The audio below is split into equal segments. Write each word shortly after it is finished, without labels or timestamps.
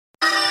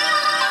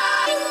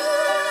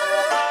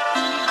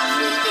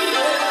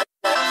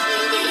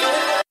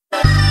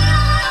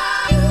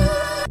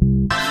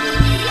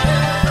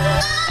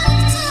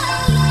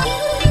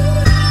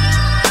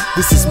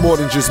more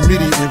than just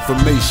MIDDAY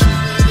information.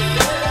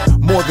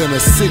 More than a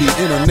city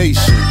in a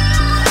nation.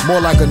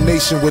 More like a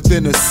nation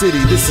within a city.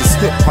 This is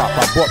hip-hop,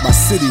 I brought my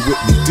city with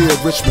me. Dear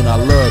Richmond, I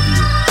love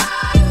you.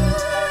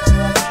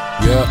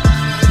 Yeah.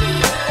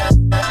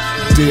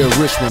 Dear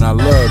Richmond, I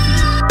love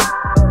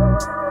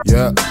you.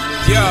 Yeah.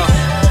 Yeah.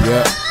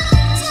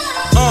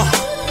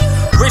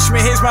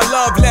 Richmond, here's my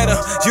love letter.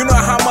 You know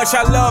how much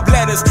I love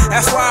letters.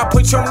 That's why I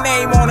put your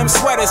name on them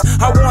sweaters.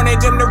 I wanted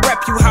them to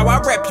rep you how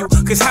I rep you.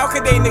 Cause how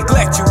could they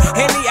neglect you?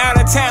 Any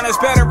out-of-towners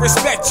better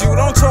respect you.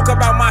 Don't talk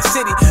about my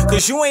city,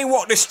 cause you ain't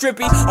walked the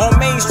strippy on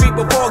Main Street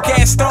before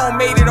Gaston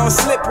made it on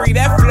Slippery.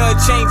 That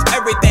flood changed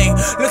everything.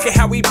 Look at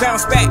how we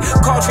bounced back.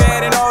 Culture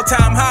at an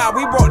all-time high.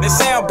 We brought the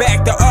sound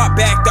back, the art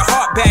back, the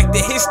heart back, the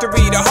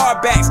history, the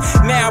hardbacks.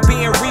 Now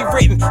being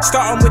rewritten,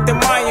 starting with the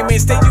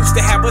monuments. They used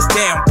to have us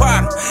down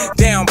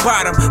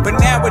bottom.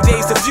 But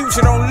nowadays the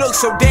future don't look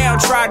so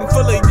downtrodden,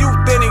 full of youth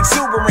and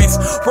exuberance.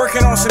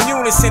 Working on some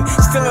unison,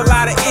 still a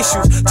lot of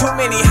issues. Too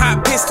many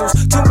hot pistols,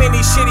 too many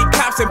shitty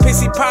cops and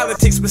pissy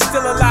politics. But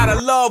still a lot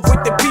of love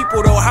with the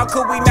people though, how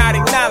could we not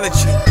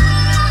acknowledge it?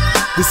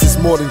 This is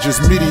more than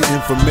just MIDDAY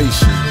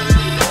information.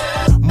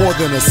 More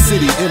than a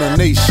city in a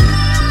nation.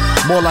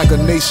 More like a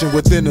nation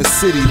within a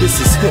city.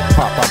 This is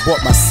hip-hop, I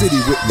brought my city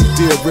with me.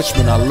 Dear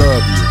Richmond, I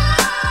love you.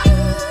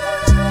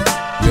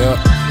 Yeah.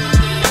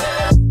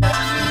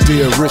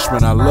 Dear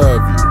Richmond, I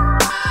love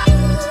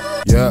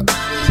you. Yeah.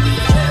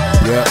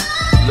 Yeah.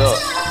 Look.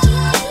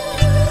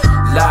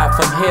 Live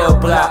from Hell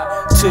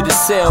Block to the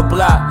cell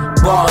block.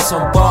 Bars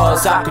on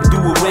bars, I can do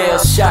a real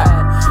shot.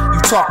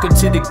 You talking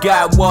to the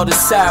guy on the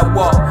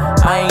sidewalk.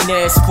 I ain't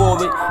asked for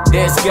it,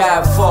 that's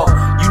God's fault.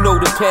 You know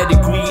the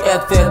pedigree,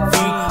 FFV.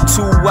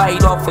 Too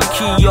white off a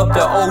key up the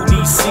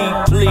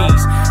ODC,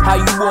 please. How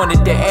you want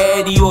it, the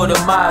Addy or the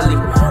Molly?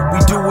 We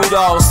do it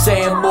all,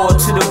 saying more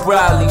to the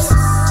Briley's.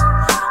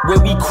 Where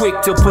we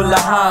quick to pull a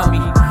homie.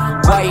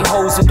 White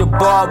hoes at the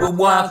bar with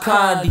wine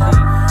candy.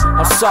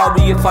 I'm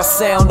sorry if I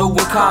sound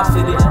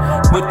overconfident,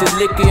 but the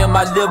liquor in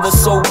my liver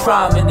so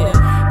prominent.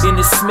 And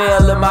the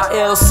smell of my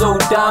L so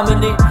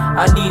dominant.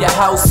 I need a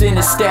house and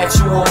a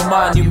statue or a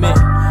monument.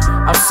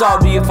 I'm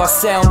sorry if I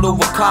sound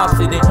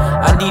overconfident.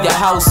 I need a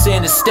house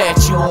and a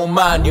statue or a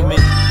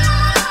monument.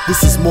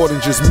 This is more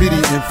than just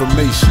MIDDAY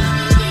information.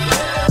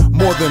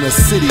 More than a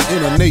city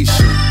in a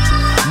nation.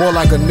 More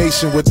like a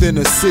nation within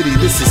a city.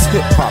 This is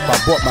hip-hop, I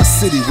brought my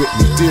city with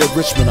me. Dear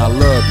Richmond, I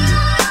love you.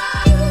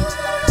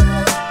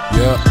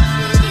 Yeah.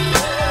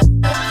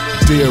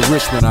 Dear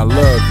Richmond, I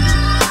love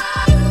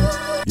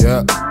you.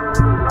 Yeah.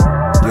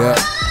 Yeah.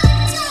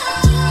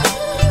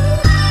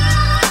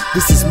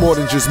 This is more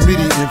than just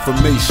MIDDAY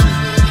information.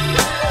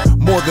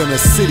 More than a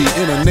city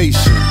in a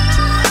nation.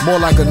 More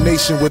like a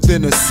nation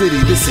within a city.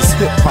 This is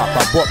hip-hop,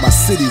 I brought my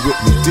city with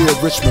me. Dear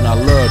Richmond, I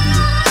love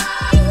you.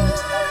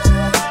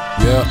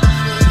 Yeah.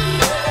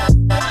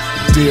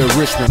 Dear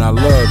Richmond, I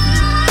love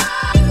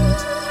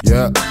you.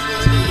 Yeah.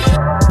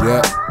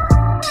 Yeah.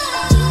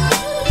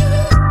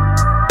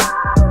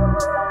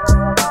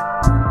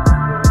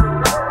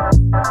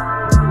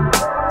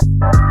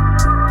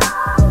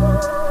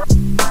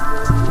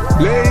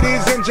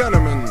 Ladies and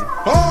gentlemen,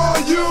 are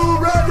you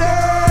ready?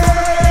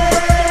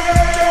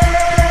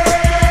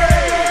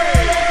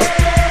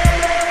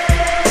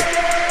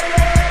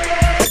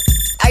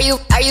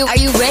 Are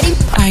you ready?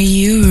 Are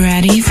you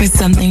ready for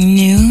something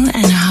new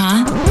and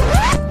hot?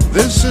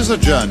 This is a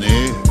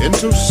journey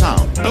into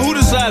sound. Now who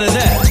decided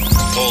that?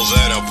 Pull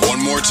that up one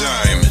more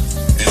time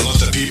and let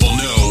the people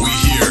know we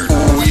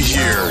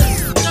hear.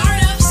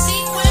 Startup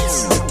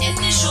sequence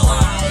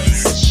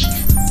initialized.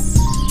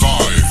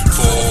 5,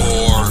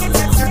 4,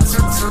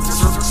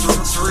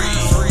 3,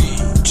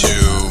 2,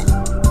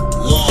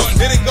 1.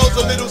 Then it goes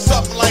a little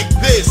something like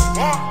this. 1,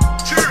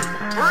 2,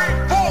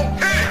 3, 4,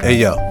 hit. Hey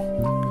yo,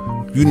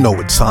 you know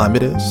what time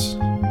it is.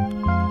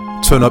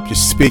 Turn up your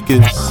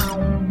speakers,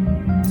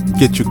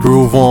 get your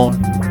groove on,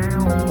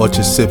 or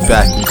just sit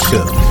back and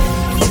chill.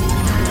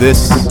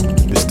 This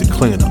is The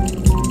Cleanup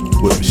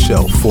with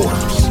Michelle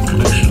Forbes.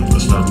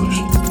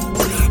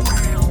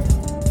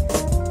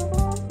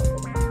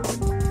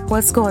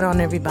 What's going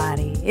on,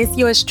 everybody? It's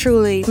yours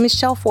truly,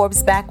 Michelle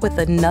Forbes, back with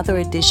another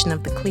edition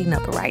of The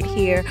Cleanup right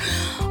here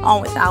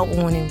on Without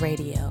Warning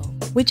Radio.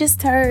 We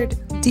just heard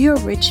Dear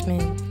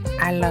Richmond,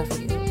 I Love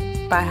You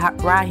by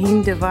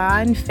Raheem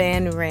Devon,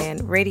 Fan Ran,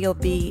 Radio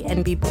B,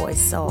 and B-Boy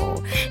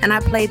Soul. And I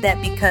played that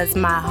because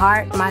my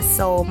heart, my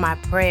soul, my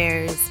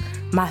prayers,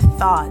 my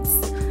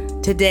thoughts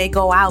today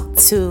go out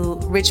to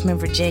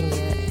Richmond, Virginia,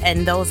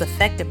 and those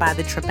affected by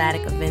the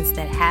traumatic events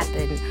that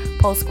happened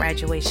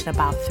post-graduation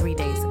about 3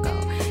 days ago.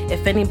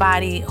 If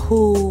anybody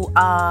who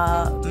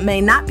may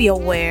not be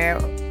aware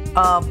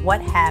of what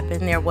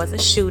happened, there was a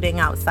shooting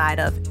outside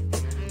of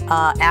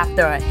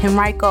after a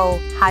Henrico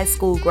High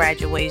School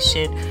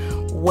graduation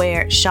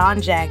where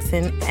Sean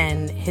Jackson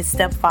and his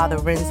stepfather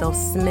Renzo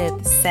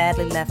Smith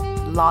sadly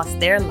lost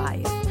their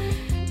life,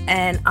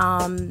 and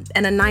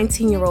a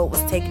 19-year-old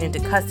was taken into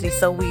custody.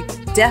 So we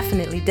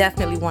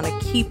definitely want to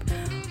keep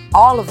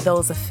all of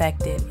those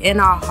affected, in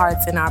our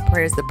hearts, in our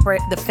prayers,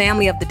 the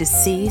family of the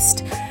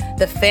deceased,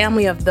 the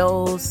family of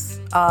those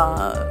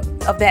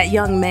of that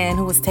young man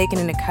who was taken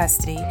into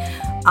custody,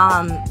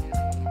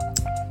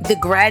 the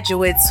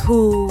graduates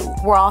who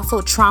were also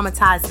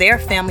traumatized, their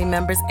family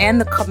members, and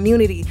the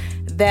community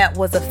that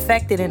was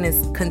affected and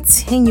is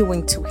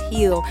continuing to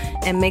heal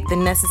and make the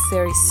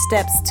necessary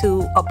steps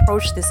to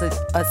approach this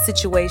a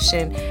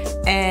situation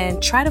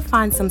and try to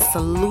find some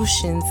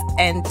solutions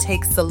and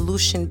take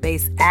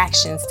solution-based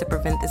actions to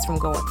prevent this from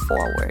going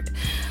forward.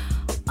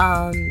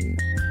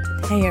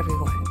 Hey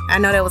everyone, I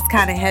know that was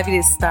kind of heavy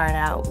to start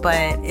out,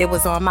 but it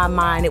was on my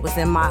mind, it was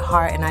in my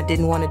heart, and I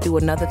didn't want to do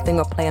another thing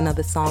or play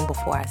another song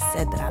before I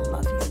said that I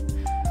love you.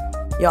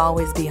 You'll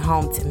always be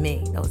home to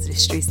me. Those are the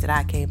streets that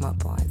I came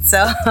up on.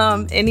 So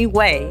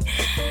anyway,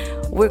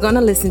 we're going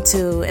to listen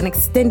to an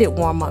extended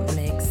warm-up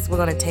mix. We're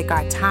going to take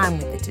our time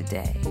with it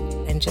today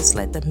and just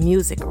let the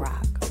music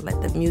rock.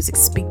 Let the music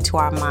speak to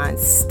our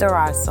minds, stir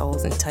our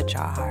souls, and touch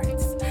our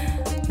hearts.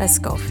 Let's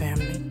go,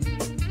 family.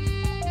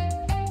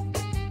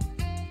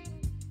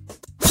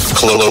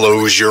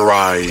 Close your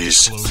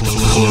eyes.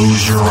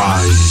 Close your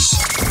eyes.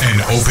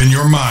 And open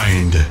your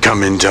mind.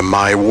 Come into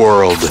my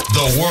world.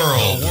 The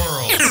world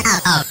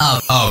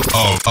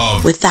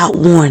of Without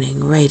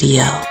Warning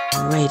Radio.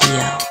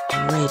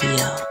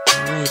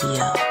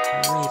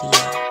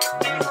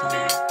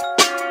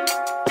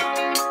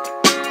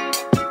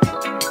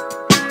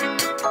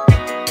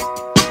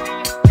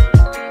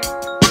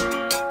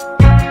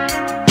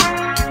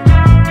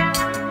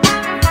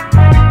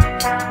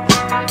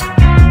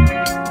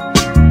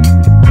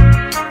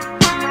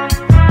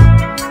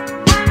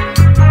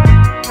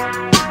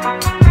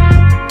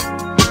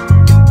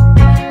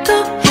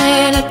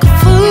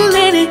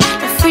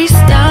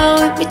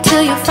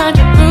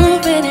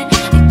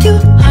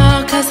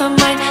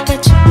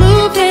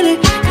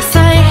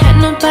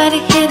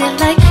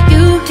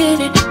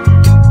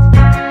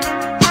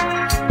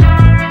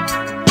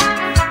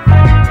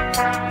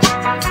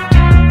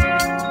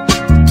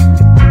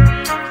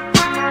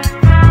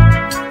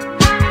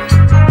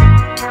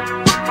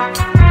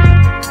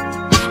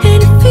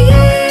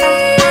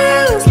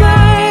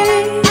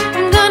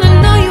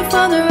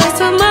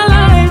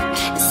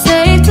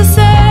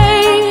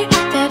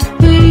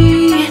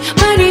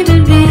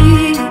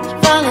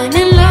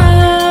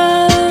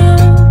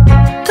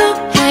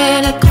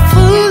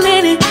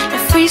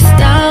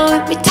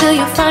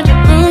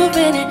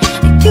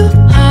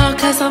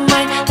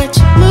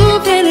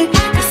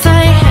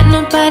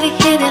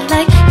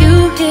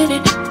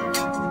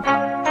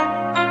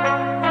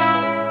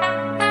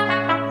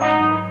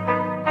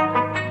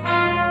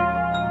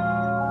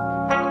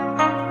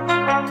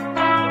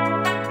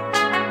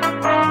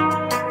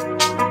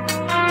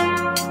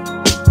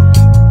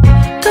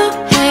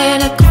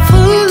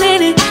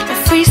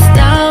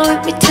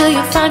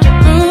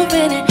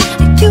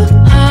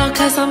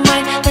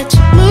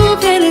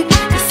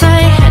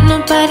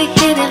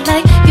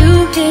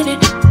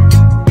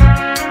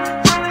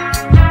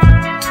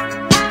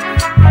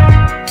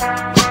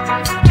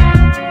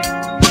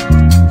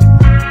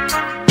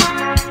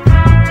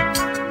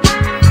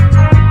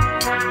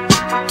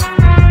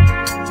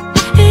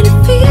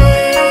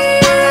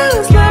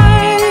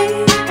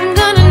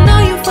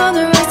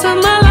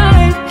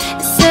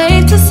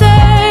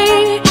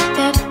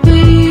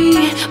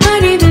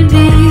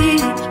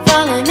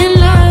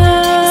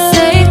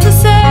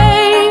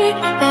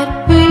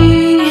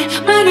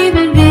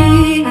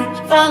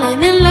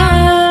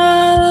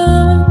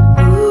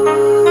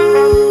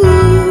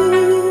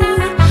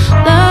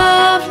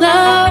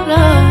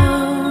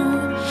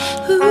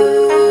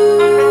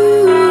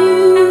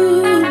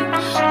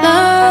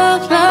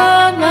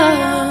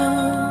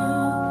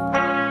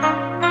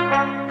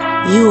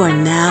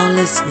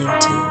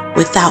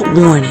 Without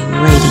Warning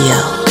Radio.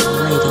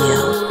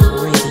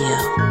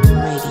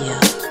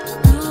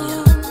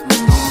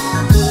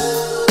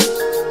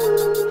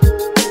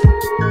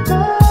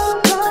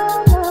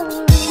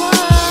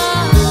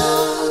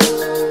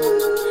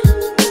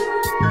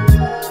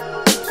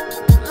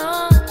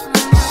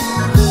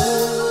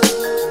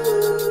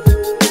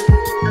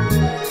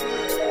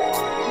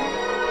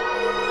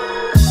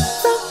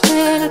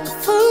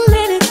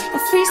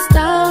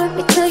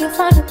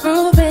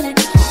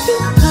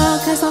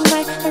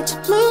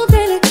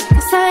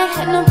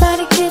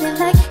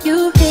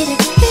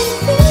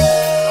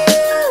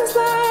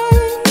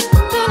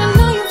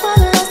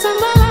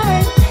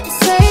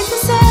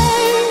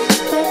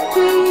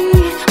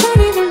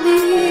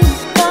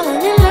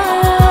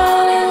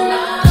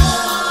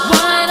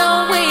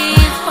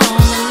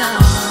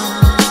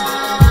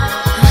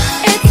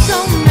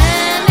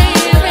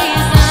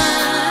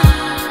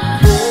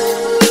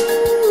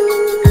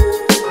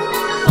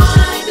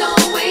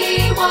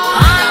 We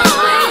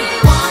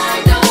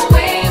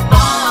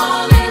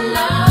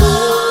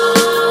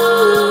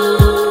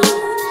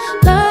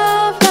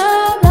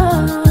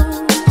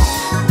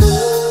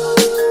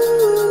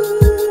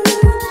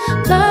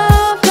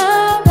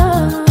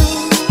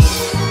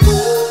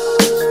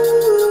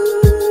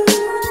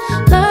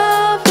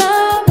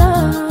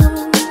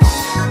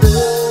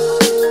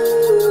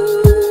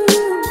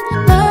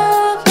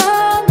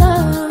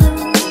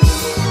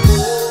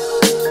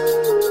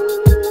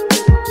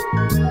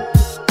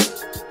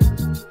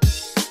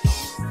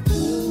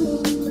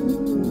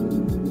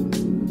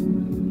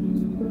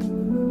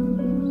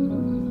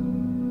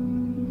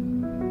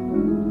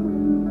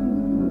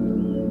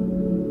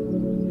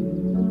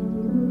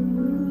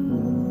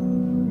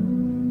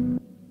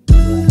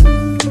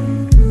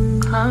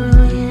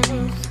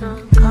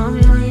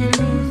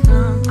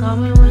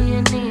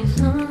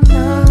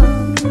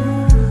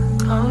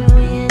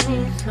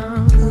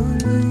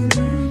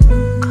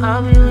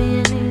Call me when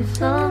you need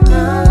some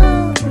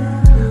love.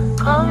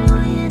 Call me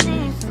when you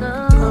need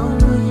some.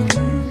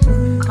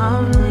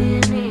 Call me when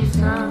you need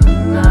some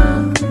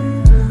love.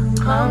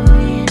 Call me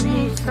when you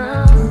need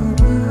some.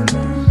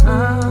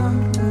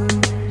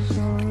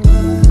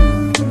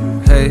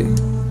 Hey,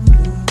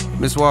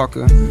 Miss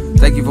Walker,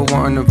 thank you for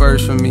wanting a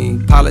verse from me.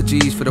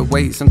 Apologies for the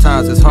wait,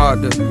 sometimes it's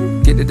hard to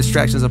get the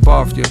distractions up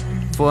off you.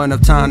 For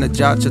enough time to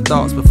jot your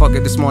thoughts, but fuck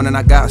it, this morning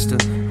I got to.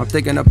 I'm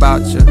thinking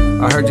about you.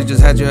 I heard you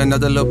just had you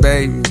another little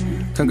baby.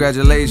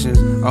 Congratulations,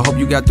 I hope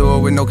you got through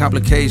it with no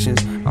complications.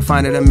 I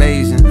find it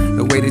amazing,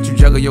 the way that you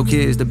juggle your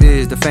kids, the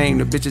biz, the fame,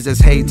 the bitches that's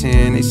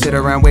hating. They sit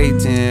around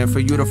waiting for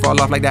you to fall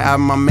off like the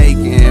album I'm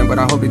making. But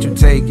I hope that you're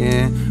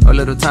taking a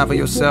little time for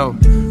yourself.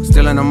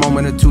 Still in a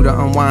moment or two to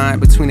unwind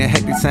between the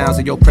hectic sounds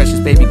of your precious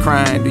baby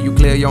crying. Do you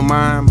clear your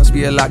mind? Must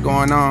be a lot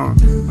going on.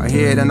 I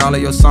hear it in all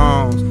of your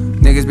songs.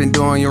 Niggas been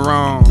doing you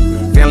wrong,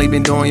 family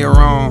been doing you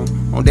wrong.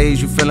 On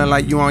days you feeling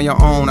like you on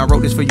your own, I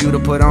wrote this for you to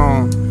put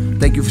on.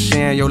 Thank you for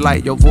sharing your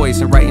light, your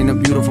voice, and writing the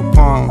beautiful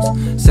poems.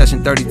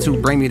 Session 32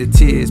 bring me to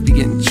tears, be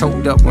getting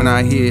choked up when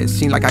I hear it.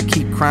 Seem like I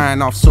keep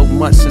crying off so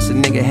much since a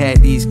nigga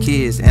had these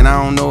kids, and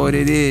I don't know what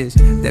it is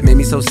that made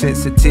me so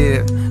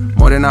sensitive,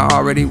 more than I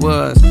already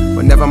was.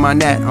 But never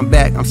mind that, I'm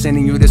back, I'm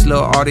sending you this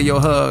little audio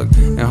hug,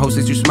 and hopes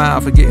that you smile,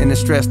 forgetting the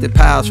stress that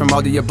piles from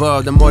all the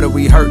above. The more that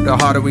we hurt, the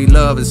harder we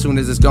love. As soon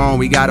as it's gone,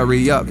 we gotta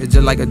re-up. It's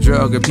just like a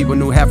drug. If people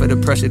knew half of the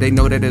pressure, they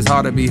know that it's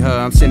hard to be her.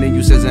 I'm sending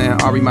you SZA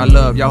and Ari, my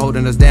love. Y'all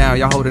holding us down,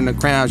 y'all holding the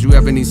crowns. You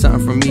ever need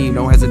something from me,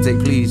 don't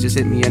hesitate, please. Just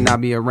hit me and I'll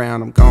be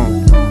around, I'm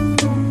gone.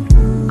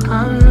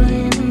 Call me when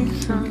you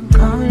need some.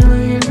 Call me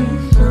when you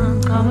need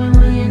some. Call me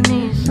when you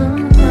need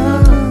some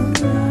love.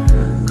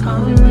 Call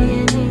me when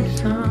you need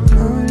some.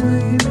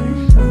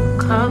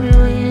 Call me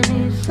when you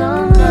need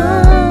some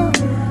love.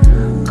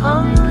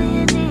 Call me when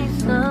you need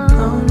some.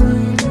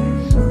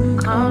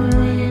 Call me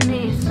when you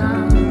need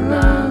some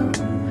love.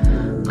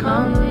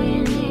 Call me when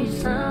you need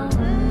some.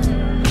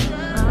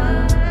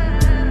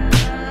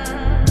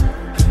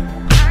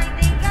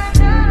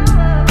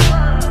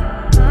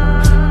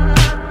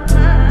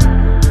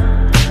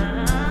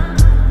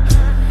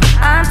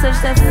 I touch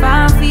that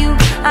fire for you.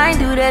 I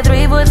do that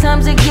 3-4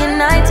 times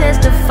again. I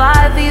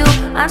testify for you.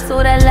 I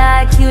told I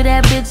like you,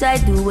 that bitch. I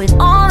do it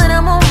all and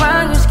I'm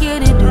around. You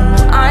scared to do.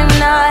 I'm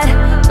not.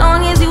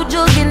 Long as you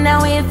joking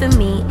now in for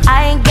me,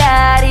 I ain't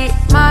got it.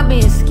 My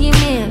bitch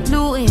scheming,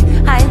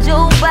 looting, hide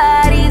your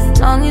bodies.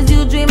 Long as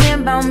you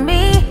dreaming about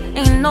me,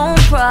 ain't no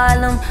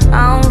problem.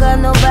 I don't got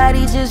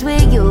nobody just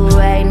with you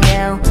right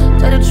now.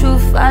 Tell the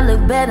truth, I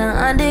look better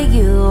under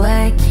you.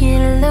 I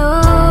can't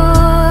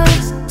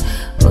lose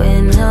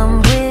when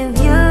I'm with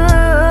you.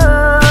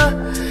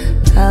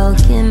 How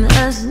can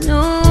us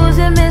lose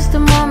and miss the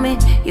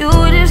moment? You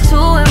just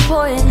too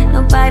important.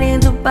 Nobody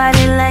do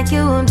body like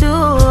you do.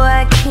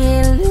 I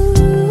can't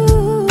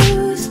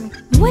lose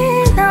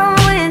when I'm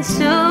with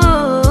you.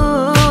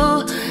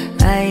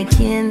 I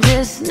can't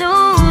just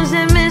lose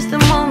and miss the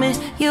moment.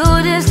 You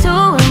just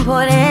too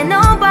important.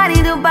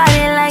 Nobody do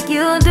body like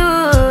you do.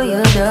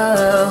 You do.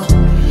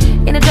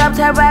 In the drop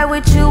top ride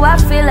with you, I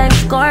feel like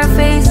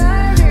Scarface.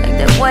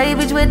 That white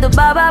bitch with the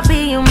bob, I'll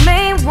be your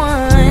main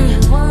one.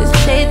 Let's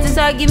take this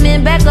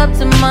argument back up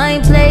to my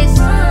place.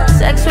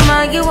 Sex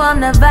remind you I'm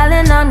not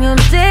violent, I'm your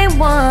day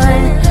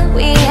one.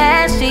 We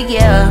had shit,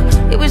 yeah,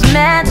 it was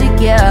magic,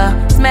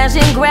 yeah. Smash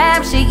and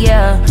grab shit,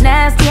 yeah.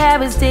 Nasty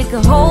habits take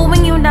a hold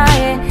when you're not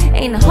here.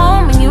 Ain't a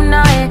home when you're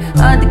not here.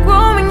 Hard to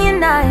grow when you're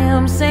not here.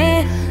 I'm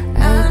saying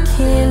I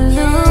can't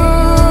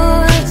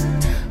lose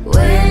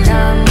when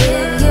I'm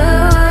with you.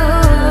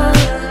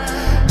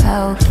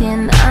 How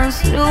can I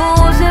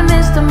lose and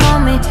miss the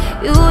moment?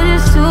 You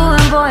just too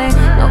important.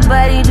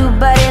 Nobody do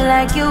body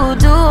like you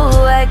do.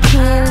 I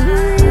can't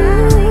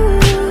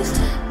lose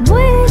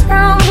when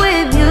I'm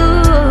with you.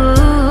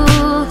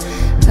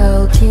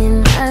 How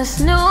can I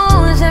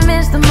snooze and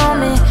miss the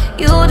moment?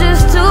 You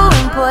just too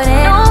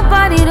important.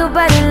 Nobody do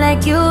body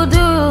like you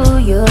do.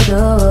 You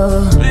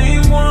do.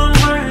 Main one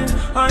right.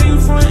 Are you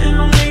frontin'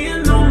 on me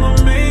and I'm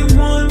the main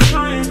one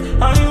trying?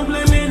 Are you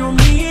blaming on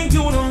me and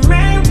you the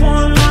main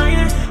one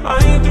lying?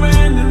 Are you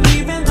threatening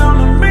leaving? I'm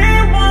the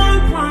main one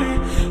crying.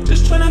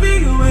 Just tryna be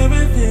you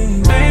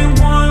everything. Main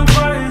one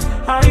crying.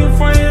 Are you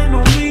frontin'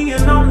 on me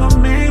and I'm the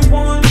main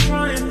one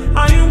trying?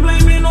 Are you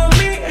blaming on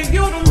me and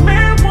you the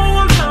main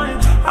one lying?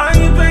 Are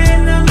you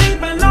threatening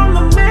leaving? I'm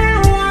the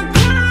main one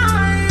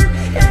crying.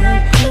 I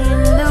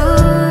can't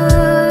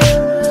lose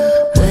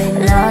when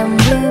I'm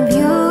with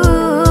you.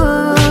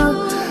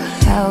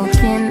 How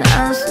can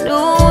I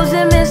snooze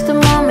and miss the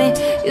moment?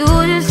 You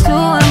just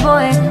too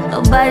important.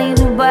 Nobody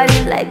do body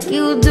like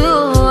you do.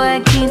 I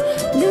can't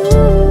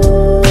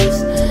lose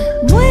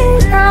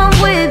when I'm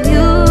with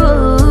you.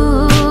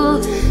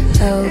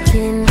 How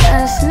can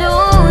I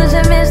snooze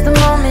and miss the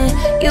moment?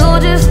 You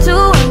just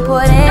too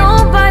important.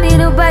 Nobody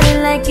do body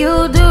like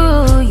you do.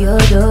 You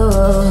do.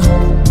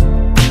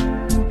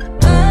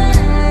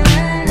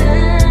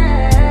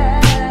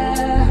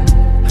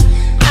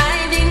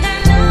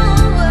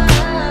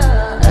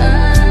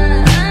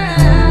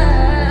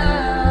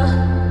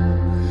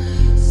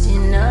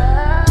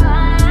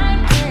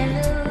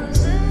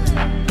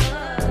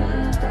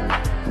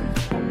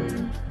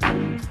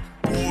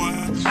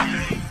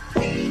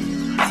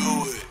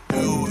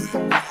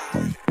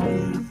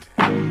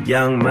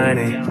 Young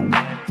Money.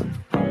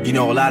 You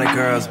know, a lot of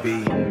girls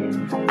be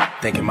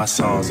thinking my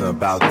songs are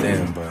about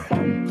them, but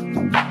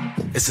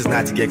this is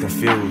not to get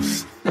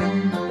confused.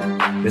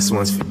 This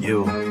one's for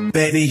you.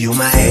 Baby, you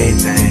my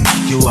everything.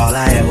 You all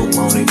I ever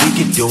wanted. We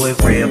could do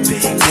it real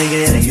big,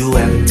 bigger than you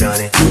ever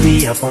done it. You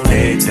be up on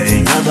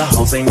everything. Other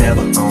hoes ain't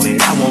never on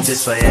it. I want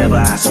this forever.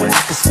 I swear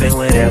I could spend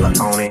whatever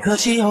on it.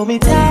 Cause she hold me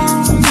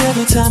down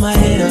every time I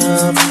hit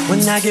up.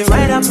 When I get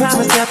right, I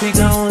promise that we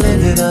gon'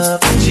 live it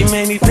up. She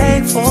made me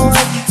beg for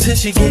it till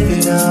she give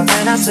it up.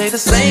 And I say the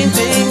same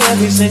thing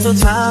every single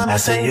time. I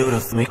say you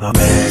the make my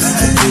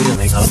best. You the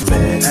make my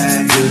best.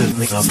 You the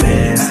make my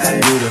best.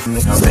 You the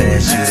make my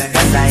best. You the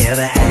best I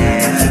ever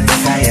had.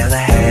 Best I ever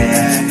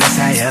had. Best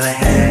I ever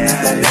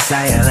had. Best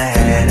I ever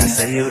had. I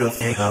say you the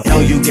pick up. Yo,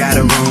 you got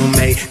a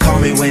roommate. Call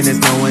me when there's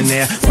no one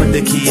there. Put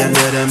the key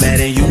under the mat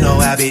and you know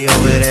I be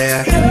over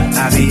there.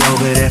 I be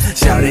over there.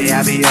 Shout it,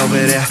 I be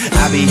over there.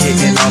 I be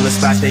hitting all the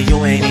spots that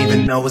you ain't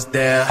even know was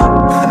there.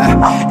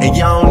 And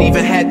you don't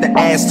even have to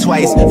ask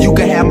twice. You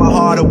can have my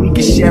heart or we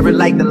can share it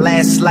like the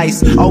last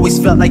slice.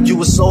 Always felt like you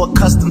were so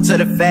accustomed to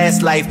the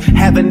fast life.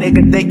 Have a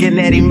nigga thinking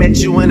that he met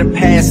you in a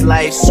past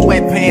life.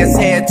 Sweatpants,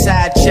 hair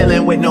tied,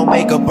 chilling with no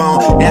makeup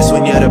on. That's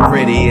when you're the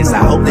prettiest.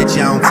 I hope that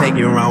you don't take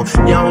it wrong.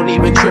 You don't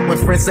even trip when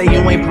friends say you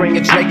ain't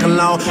bringing Drake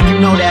along. You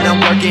know that I'm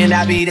working,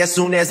 I'll be there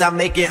soon as I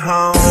make it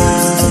home.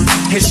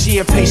 And she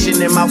a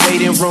patient in my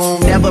waiting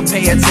room. Never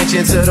pay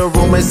attention to the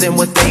rumors and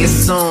what they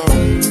assume.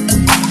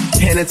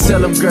 And until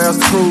them girls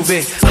prove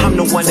it, I'm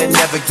the one that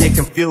never get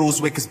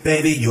confused with. Cause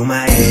baby, you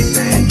my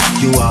everything.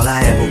 You all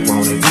I ever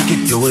wanted. We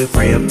could do it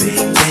real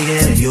big, bigger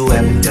than you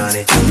ever done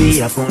it. You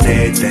be up on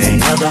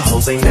everything. Other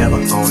hoes ain't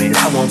never on it.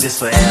 I want this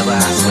forever.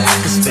 I swear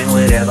I could spend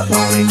whatever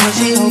on it. Cause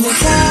she hold me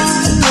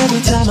down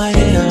every time I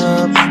hit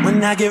up.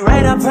 When I get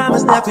right, I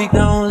promise that we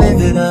gon' live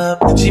it up.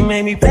 She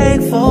made me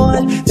beg for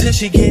it till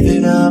she give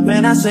it up.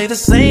 And I say the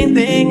same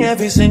thing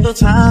every single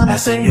time. I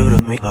say you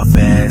the make my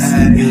best.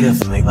 You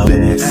the make my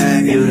best.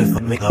 You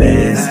the make my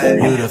best.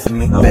 You the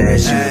make my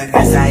best. You the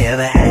best I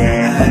ever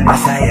had.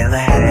 Best I ever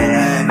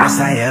had.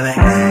 Best I ever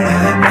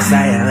had. Best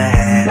I ever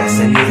had. I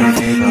say you the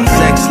make my best.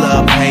 Sex,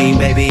 love, pain,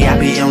 baby, I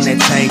be on that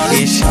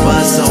tank-ish.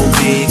 Buzz so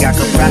big, I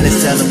could probably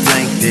sell a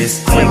blank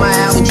this. When my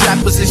album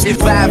drop, position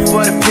 5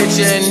 for the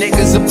picture. And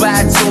niggas will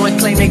buy it too and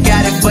claim they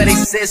got it for they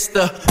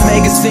sister.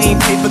 Magazine,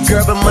 paper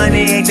girl, but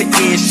money ain't the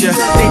issue.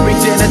 They bring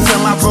dinner to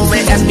my room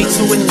and ask me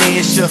to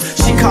initial.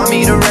 She call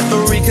me the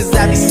referee cause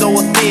I be so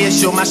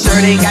official. My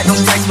shirt ain't got no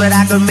stripes, but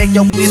I can make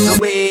your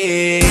whistle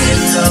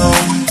whistle.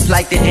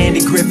 Like the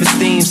Andy Griffith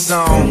theme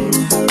song.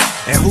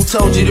 And who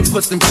told you to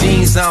put them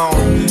jeans on?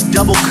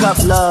 Double cup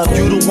love,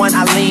 you the one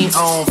I lean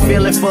on.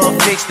 Feeling for a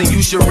fix, then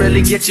you should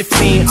really get your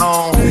fiend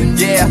on.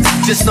 Yeah,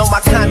 just know my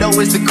condo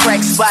is the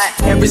crack spot.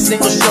 Every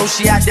single show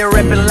she out there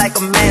reppin' like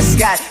a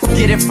mascot.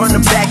 Get it from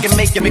the back and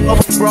make your big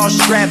overall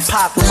strap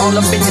pop. All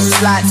up in your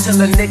slot till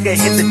a nigga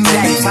hit the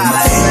jackpot.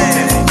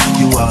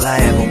 You all I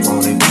ever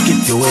wanted. We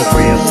could do it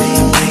real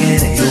big, bigger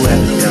than you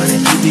ever done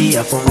it. You be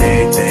up on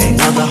everything,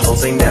 other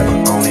hoes ain't never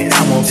on it.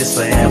 I want this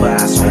forever,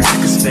 I swear I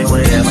could spend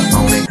whatever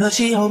on it. Cause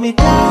she hold me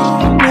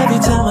down every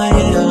time I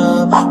hit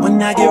up.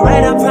 When I get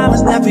right, I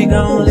promise that we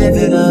gon' live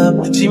it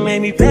up. She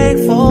made me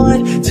beg for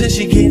it till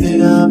she give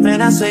it up.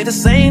 And I say the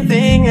same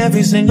thing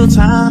every single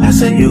time. I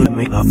say you the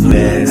make my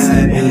best.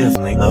 You the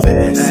make my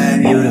best.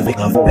 You the make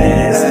my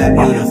best.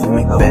 You the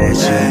make my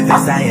best. You the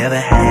best I ever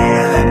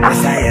had.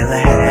 Best I ever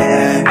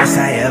had. Best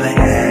I ever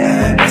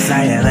had. Best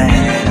I ever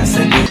had. I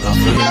said you the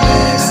fucking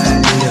best.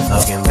 You the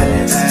fucking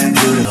best.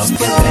 You the fucking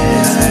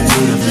best.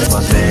 You the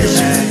fucking best.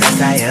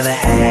 Best I ever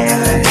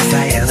had. Best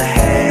I ever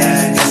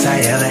had. Best I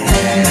ever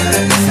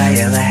had. Best I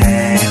ever had.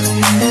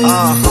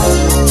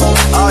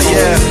 Oh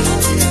yeah.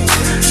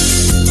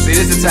 See,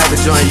 this is the type of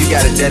joint you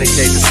gotta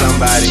dedicate to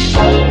somebody.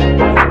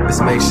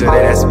 Let's make sure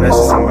that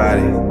special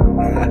somebody.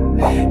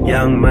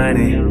 Young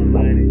Money.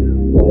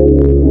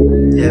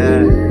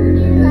 Yeah.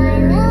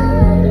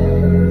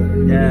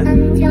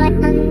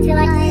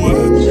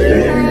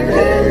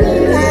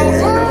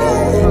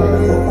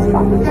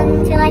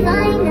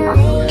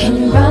 Can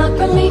you rock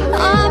with me?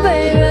 Oh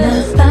baby,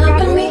 not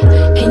stopping me.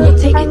 Can you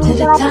take it to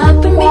the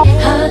top of me?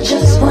 I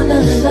just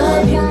wanna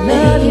love you,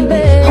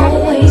 baby.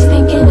 Always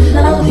thinking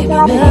of you,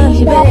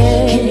 baby.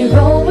 Can you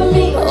roll with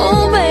me?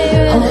 Oh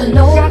baby,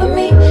 all over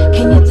me.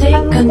 Can you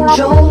take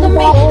control of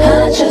me?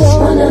 I just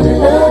wanna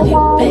love you,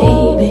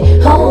 baby.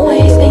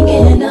 Always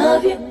thinking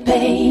of you,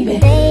 baby.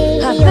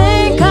 I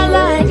think I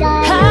like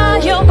how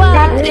your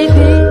body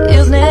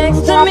feels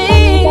next to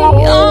me.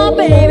 Oh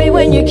baby,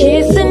 when you're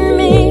kissing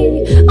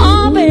me.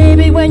 Oh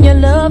baby, when you're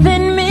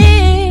loving me.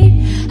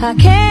 I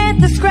can't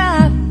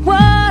describe what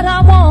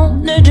I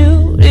wanna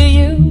do to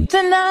you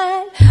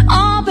tonight.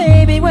 Oh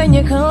baby, when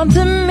you come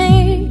to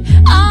me,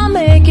 I'll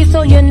make it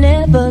so you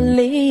never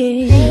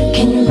leave.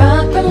 Can you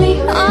rock with me?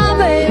 Oh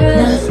baby,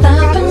 not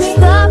stopping me.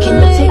 Can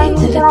you take it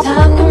to the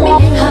top of me?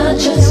 I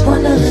just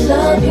wanna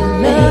love you,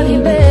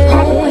 baby.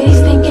 Always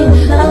thinking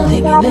of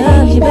you,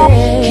 baby.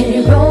 Can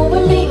you roll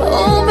with me?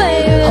 Oh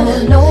baby,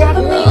 all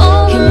over me.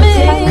 Can you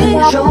take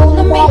control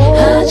of me?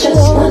 I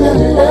just wanna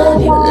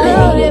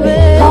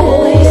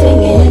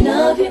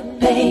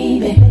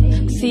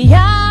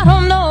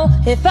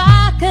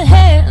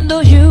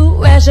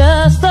as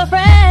just a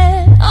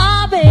friend.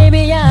 Oh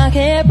baby, I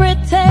can't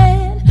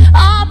pretend.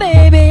 Oh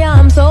baby,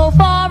 I'm so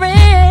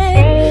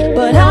foreign,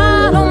 but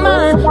I don't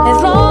mind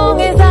as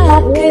long as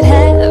I could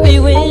have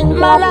you in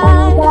my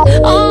life.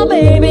 Oh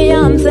baby,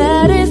 I'm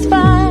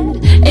satisfied,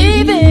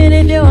 even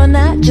if you're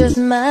not just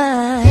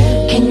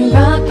mine. Can you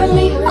rock for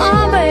me?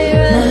 Oh baby,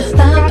 not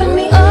stopping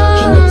me.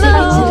 Can you take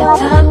it to the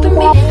top of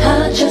me?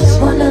 I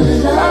just wanna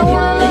love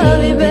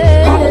you, baby.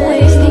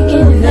 Always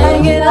thinking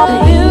of you.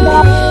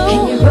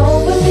 Can you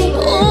roll with me?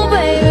 Oh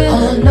baby,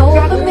 all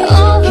over me.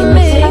 Can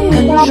you take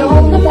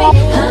control of me?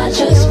 I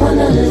just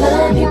wanna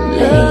love you,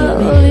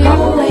 baby.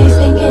 Always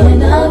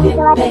thinking of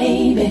you,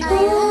 baby.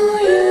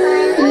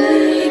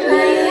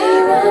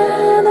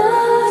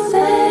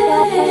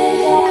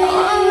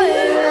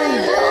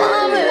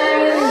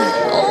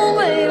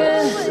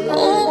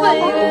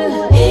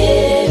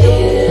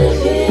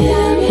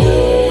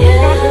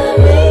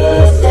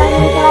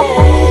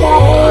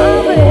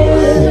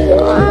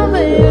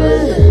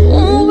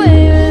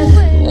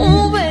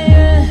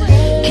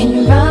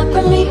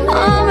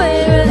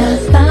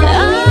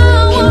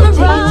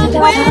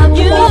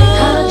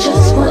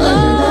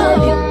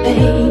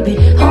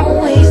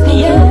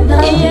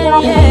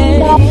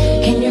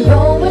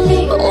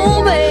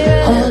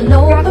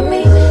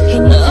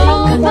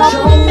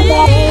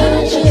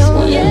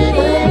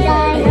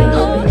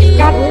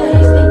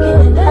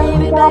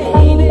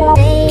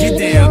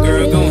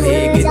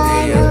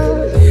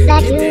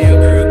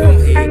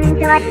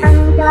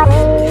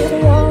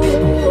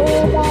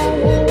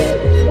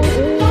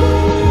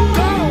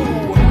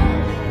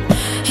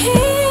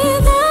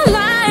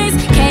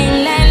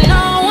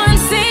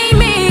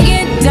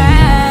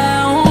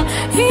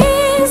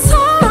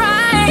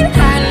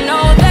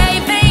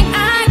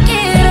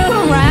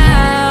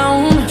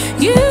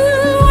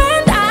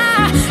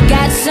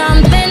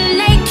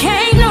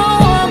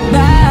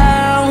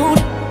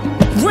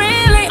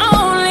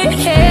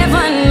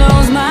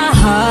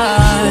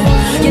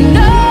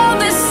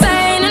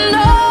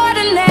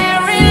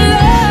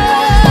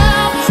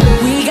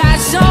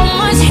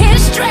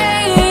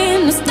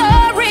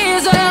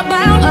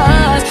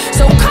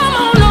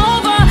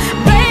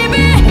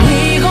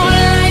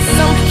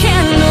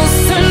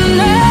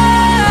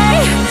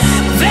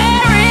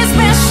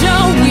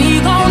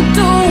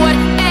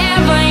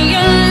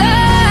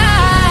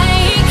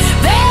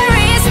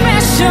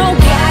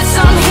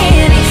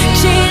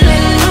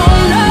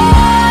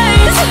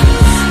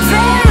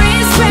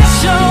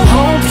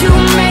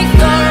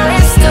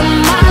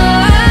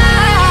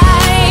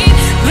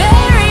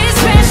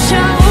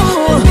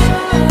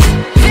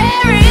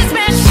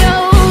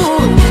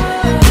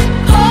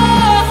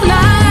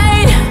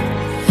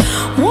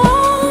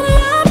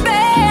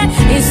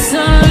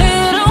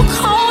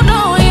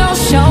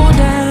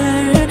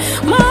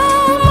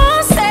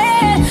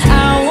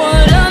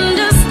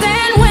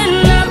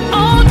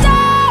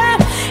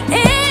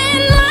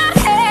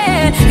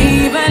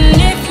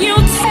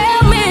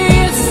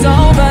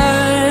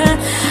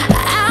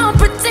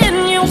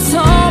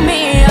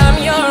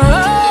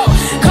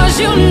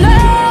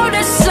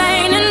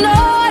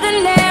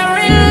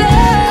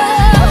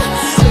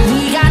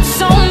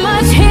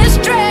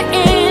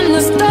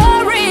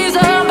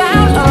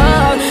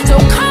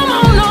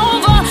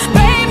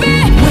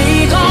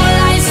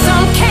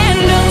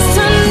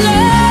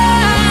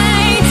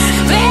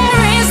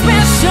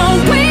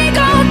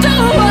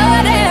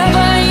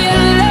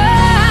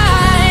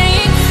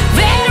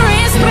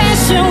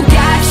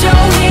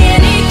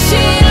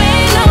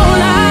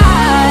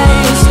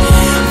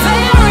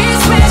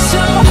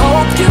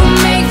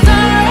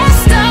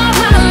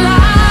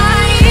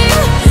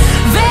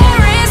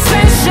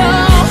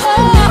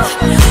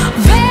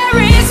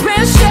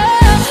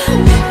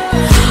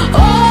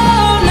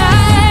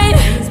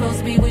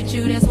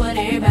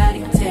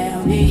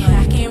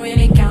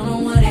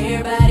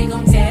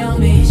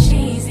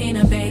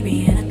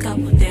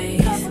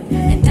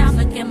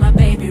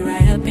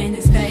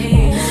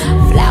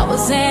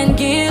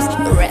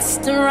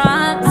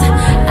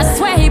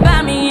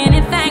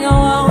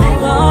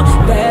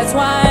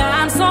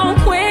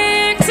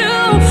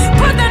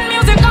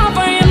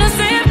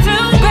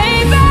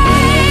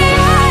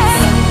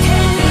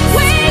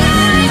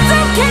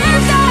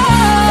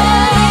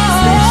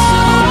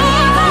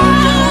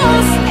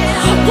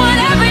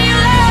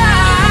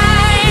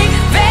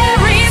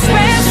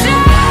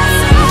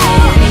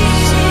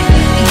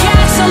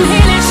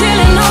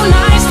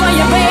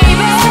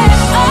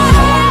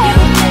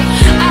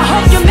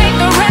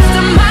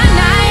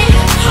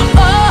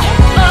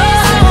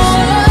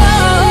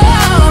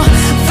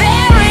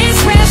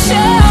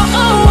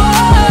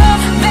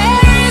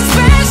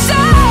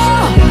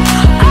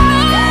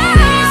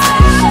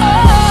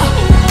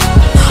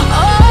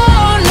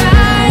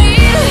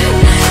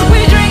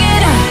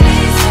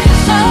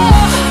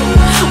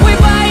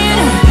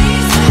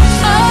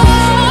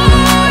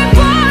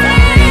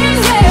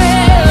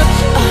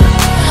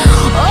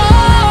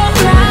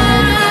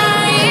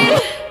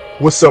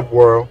 What's up,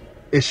 world?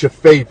 It's your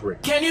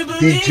favorite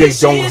DJ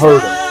Don't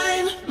Hurt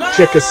Him.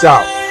 Check us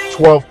out,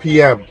 12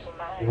 p.m.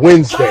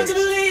 Wednesdays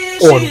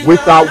on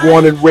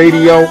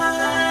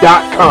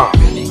withoutwarningradio.com.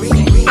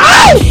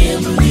 Ow!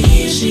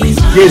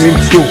 Get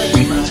into it.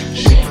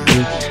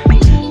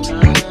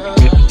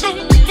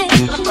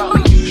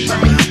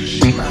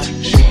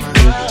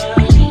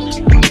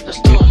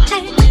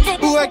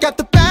 Ooh, I got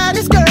the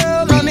baddest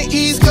girl on the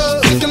East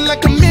Coast, looking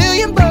like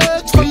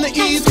 $1,000,000 from the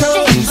East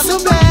Coast. She's so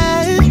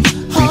bad,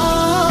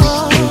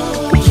 oh.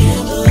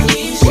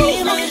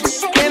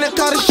 And I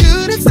caught a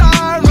shooting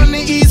star on the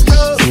East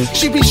Coast.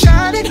 She be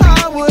shining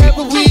hard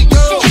wherever we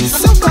go. She's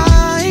so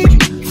fine,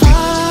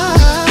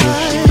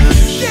 fine.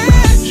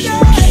 Yeah, yeah,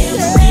 yeah.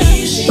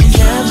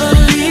 Can't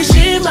believe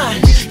she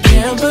mine.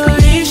 Can't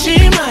believe she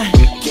mine.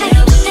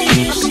 Can't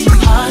believe she mine.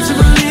 Hard to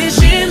believe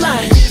she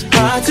mine.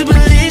 Hard to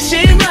believe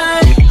she mine.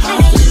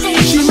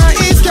 She my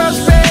East Coast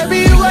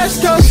baby,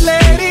 West Coast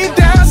lady,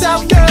 down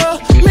South girl,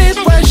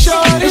 Midwest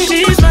shorty.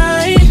 She's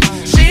mine,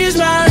 she's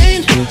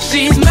mine,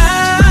 she's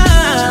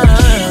mine.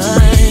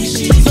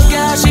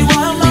 God, she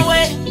want my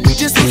way,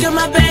 just look at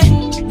my bae.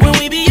 When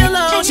we be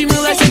alone, she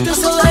move like Cirque du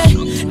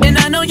Soleil. And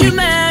I know you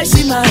mad,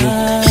 she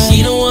mine.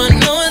 She don't want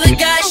no other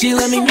guy, she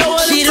let me know all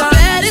the time. She the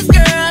baddest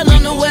girl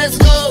on the West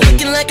Coast,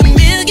 looking like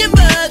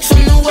 $1,000,000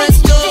 from the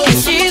West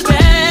Coast. She's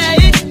bad.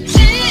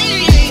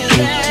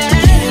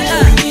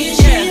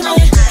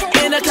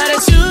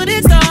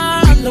 Shooting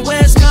star on the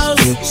West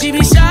Coast. She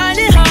be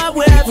shining hard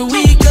wherever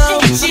we go.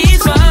 She's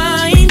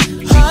fine,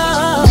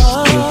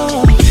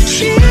 oh,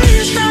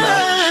 she's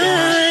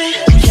mine.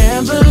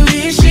 Can't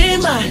believe she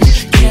mine.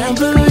 Can't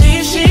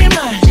believe she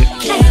mine.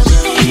 Can't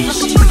believe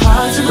she mine.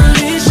 Hard to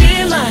believe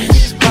she mine.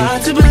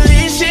 Hard to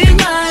believe she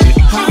mine.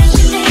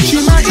 She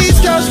my East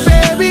Coast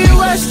baby,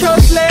 West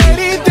Coast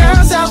lady,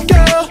 down South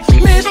girl,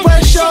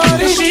 Midwest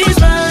shorty. She's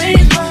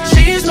mine.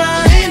 She's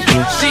mine.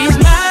 She's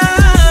mine.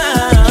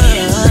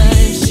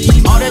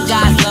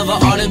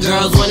 All the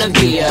girls wanna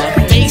be her.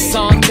 Face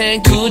on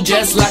 10, cool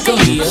just like a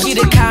Leah. She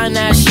the kind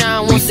that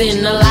shine once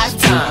in a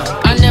lifetime.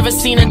 I never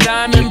seen a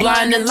diamond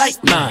blinding like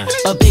mine.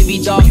 A baby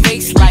doll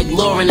face like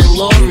Lauren and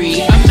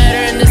Lori. I met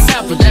her in the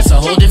South, but that's a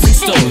whole different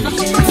story.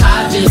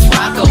 I just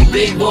Rocco,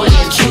 big boy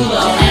and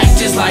chulo. Act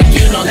just like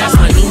you know, that's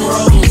my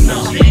numero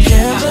uno.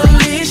 Can't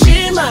believe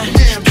she mine.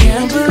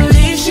 Can't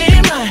believe she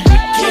mine.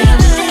 Can't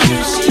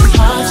believe she mine.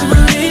 Hard to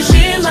believe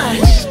she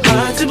mine.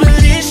 Hard to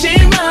believe she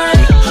mine.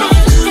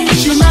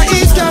 She my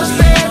East Coast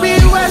baby,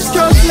 West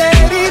Coast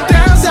lady,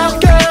 down South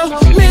girl,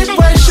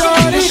 Midwest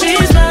shorty.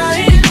 She's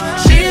mine,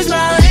 she's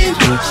mine,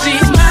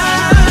 she's mine.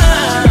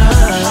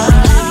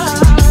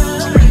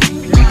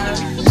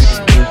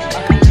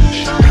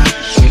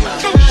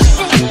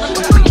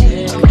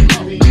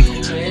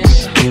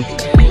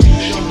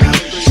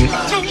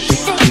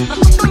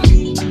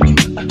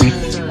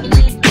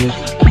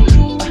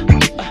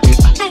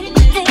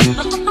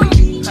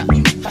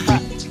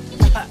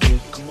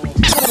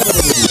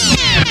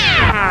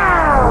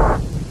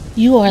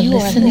 You are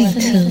listening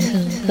to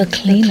The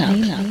Cleanup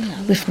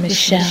with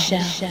Michelle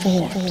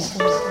Forbes.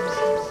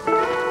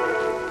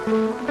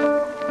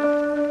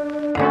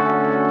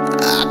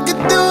 I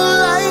could do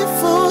life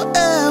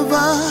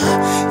forever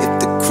if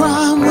the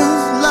crime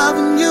was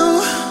loving you.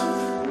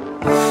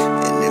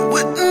 And it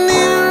wouldn't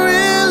even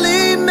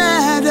really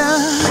matter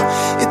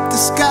if the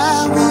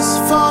sky was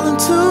falling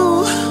too.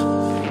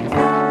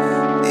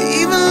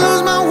 Even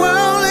lose my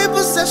worldly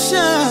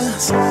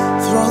possessions,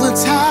 throw the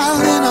towel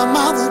in, I'm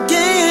out the game.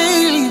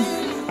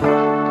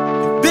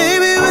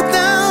 Baby,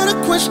 without a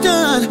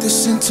question, the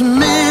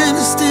sentiment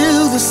is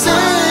still the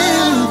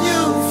same.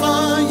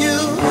 For you,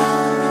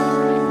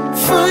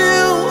 for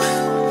you,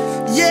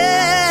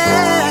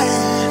 yeah.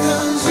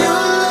 'Cause you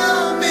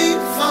love me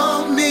for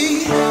me,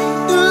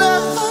 you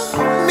love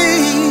me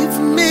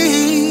for me,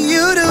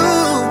 you do.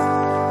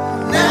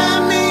 That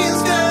means,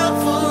 girl,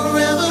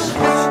 forever,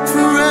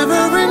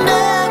 forever and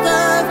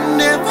ever,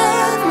 never,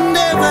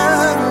 never,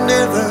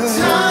 never.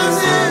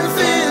 Time's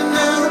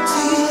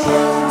infinity.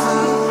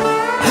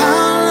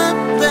 How,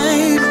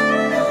 baby,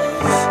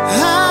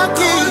 how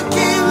can you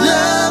keep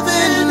love?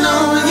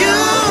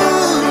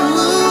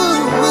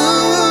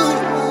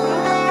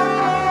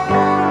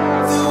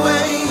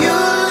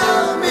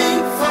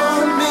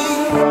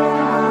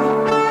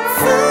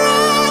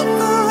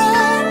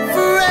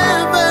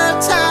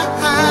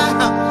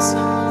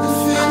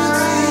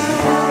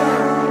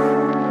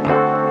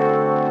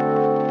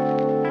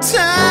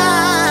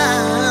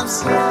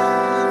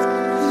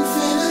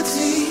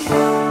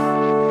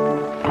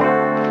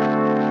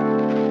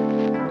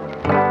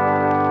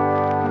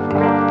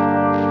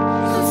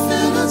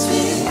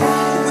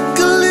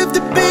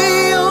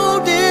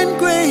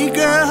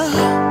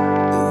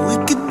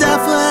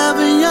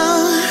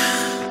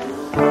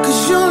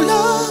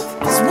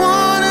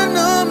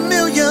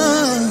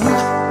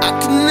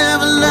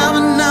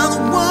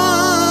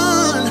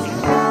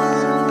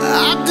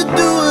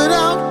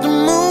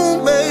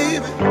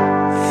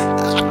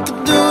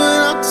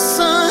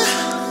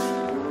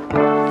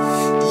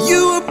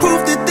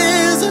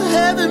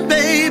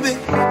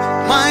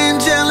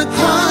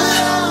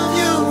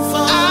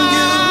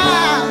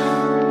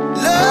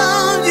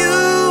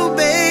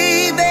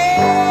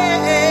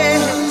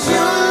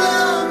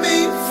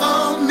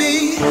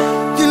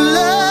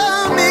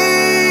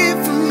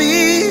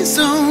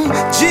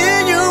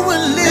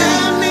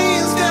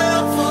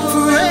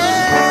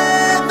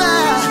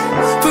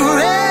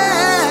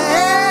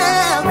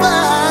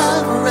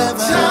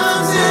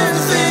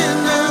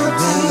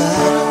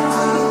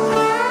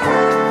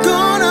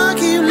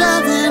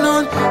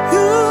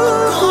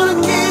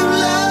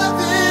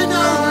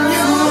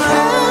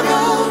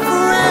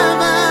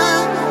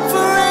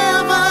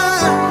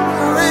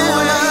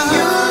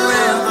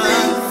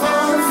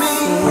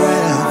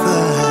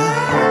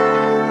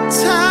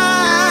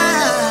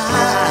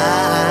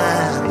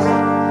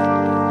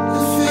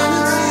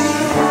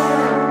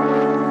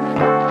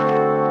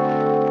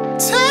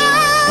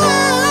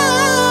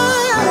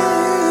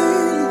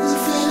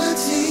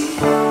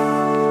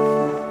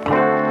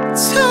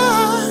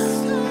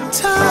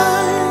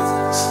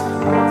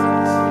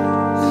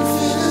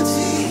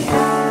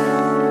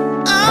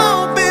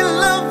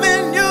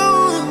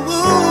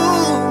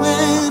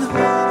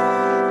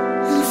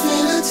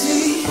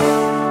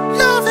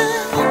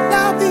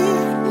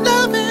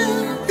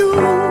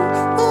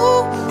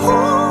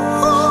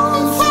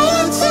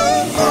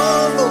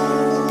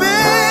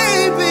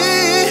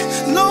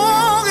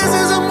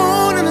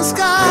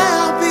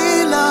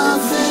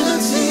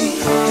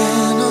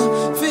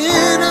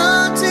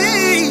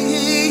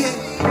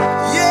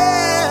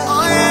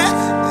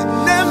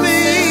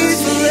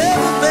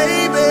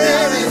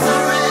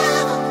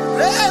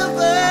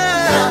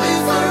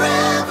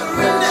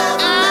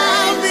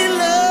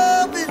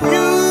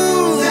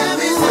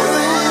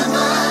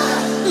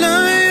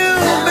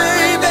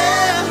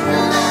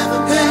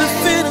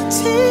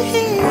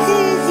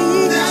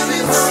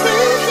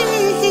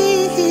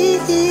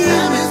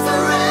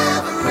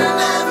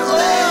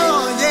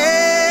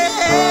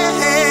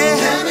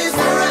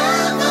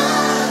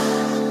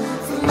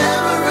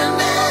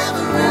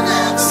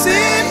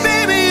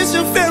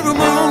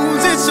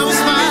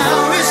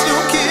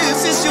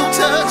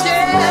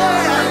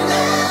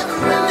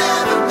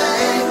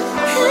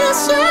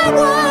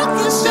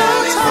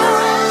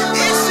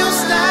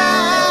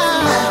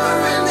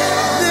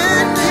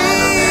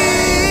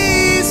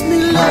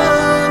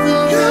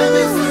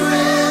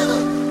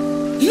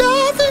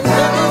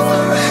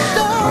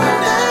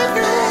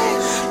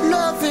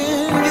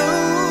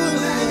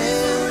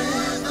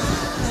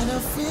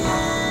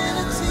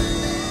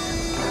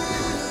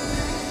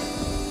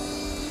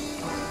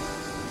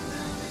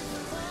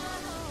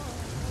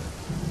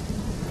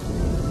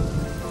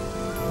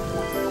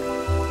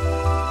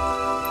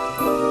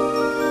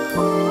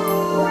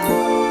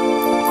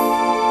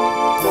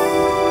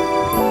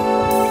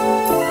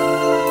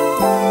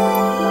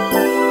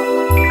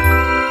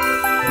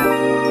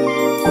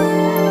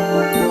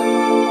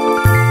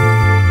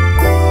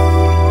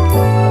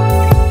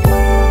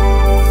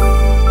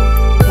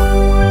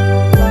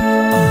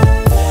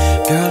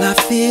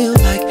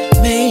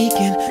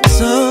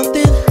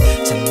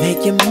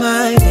 make your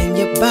mind and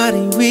your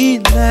body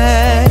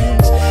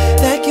relax.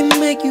 That can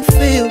make you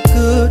feel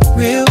good,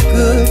 real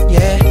good,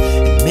 yeah.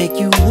 And make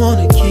you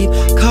wanna keep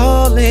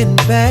calling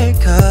back.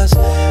 Cause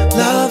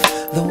love,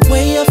 the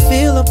way I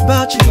feel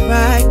about you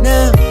right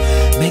now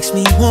makes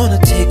me wanna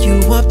take you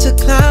up to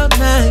cloud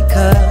nine.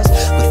 Cause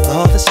with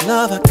all this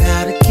love I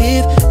gotta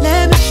give,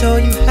 let me show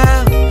you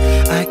how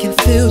I can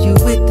fill you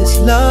with this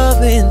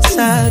love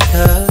inside.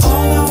 Cause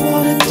all I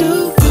wanna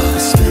do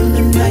is spend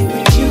the night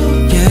with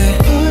you, yeah.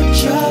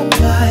 Put your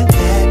mind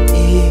at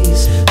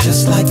ease,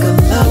 just like a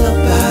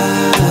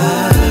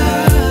lullaby,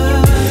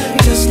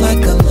 just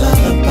like a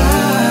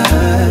lullaby,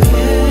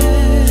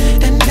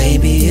 yeah. And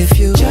baby, if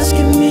you just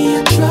give me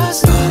a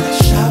trust, I'll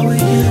shower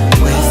you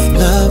with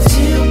love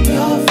till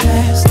you're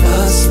fast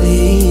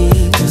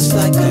asleep, just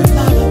like a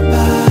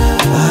lullaby,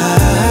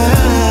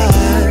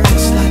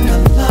 just like a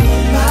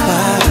lullaby.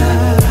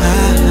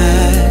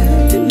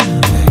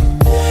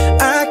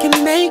 I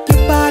can make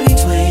your body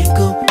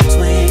twinkle,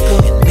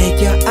 twinkle, and make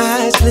your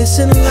eyes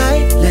glisten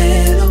like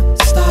little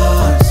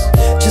stars.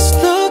 Just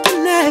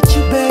looking at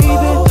you, baby,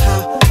 oh,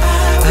 how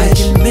I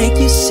can make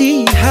you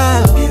see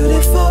how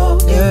beautiful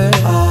you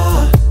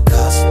are.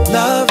 Cause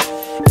love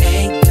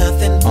ain't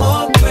nothing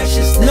more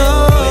precious than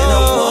when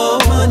a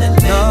woman and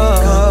man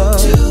come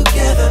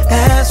together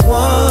as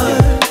one.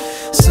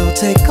 So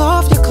take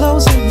off your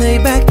clothes and lay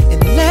back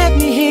and let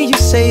me hear you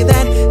say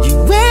that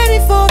you ready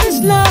for this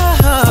love.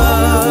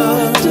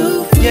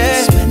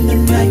 Yeah, spend the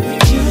night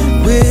with you,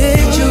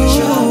 with you. Put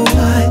your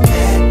mind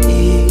at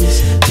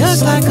ease,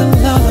 just like a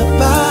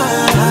lullaby,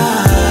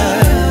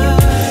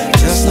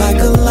 just like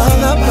a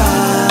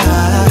lullaby.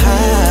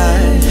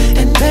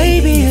 And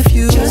baby, if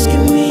you just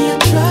give me a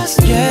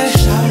trust, yeah,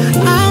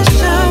 I'll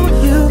shower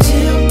you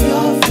till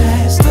you're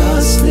fast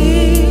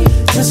asleep,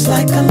 just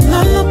like a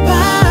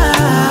lullaby,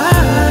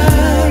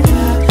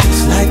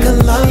 just like a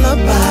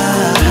lullaby.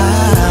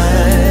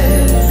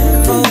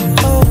 Oh,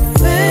 oh,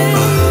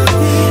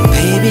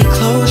 baby,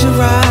 close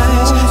your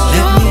eyes,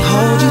 let me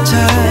hold you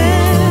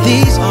tight in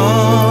these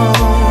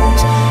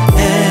arms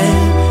and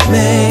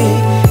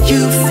make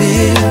you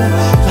feel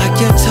like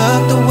you're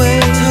tucked away.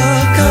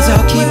 Cause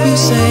I'll keep you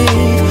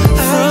safe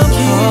from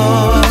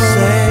harm.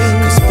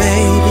 Cause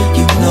baby,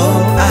 you know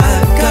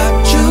I've got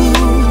you.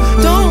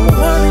 Don't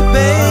worry,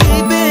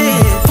 baby,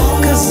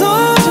 cause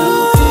all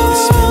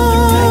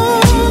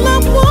I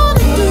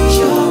wanna do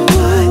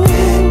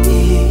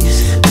is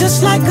just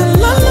like a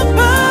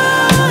lullaby,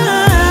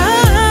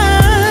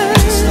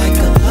 just like a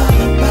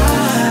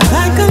lullaby,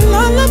 like a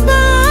lullaby.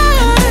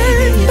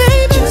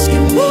 Baby, just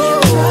give me a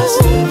trust,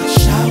 I'll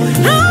shower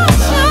you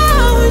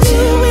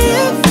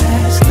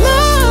with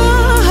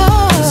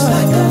love, just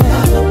like a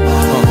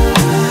lullaby,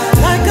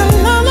 like a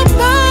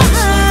lullaby.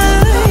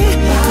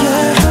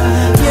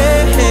 Yeah,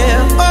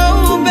 yeah.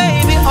 Oh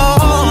baby,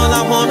 all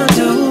I wanna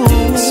do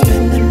is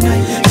spend the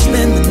night,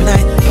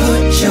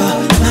 put your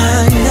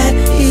mind at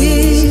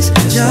ease,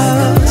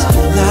 just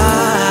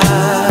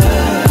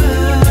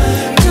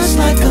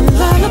like a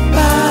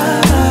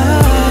lullaby.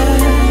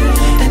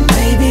 And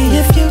baby,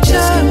 if you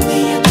just give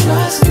me a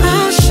trust,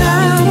 I'll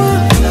shower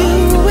you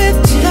with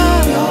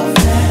love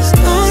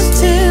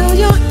until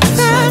you're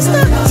fast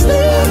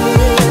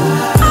asleep.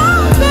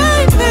 Oh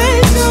baby,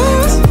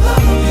 just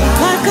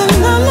like a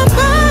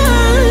lullaby.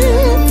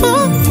 Oh,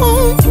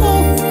 oh, oh.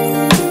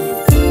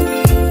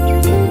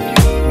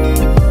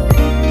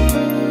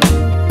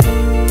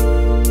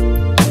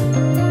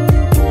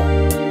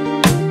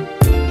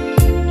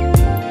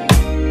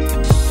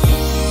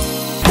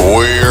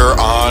 We're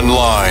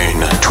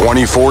online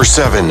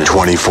 24/7.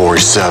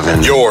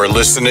 24/7. You're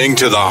listening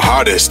to the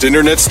hottest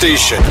internet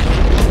station.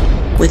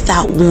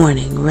 Without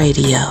Warning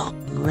Radio.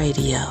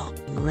 Radio.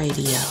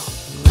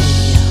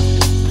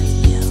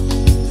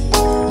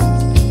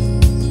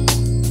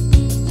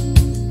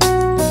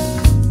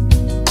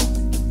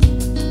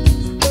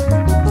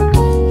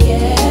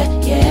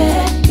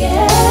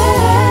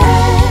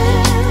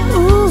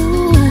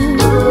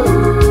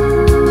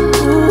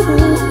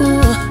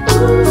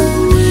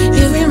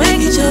 If we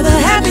make each other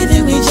happy,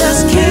 then we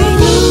just can't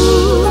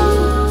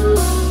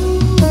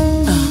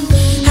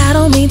I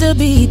don't mean to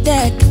be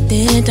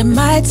decadent, I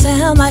might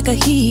sound like a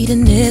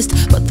hedonist,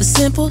 but the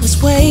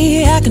simplest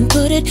way I can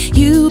put it,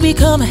 you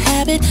become a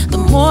habit. The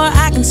more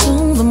I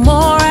consume, the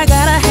more I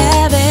gotta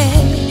have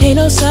it. Ain't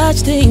no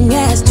such thing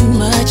as too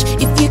much.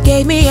 If you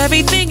gave me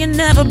everything, it'd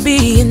never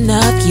be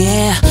enough,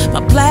 yeah. My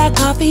black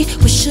coffee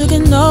with sugar,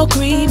 no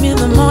cream. In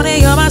the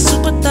morning, you're my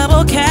super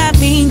double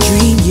caffeine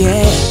dream,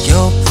 yeah.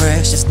 Your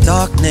precious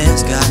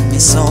darkness got me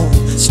so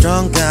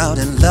strung out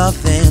and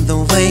loving the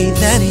way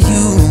that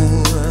you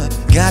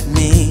got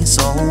me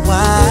so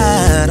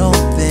wide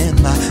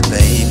open, my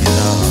baby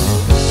love.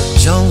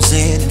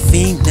 Jonesing and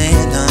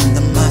fiending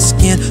under my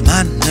skin.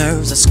 My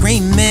nerves are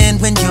screaming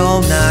when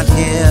you're not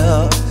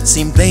here.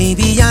 See,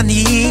 baby, I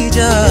need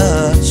you.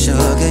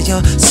 Sugar,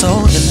 you're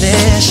so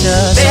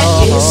delicious.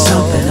 There is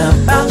something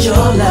about your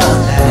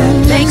love that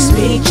makes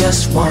me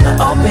just wanna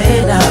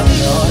open up.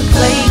 Your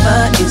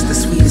flavor is the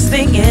sweetest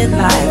thing in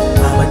life.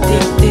 I'm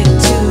addicted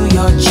to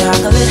your chocolate.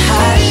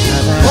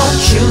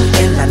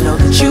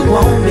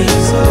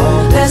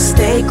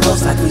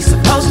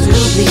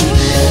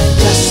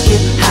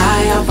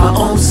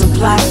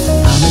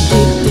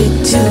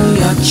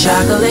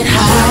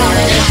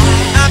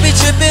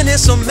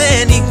 there's so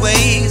many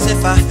ways.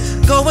 If I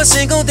go a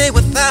single day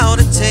without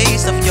a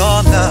taste of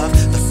your love,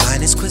 the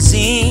finest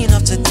cuisine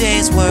of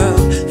today's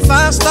world.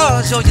 5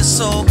 stars, you're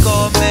so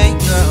gourmet,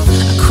 girl.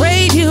 I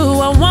crave you,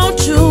 I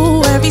want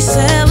you. Every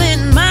cell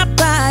in my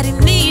body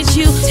needs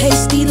you.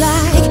 Tasty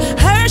like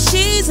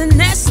Hershey's and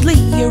Nestle.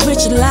 You're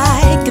rich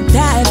like a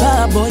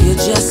diver. Boy, you're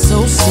just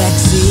so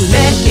sexy.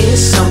 There is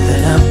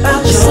something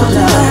about your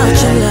love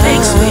that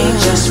makes me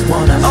just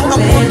wanna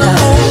open up.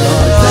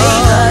 Your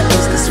flavor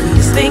is the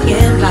sweetest thing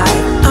in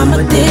life. I'm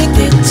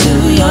addicted to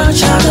your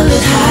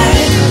chocolate high.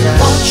 I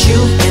want you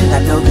and I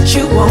know that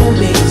you want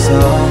me, so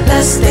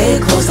let's stay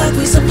close like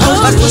we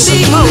supposed to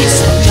be.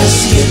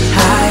 Just get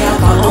high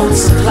off our own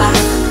supply.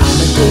 I'm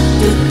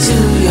addicted to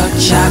your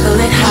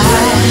chocolate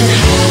high.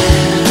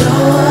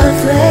 Your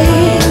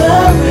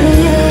flavor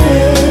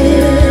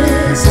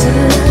is to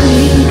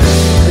me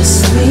the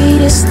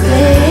sweetest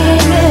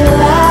thing in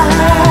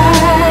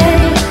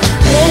life,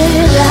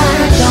 and I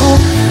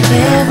don't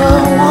ever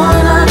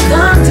wanna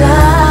come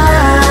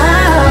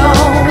down.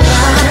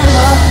 I'm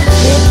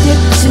addicted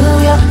to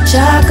your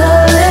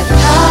chocolate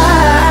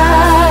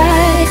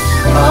high.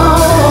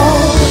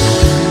 Oh,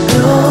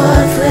 your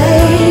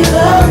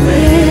flavor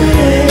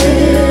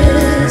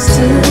is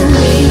to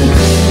me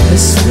the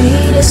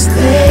sweetest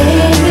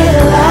thing in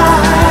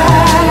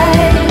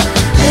life,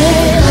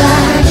 and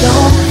I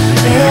don't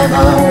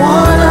ever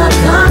wanna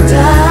come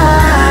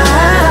down.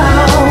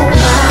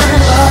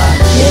 I'm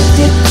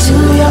addicted to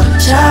your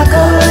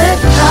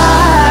chocolate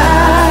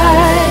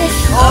high.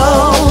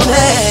 oh,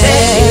 there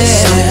is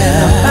something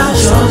about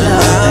your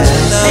love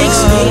that makes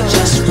me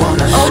just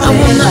wanna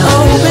open up.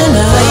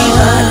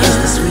 Flavor is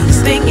the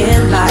sweetest thing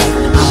in life.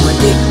 I'm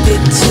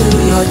addicted to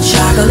your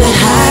chocolate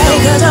high.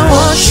 Cause I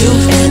want you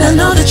and I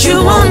know that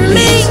you want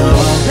me.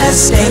 Let's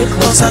stay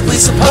close like we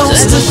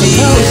supposed to be.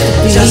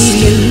 Just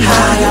get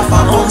high off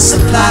our own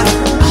supply.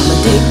 I'm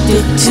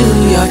addicted to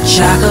your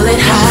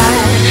chocolate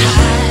high.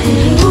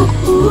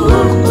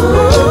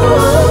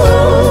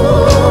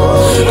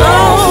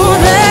 Oh,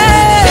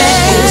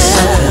 there's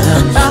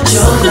something about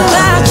your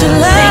love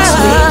makes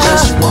me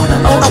just wanna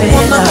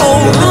open up.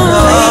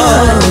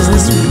 Flavor is the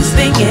sweetest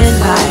thing in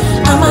life.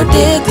 I'm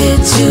addicted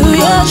to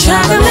your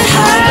chocolate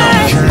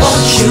high. I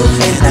want you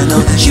and I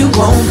know that you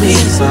want me,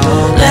 so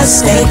let's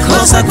stay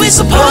close like we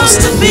supposed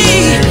to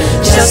be.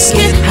 Just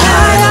get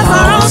high off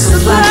our own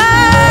supply.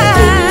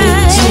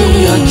 Addicted to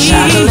your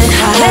chocolate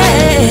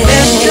high.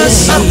 There's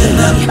just something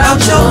about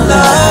your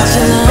love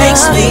that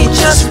makes me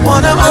just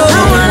wanna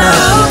open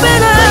up.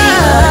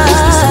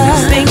 It's the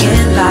sweetest thing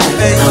in life.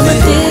 I'm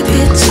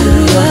addicted to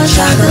your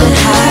chocolate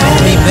high.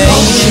 I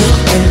want you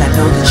and I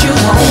know that you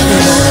want me.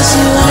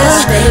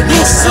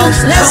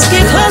 Let's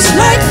get close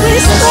like we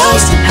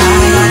supposed to be.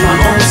 High off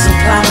our own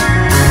supply.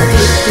 I'm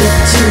addicted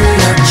to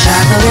your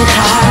chocolate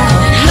high.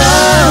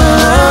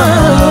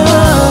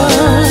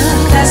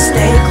 Let's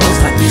stay close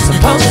like we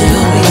supposed to be.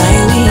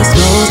 Like we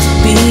supposed to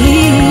be.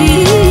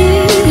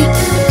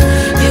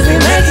 If we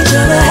make each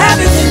other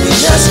happy, then we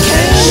just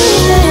can't.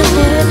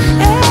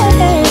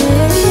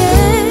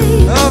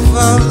 Of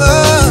our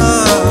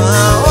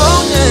love,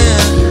 oh yeah.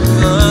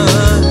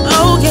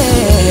 Oh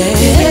yeah.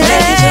 If we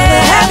make each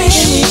other happy,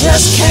 then we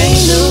just can't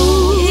lose.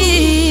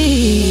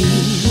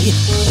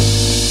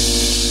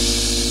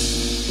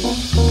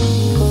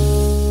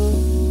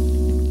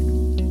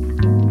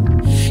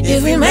 If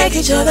we make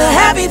each other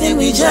happy, then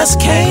we just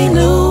can't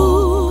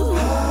lose.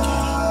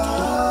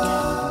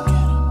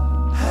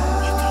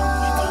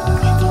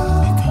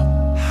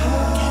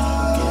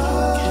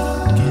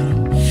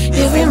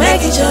 If we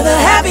make each other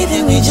happy,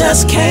 then we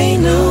just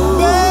can't lose.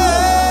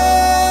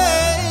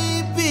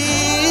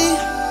 Baby,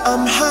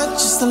 I'm hot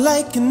just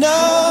like an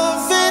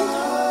oven,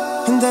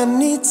 and I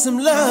need some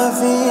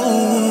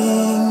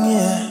loving,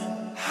 yeah.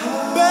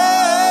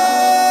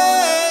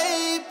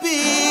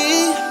 Baby,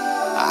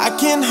 I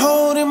can't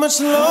hold it much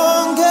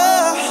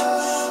longer.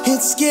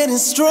 It's getting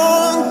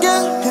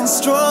stronger and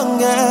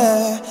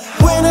stronger.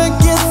 When I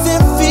get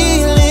that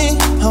feeling,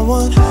 I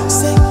want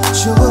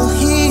sexual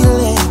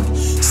healing,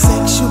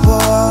 sexual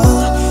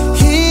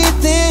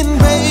healing,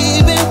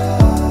 baby.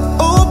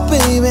 Oh,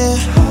 baby,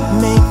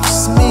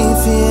 makes me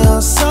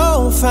feel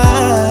so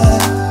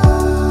fine.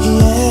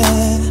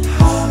 Yeah,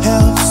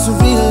 helps to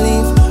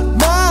relieve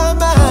my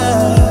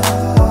mind.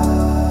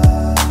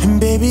 And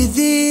baby,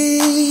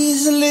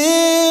 these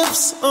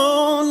lips,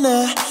 oh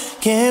nah,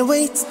 can't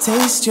wait to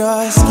taste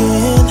your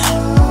skin.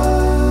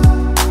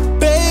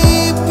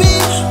 Baby,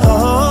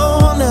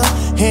 oh nah,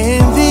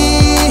 and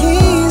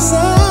these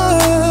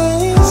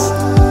eyes,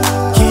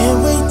 can't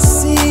wait to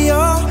see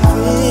your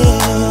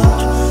grin.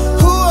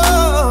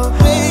 Oh,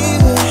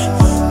 baby,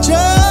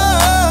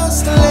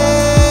 just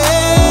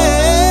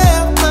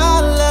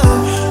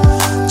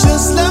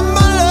let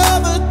my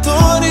love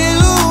adorn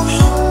you.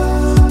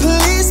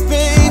 Please,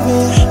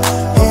 baby,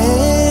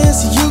 yes,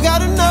 you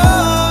gotta know,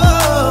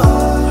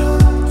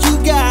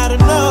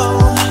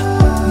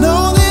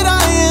 know that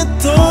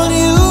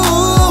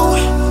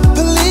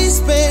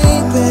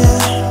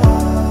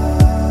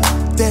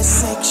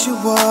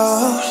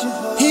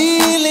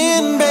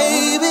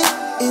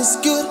is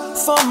good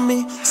for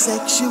me.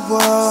 Sexual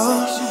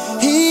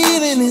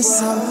healing is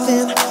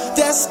something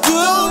that's good.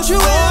 Don't you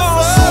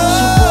ever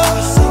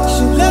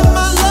let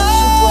my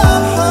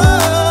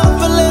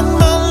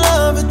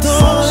love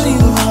adorn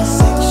you.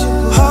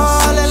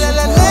 Oh, let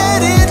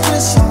it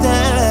twist you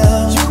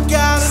down. You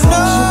gotta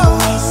know.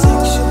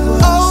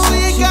 Oh,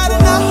 you gotta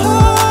know.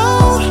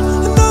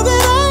 Know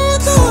that I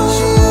adore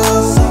you.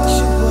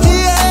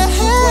 Yeah.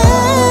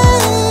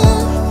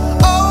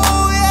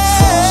 Oh,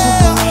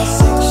 yeah.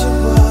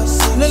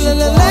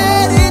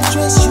 Let it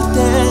twist you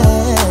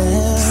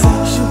down.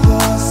 Sexual.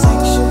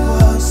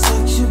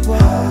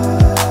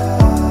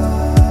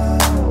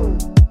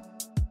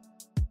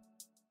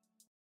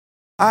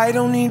 I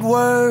don't need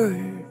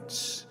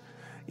words,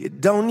 you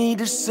don't need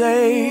to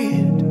say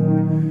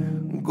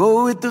it.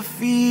 Go with the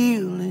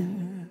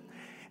feeling,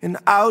 and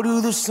I'll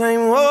do the same.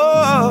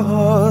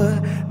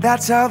 Oh,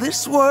 that's how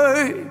this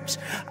works.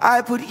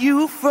 I put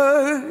you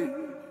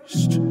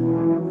first.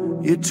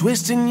 You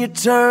twist and you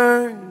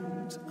turn.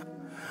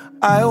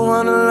 I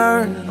wanna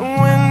learn.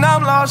 When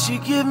I'm lost, you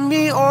give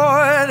me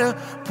order.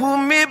 Pull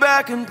me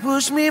back and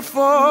push me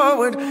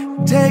forward.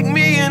 Take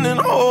me in and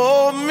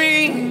hold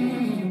me.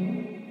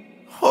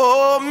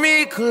 Hold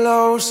me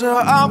closer,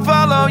 I'll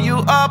follow you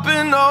up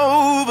and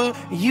over.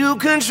 You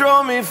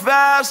control me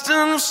fast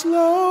and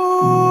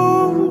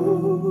slow.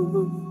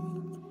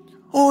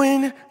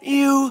 When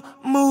you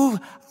move,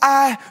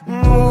 I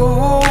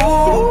move.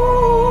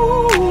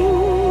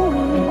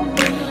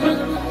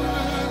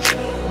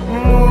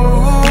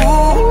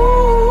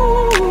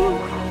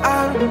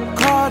 I'm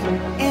caught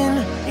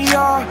in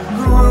your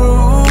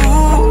groove.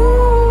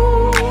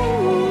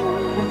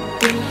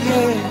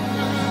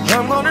 Yeah,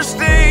 I'm gonna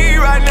stay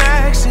right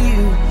next to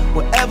you.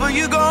 Wherever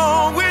you're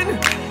going,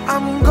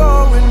 I'm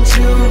going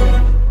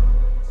to.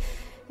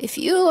 If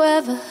you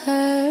ever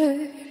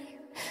hurt,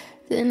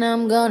 then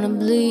I'm gonna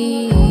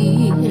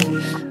bleed.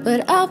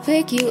 But I'll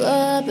pick you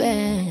up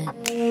and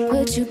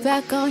put you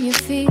back on your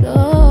feet.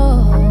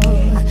 Oh,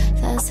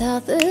 that's how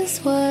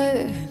this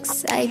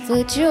works. I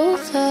put you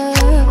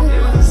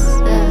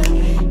first.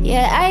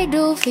 Yeah, I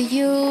do for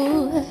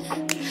you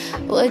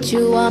what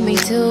you want me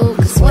to.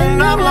 Cause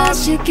when I'm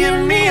lost, you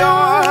give me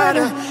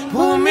order.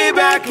 Pull me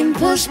back and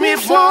push me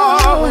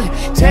forward.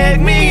 Take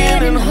me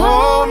in and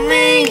hold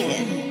me.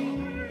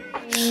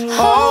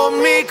 Hold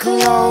me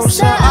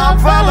closer, I'll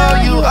follow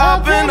you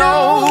up and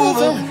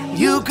over.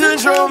 You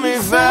control me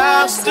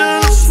fast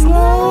and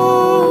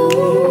slow.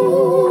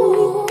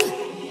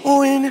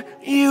 When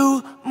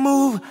you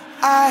move,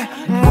 I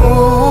move.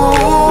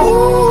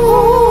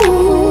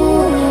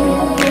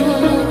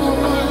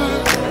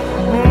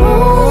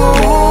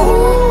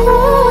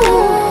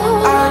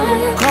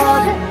 I'm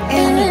caught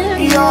in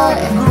your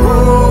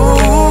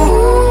groove.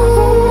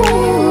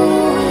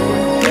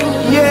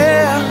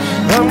 Yeah,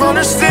 I'm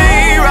gonna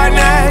stay right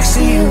next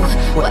to you.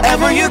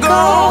 Wherever you're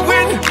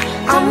going,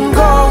 I'm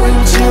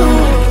going to.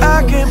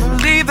 I can't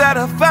believe that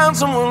I found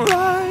someone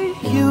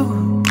like you.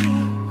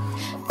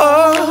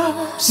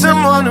 Oh,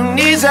 someone who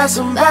needs that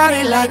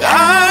somebody like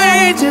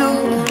I do.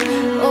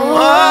 Oh,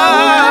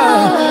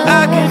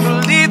 I can't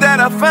believe that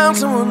I found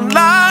someone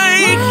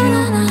like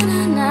you.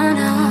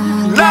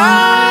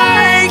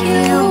 Like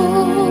you.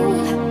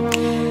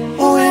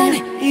 When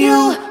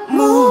you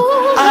move,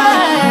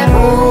 I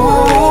move.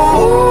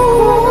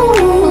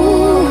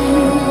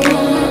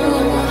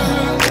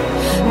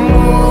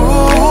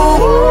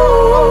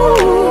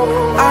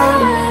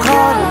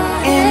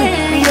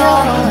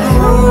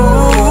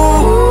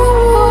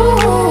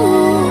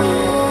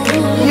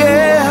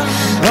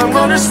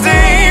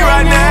 Stay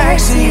right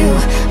next to you.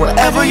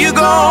 Wherever you're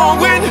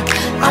going,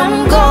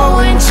 I'm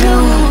going to.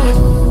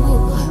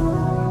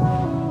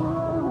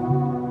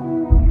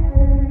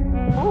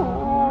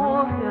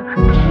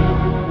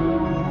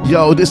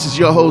 Yo, this is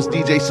your host,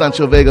 DJ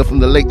Sancho Vega from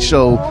The Late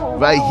Show,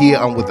 right here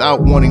on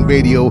Without Warning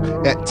Radio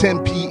at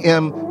 10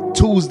 p.m.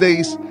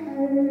 Tuesdays.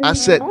 I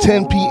set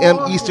 10 p.m.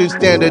 Eastern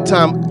Standard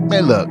Time.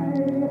 Man, look,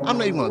 I'm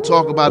not even going to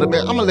talk about it, man.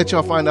 I'm going to let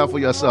y'all find out for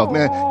yourself,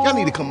 man. Y'all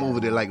need to come over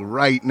there, like,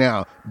 right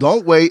now.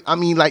 Don't wait. I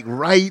mean, like,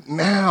 right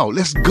now.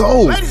 Let's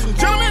go. Ladies and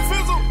gentlemen,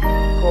 Fizzle.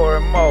 Corey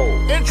Mo.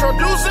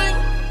 Introducing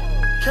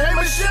K.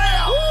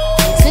 Michelle.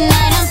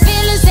 Tonight I'm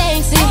feeling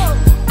sexy.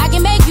 I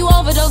can make you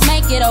overdose,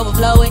 make it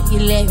overflow if you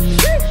let me.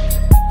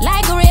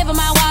 Like a river,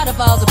 my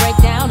waterfalls will break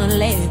down and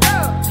let me.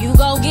 You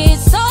gon' get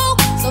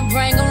soaked, so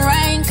bring a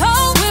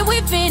raincoat. When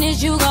we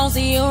finish, you gon'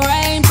 see a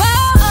rainbow.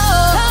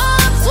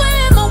 Come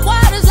swim the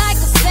waters like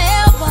a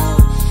sailboat.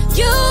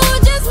 You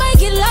just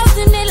make it lost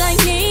in it like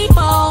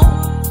Nemo.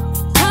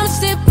 Come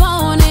sip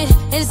on it,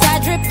 as I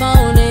drip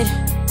on it.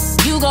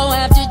 You gon'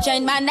 have to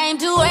change my name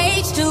to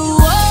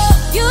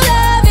H2O. You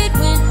love it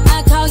when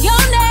I call your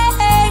name,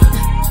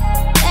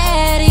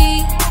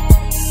 Daddy,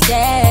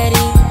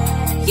 Daddy.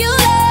 You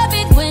love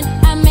it when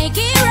I make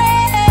it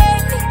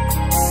rain,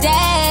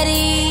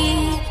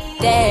 Daddy,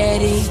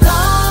 Daddy.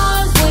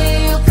 Storms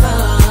will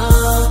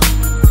come,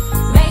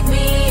 make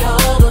me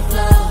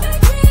overflow.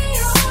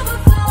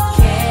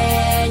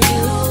 Can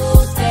you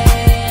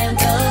stand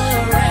the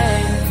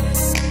rain?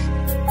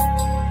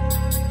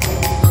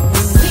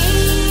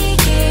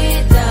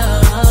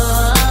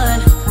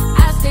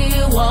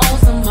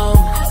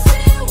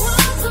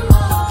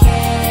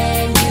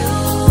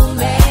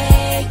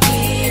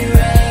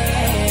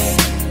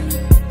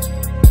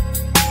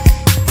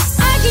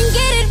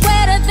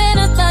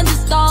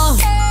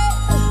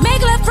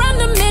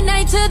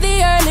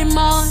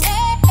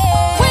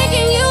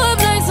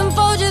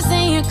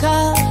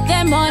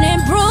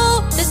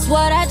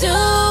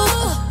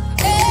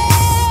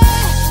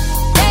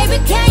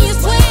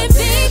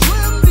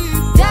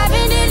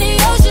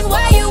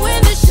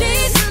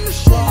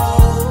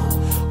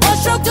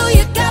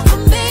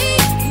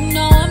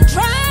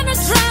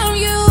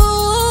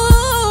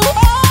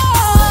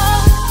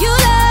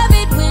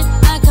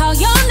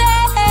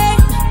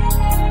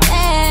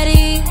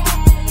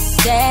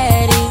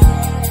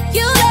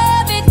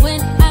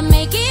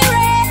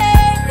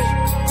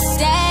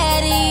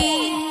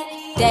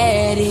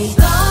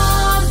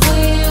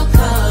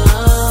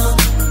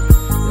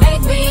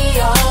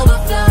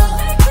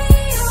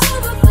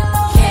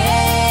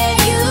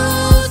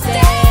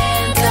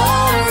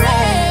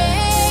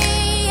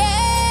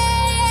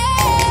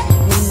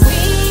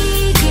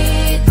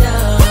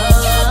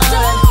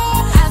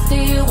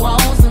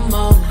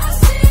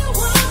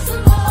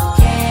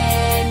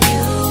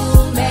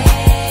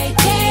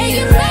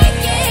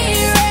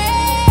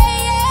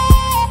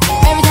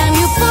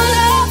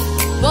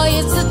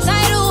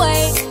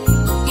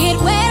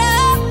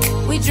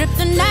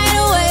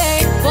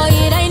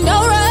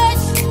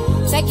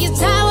 like you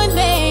tie with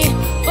me.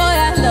 Boy,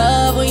 I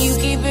love when you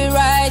keep it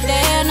right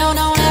there. No,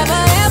 don't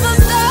ever, ever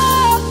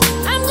stop.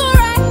 I'm gon'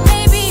 ride,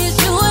 baby, it's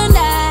you and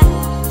I.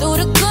 Through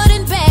the good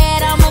and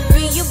bad, I'ma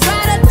be your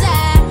ride or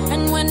die.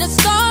 And when the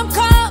storm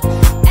comes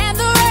and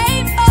the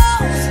rain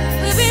falls,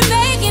 we'll be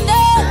making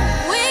up.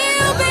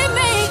 We'll be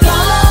making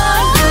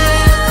up.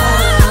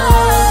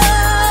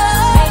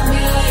 Make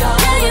me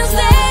yours. Can you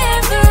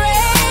stand the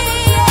rain?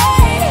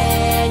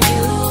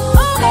 You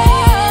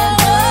stand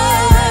the rain.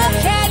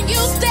 Can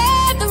you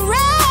stand the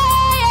rain?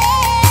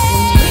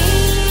 When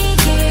we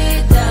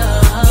get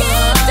done,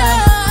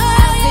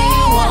 I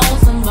still want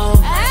some more.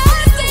 I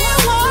still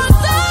want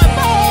some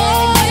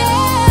more.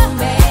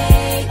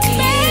 Make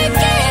it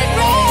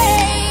rain.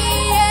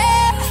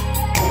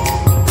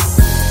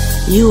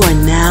 You are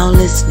now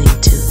listening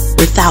to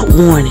Without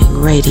Warning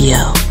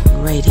Radio.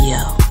 Radio.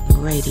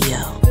 Radio.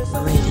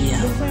 Radio.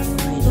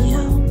 Radio.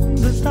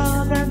 The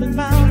stars and the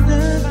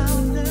mountains,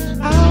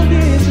 I'll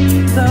give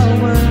you the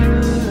world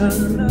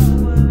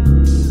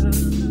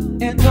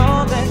and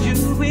all that you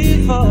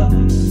read for,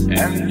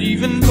 and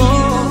even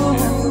more.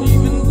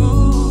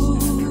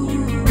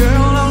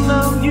 Girl, I'll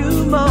love you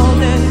more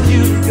than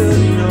you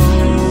could know,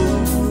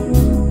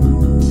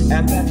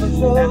 and that's for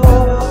sure.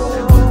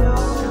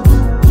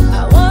 I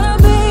wanna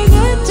be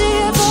good to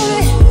you,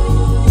 baby.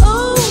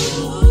 Ooh,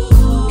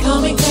 call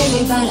me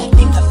crazy, but I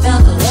think I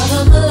found the love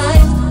of my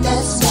life.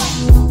 That's right.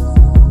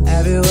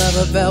 Have you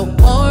ever felt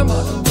warm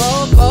on a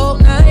cold, cold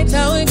night?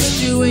 How it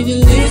gets you when you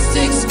least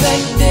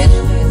expect it,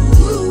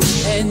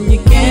 and you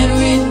can't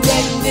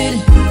reject it.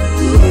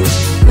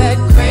 That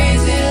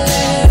crazy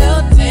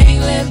little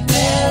tingling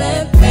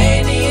feeling,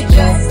 pain in your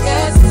chest,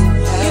 yes,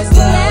 it's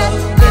that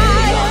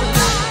fire.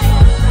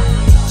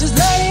 Just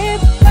let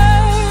it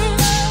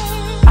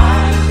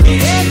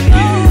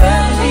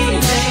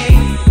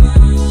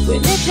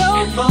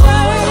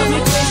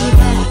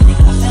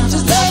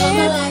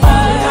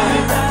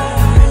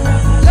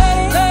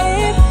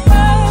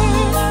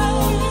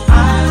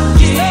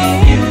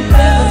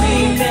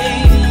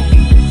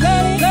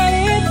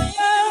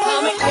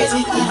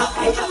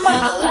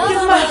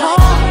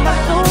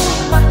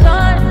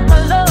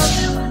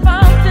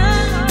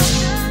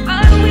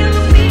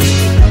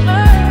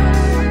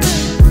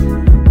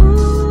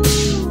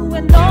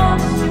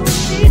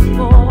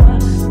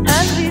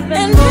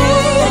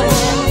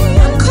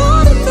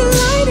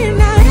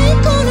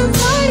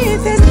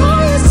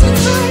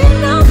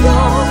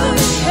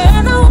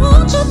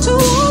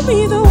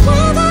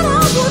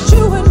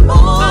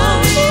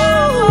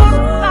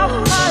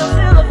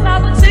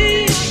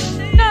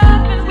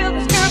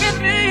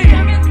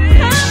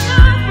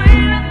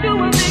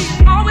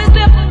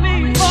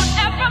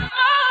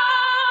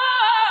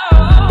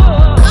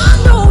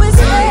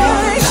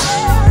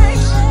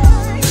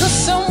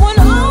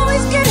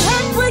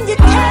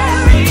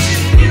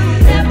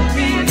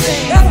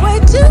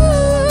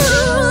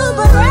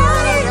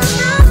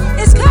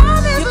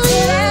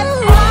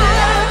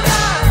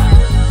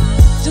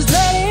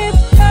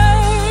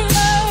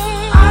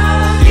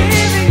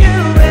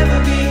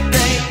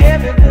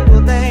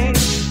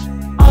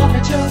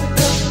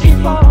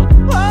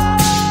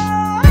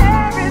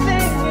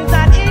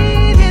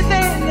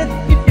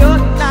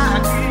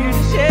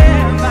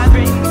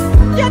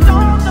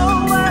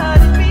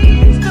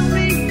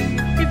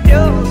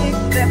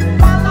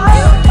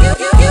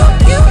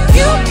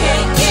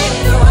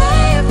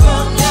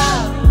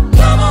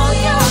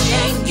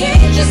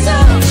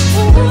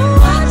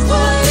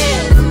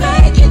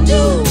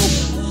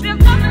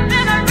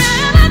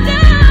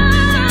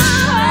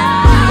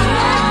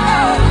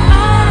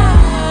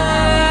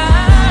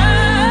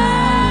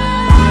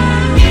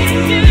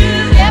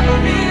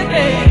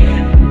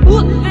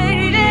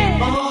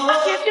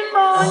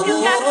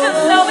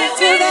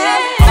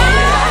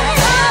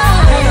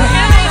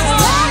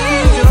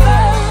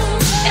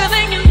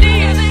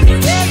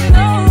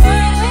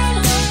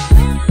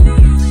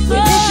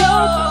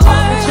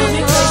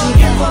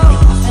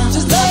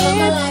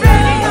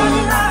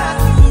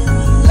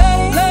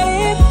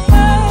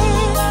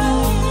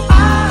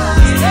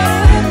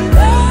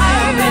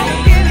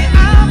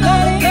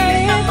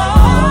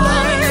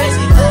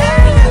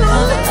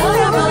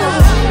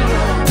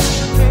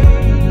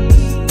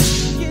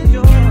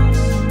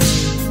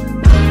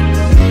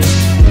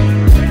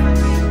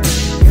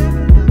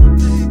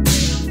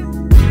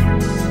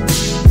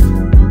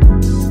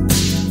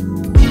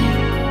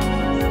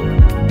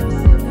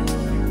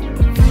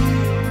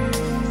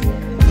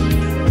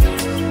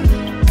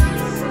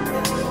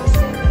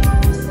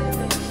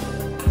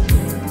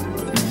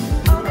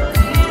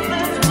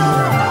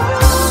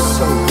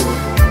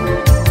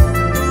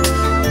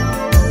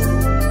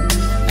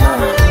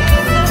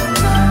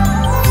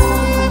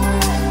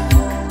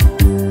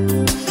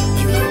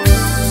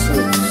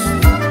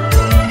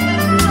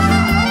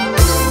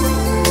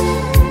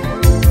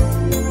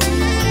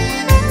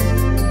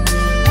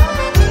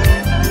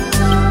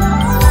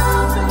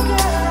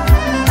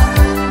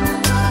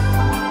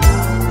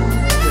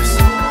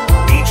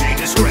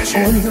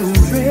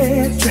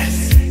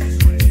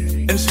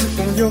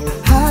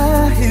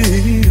high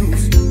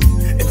heels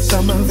and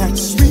some of that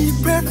sweet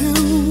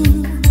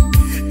perfume.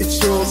 It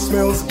sure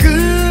smells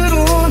good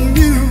on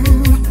you.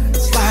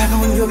 Slide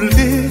on your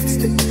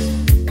lipstick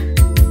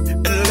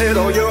and let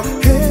all your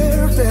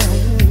hair down.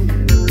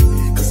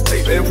 'Cause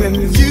baby, when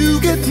you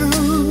get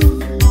through,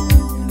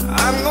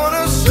 I'm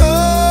gonna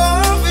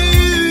show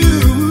you.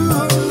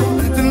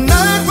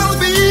 Tonight will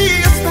be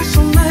a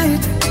special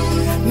night,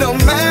 no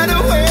matter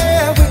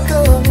where we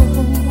go.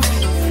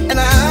 And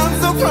I'm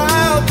so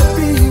proud to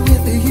be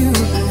with you.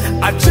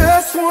 I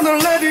just wanna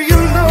let you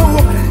know,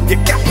 you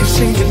got me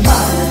singing my.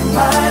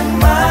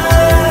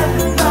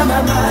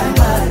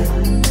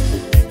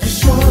 You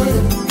sure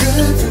look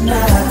good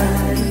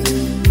tonight,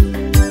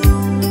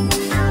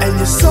 and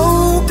you're so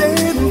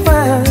damn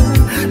fine.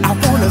 I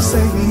wanna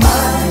say my.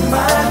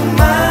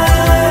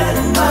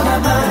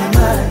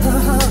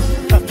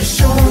 You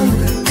sure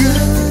look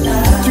good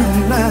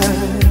tonight.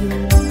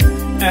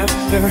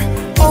 After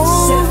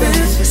all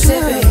this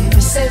time.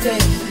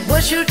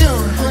 What you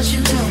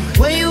doing?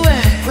 Where you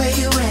at?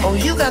 Oh,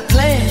 you got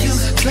plans.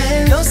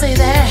 Don't say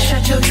that.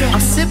 Shut your trap.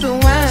 I'm sipping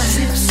wine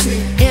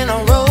in a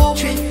robe.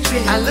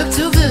 I look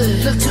too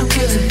good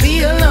to be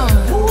alone.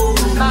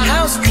 My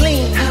house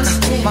clean,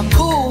 my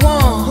pool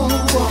warm.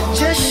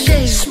 Just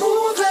shake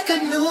smooth like a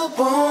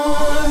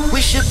newborn.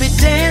 We should be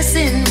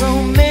dancing,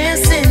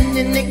 romancing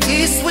in the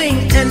east wing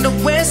and the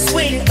west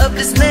wing of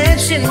this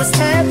mansion. What's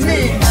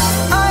happening?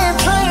 I ain't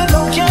playing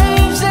no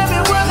games.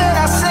 Every word that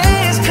I say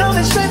is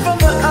coming straight from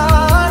the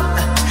heart.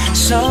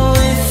 So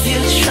if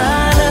you're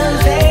trying to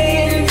lay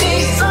in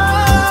these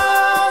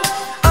arms,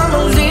 I'ma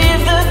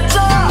leave the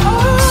door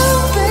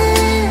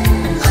open.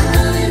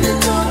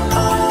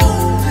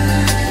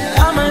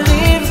 I'ma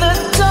leave the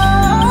door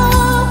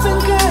open,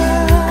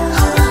 girl.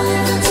 I'ma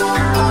leave the door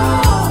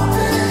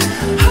open.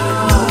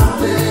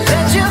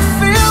 Let you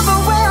feel the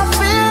way I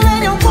feel,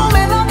 and you want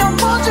me like I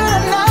want you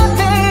tonight,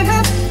 baby.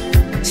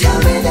 Tell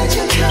me that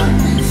you're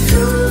coming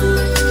through.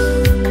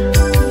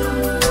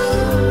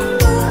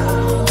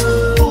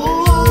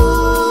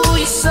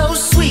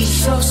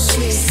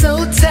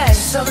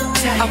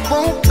 I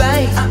won't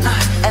bite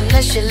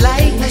unless you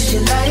like.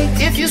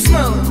 If you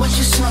smoke,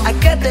 I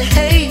got the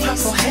haze.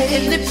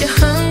 And if you're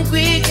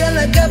hungry, girl,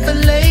 I got the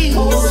lace.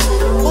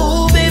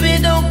 Ooh, baby,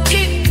 don't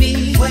keep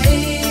me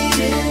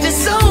waiting. There's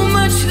so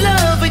much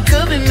love we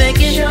could be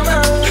making.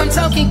 I'm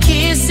talking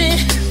kissing,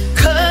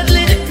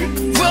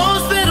 cuddling,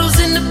 rose petals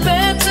in the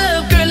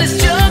bathtub. Girl, it's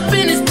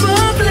jumping, it's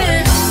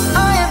bubbling. I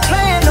ain't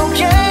playing no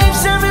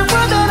games. Every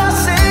word that I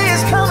say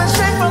is coming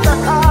straight from the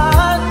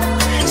heart.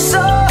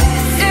 So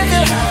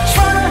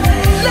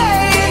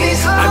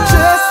I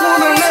just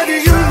wanna let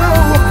you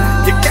know,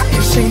 you got me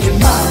singing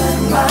my.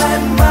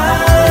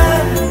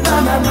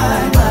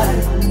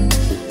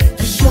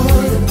 You sure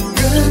look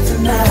good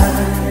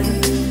tonight,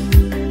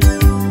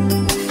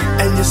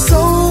 and you're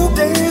so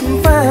damn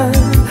fine.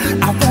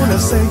 I wanna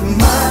say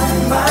my.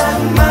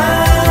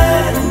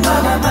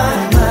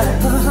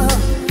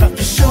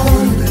 You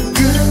sure look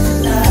good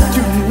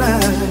tonight.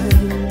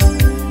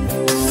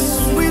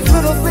 Sweet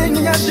little thing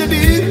I should do.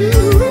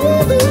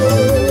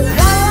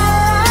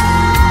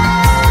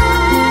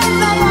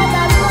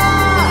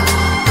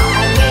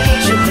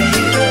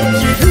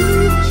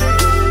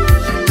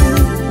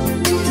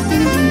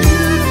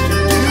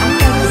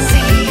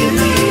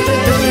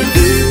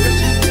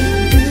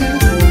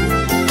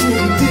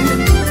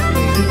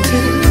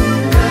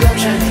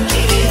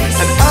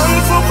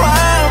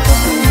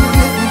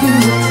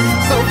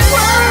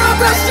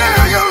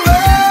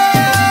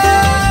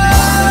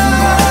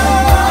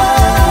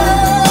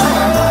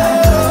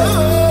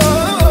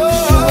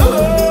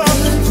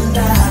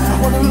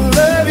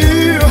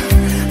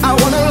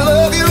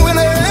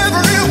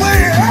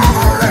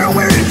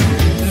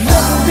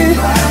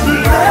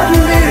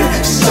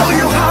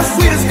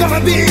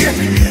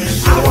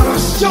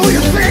 Show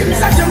you things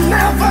that you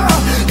never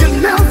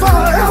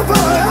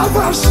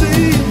ever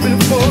seen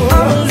before.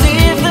 I'll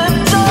leave the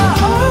door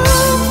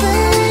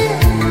open.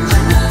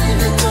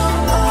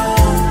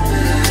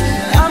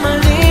 I'ma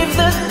leave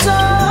the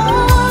door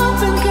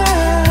open,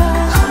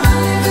 girl. I'ma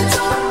leave the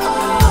door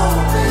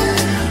open.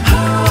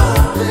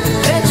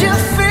 Let you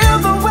feel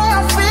the way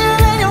I feel,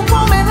 and you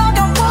want me like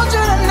I want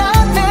you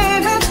tonight,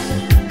 baby.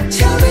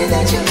 Tell me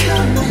that you're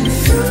coming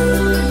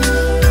through.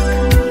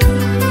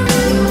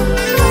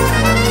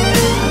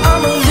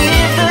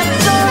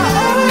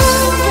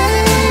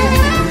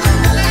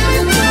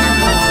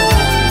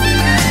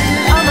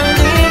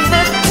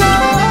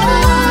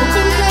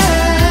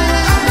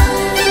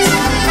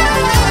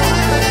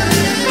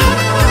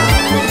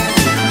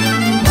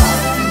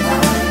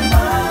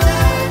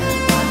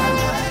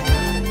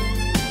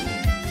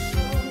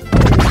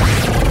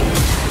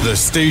 The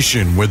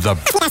station with the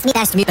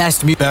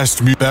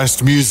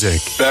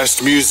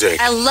best music.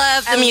 I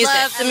love the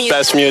music.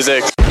 Best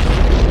music.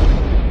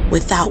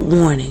 Without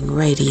Warning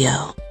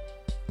Radio.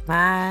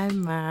 My.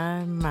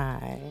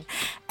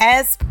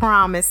 As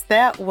promised,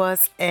 that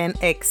was an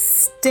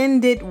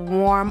extended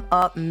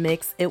warm-up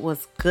mix. It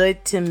was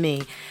good to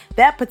me.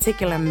 That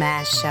particular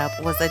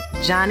mashup was a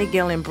Johnny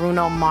Gill and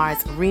Bruno Mars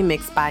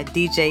remix by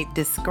DJ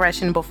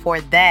Discretion.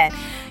 Before that,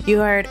 you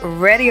heard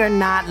Ready or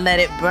Not, Let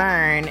It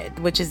Burn,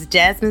 which is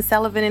Jasmine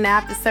Sullivan and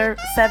After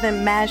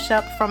 7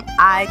 mashup from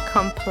I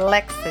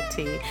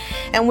Complexity.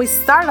 And we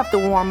start off the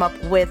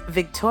warm-up with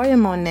Victoria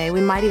Monet, We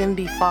Might Even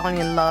Be Falling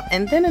in Love,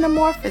 and then an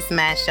Amorphous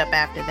mashup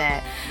after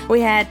that. We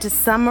had To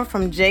Summer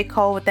from J.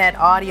 Cole with that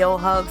audio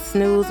hug,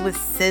 Snooze with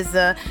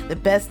SZA, The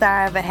Best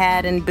I Ever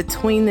Had, and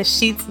Between the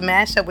Sheets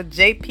mashup with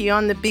JP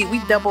on the beat. We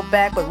double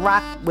back with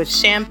Rock with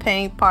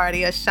Champagne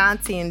Party,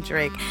 Ashanti and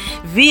Drake.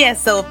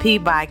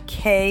 VSOP by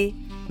K.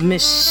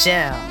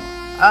 Michelle.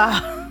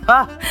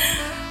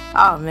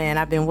 Oh man,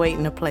 I've been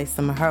waiting to play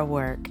some of her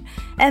work.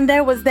 And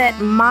there was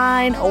that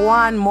Mine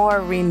One More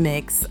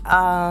remix.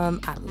 I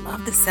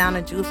love the sound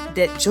of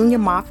that Junior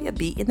Mafia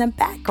beat in the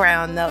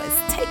background, though.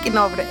 It's taking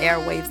over the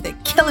airwaves. They're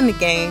killing the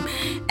game.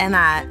 And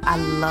I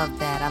love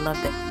that. I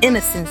love the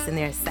innocence in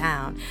their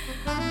sound.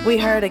 We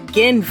heard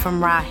again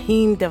from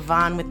Raheem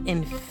Devon with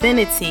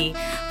Infinity,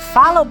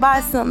 followed by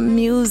some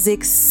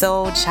Music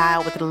Soul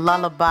Child with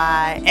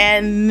Lullaby.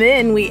 And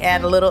then we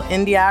add a little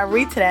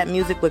ERYK to that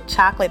music with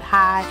Chocolate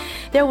High.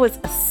 There was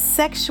a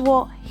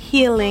Sexual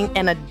Healing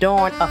and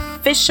Adorn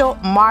official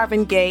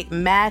Marvin Gaye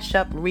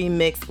mashup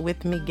remix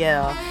with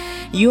Miguel.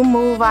 You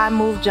Move, I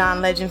Move,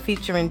 John Legend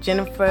featuring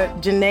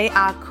Janae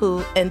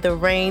Aku, and The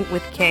Rain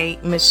with K.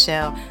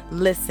 Michelle.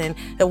 Listen,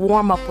 the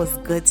warm-up was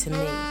good to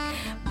me.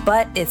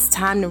 But it's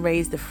time to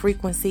raise the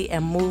frequency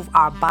and move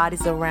our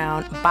bodies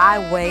around by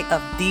way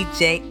of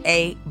DJ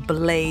A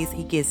Blaze.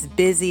 He gets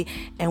busy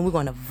and we're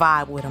going to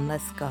vibe with him.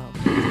 Let's go.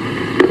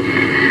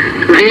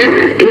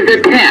 This is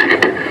a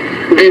test.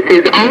 This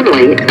is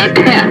only a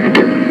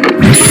test.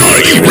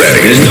 Are you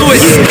ready? Let's do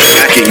it.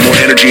 Packing more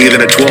energy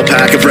than a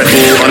 12-pack of Red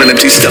Bull on an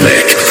empty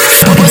stomach.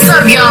 What's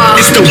up, y'all?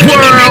 It's the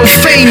world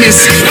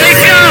famous.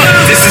 Wake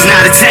up! This is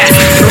not a test.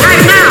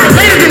 Right now,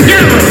 ladies and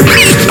gentlemen.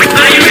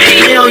 Are you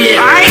ready? Hell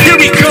yeah. All right, here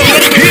we go.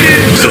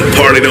 The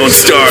party don't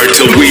start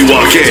till we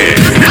walk in.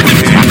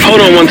 Hold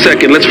on 1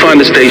 second. Let's find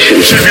the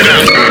station. Check it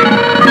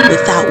out.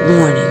 Without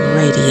Warning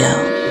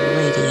Radio.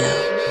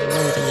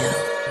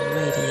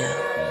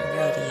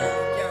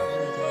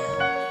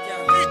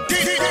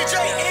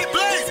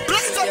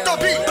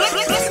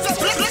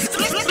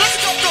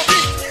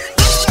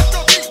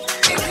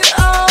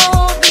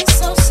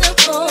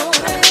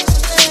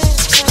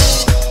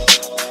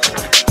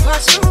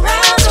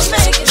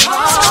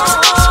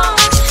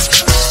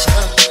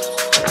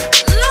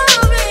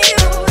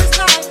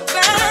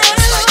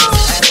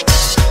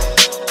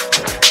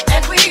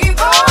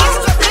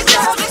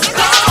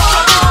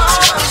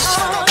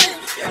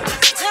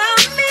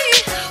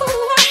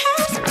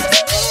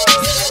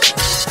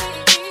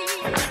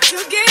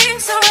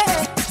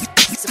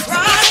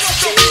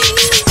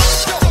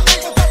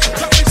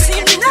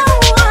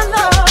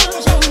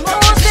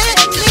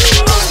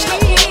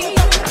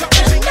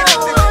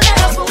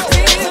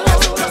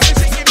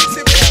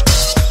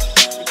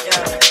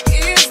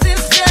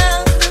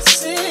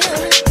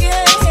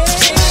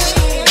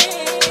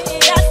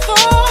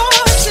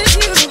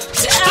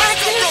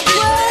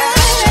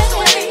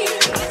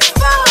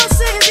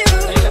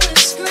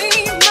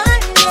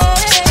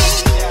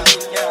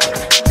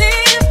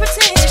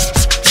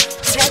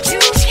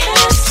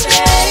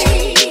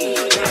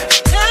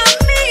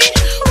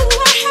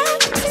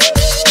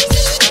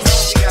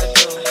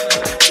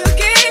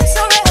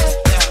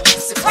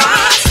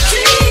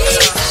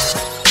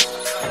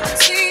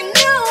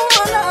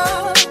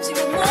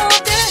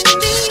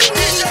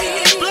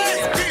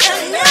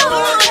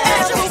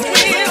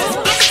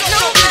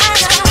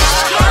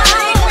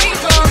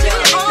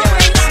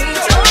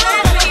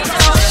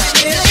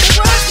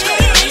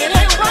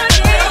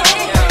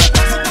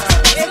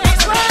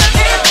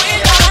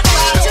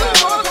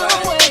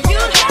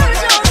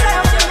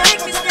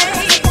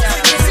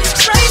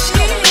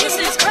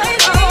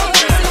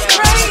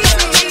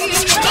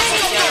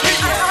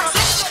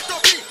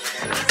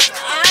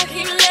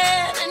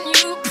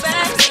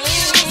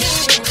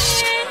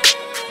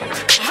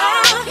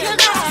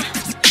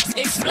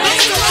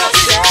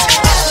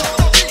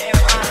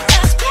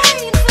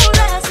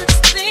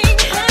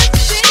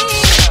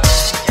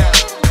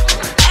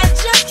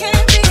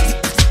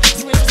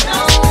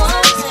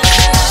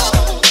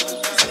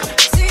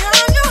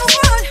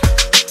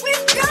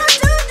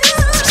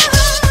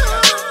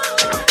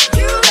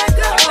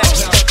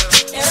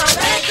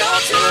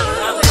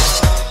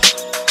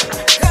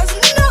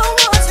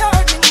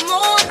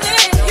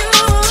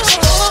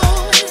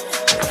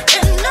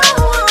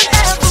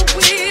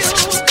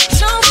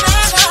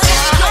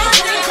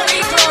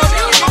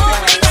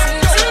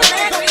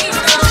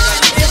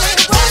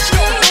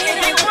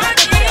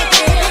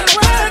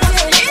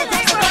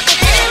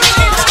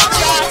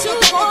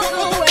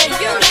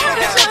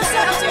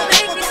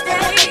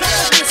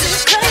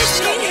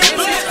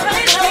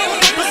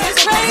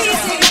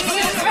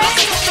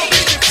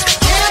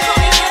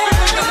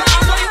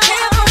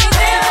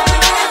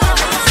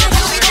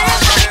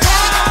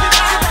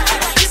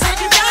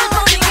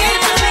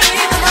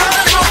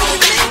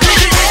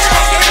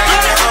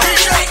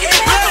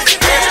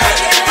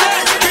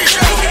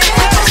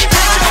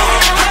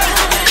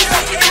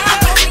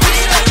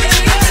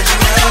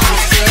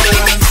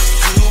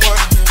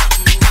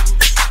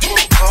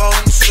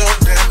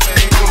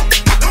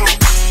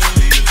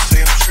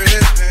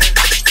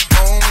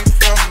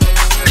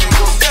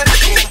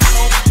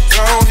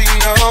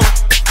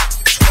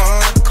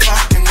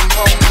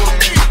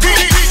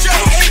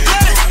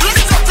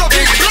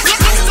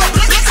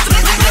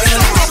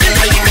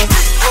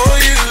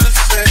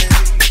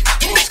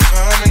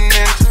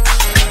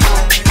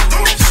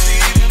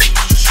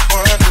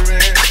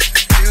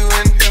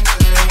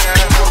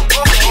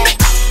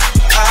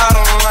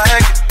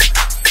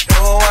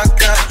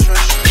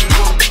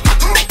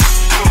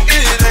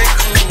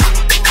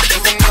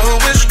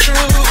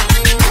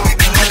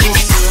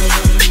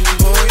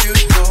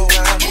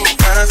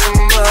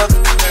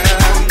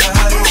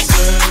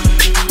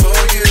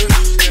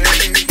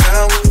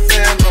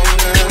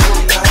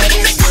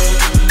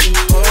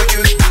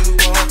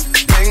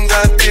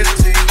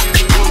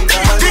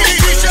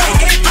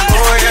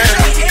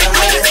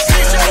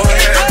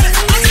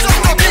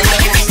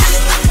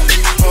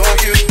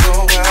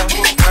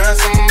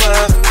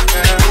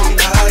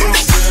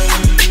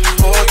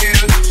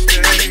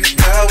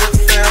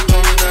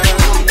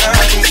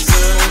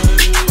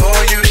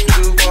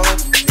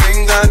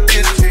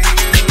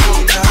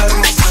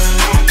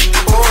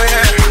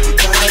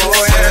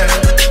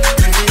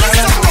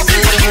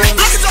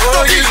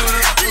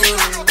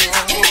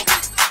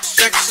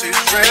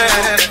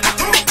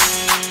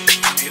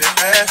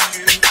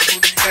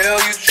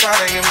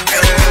 saying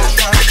yes.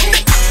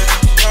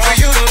 For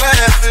you to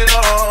laugh it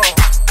off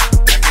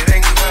like it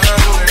ain't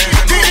nothing.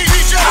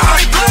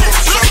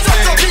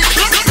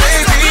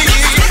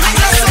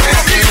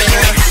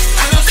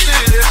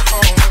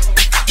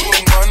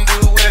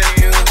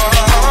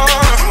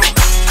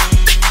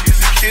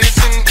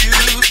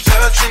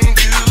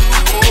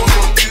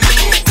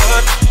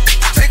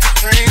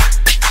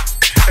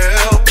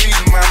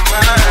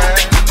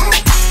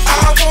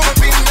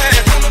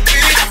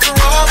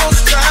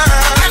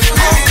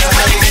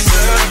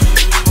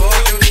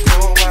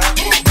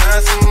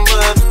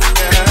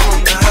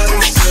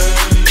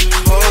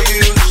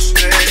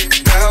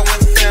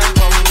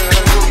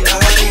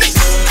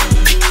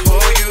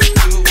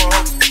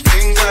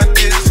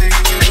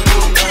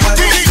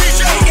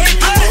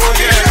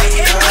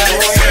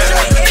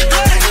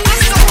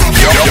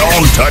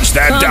 Touch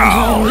that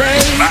dial.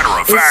 Matter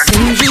of fact,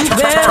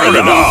 turn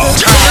it off.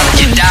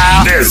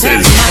 This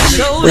is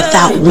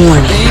Without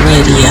Warning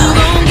Radio.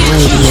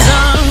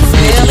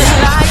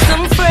 Like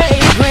some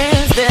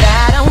fragrance that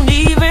I don't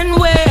even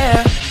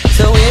wear.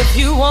 So if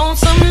you want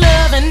some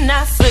loving,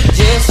 I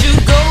suggest you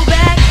go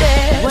back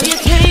there where you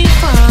came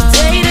from.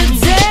 Day to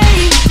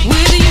day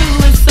with you,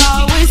 it's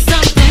always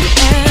something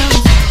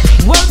else.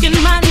 Working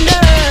my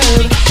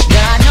nerve.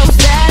 God knows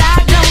that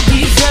I don't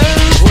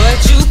deserve what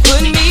you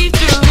put me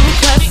through.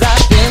 'Cause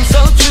I've been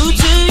so true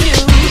to you.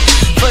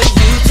 For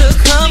you to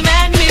come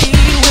at me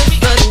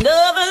with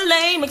another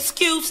lame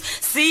excuse.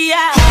 See, I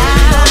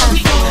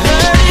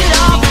heard it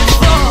all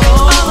before.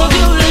 All of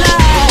your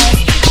lies,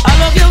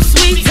 all of your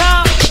sweet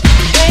talk.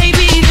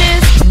 Baby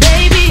this,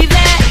 baby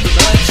that.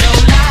 But your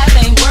lies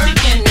ain't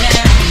working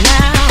now.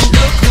 Now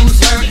look who's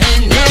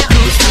hurting now.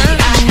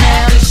 I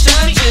had to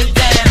shut you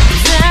down.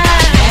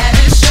 I had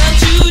to shut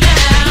you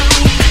down.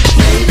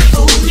 Played the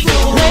fool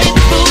before.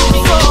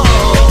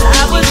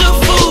 I was your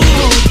fool.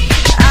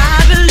 I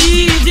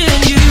believed in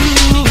you.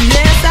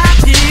 Yes I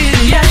did.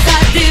 Yes I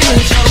did.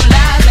 But your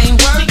lies ain't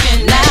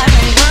working now.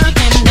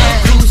 Look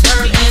who's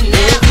hurting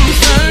now.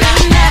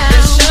 I had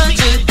to shut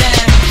you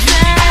down.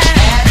 I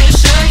had to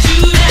shut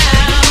you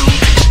down.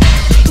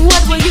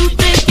 What were you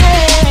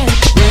thinking?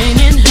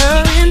 Bringing her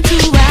into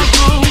our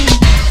home,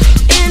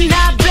 in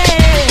our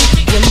bed.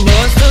 You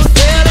must have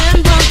fell and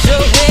bumped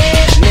your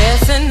head,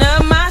 messing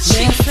up my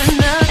sheets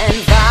and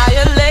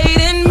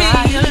violating me.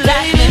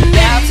 Lightning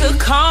out to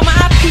call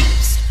my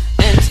peeps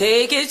and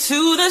take it to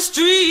the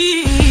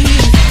streets.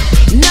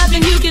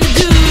 Nothing you can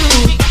do,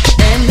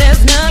 and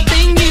there's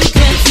nothing you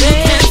can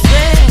say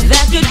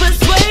that could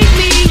persuade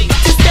me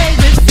to stay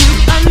with you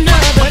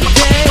another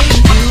day.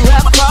 You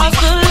have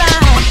crossed the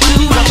line to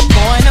the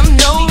point of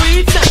no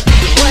return.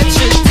 What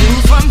you do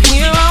from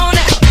here on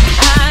out,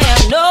 I am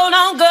no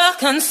longer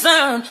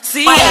concerned.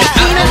 See, I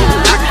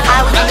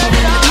was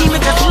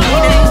demon just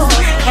leading.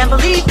 Can't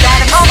believe that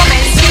I'm all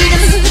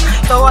amazing.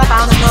 So I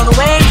found another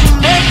way to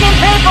make him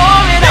pay for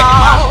it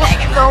all.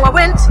 So I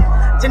went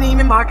to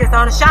Neiman Marcus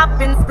on a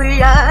shopping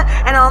spree,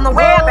 and on the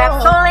way I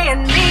grabbed Sully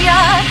and Mia.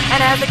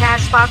 And as the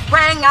cash box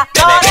rang, I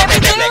thought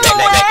everything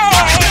away.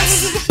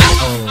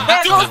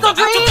 There goes the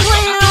dreams we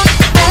used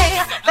to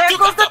say. There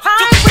goes the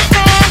time we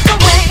spent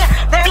away.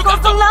 There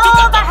goes the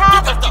love I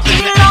had to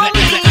feel on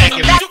me.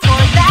 That's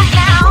going back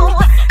now.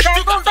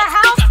 There goes the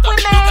house we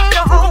made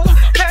a home.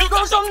 There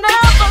goes you'll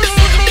never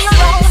leave me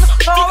alone.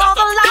 For all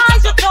the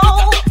lies you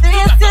told,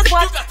 this is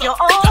what you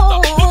own.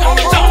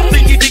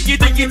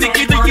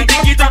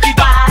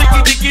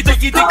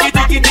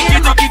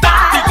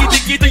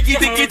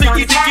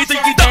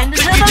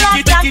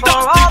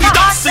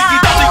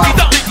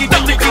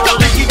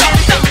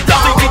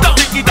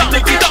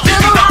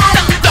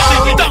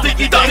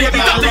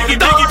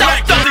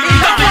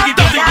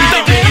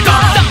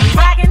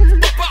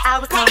 I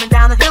was coming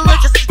down the hill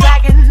just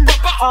dragging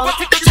all the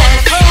pictures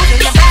and clothes in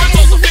the bag.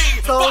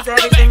 Sold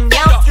everything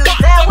else 'cause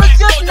there was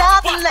just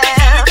nothing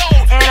left.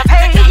 And I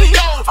paid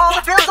all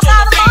the bills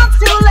about a month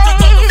too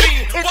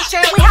late. It's a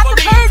shame we have to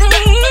play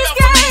these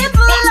games. The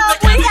love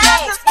we had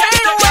to stay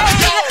away.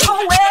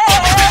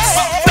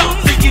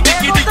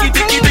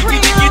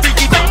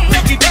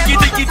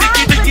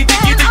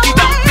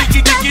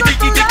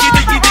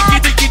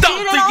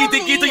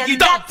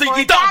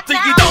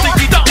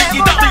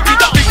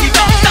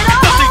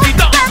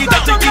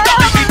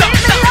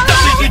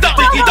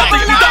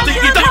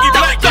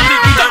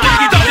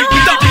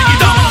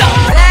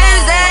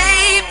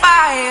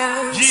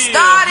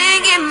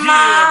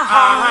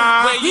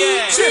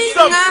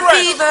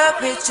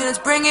 It's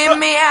bringing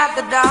me out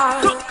the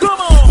dark.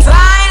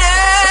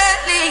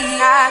 Finally,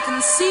 I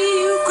can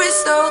see you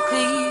crystal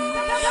clear.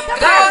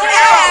 Go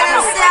ahead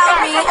and sell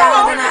me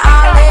out and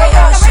I'll lay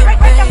your shit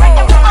bare.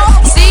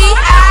 See,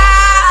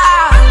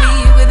 I'll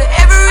leave with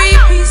every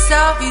piece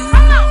of you.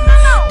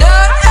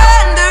 Don't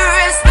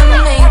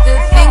underestimate the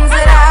things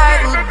that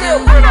I will do.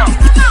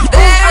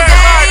 There's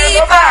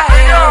a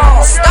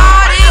fire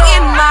starting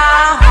in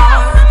my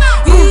heart,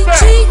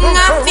 reaching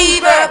a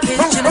fever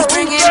pitch and it's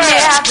bringing me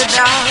out the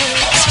dark.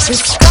 The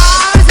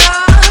scars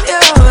of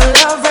your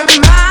love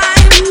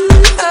remind me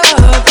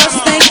of us.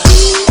 They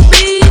keep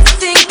me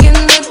thinking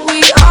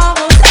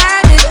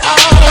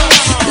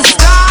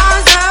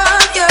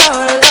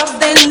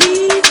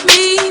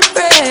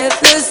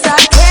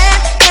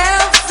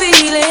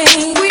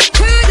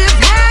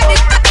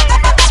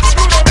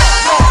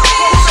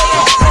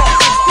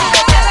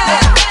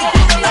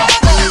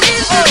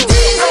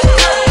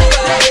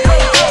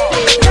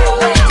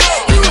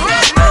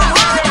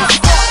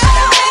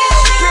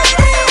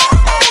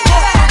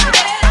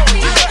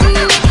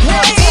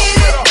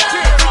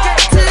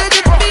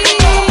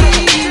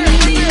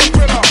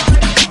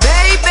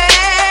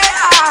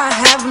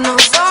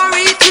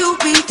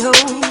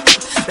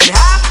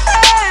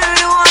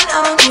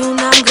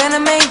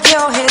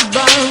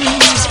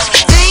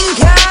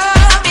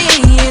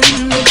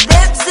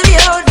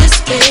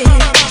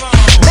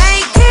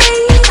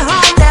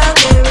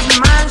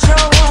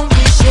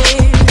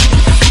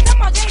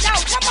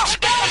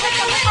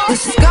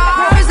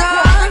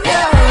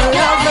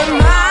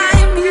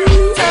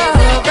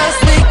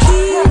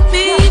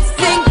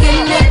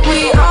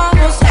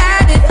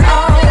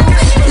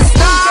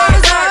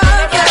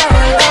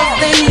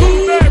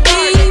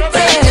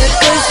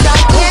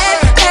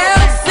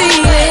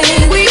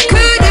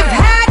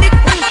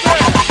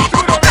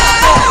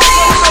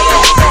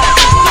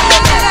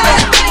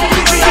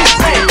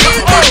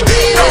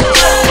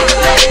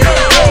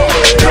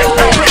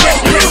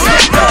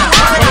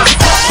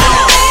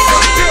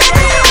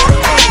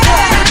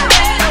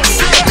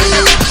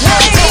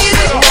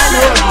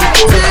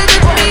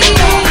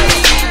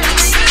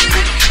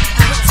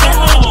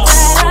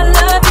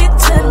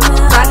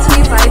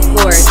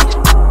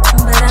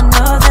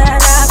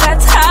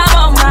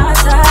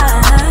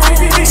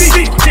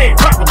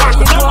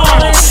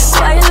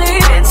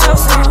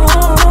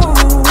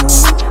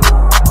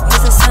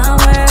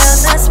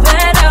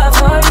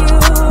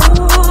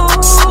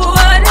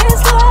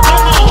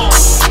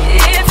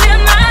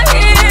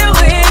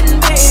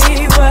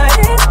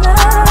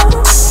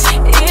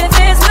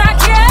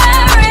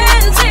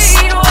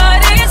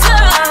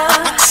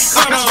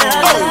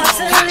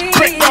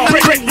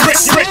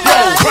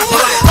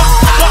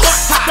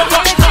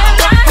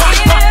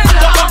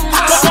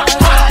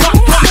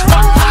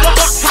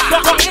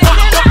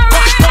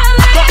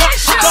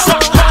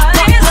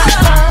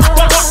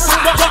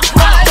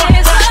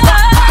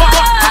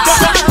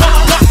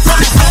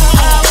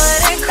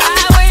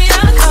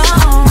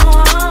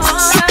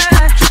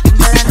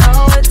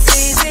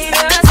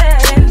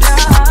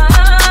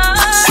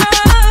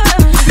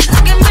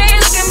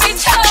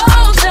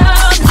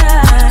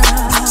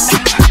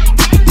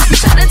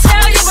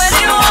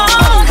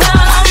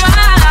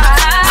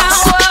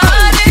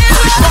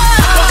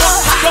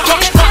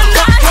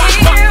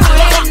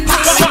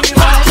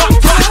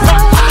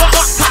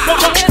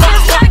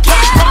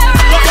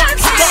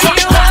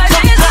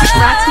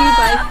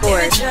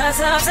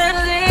myself to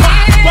leave.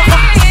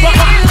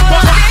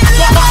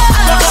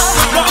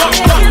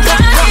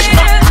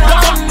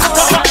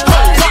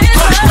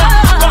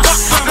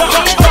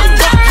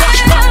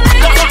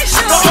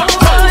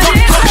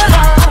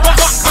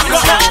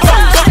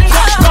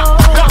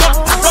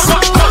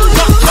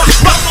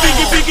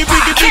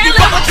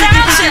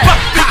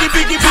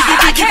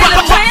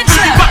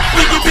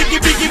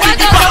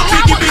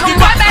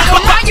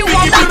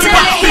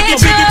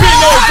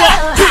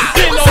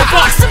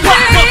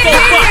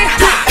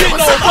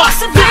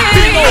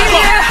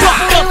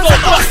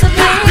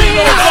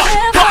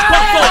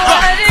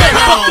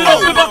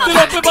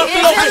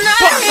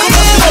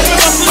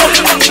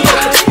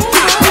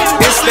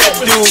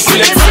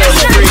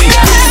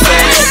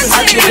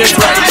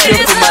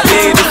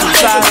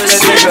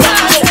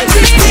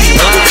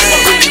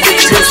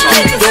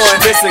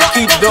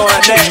 Keep doing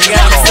that, you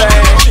know what I'm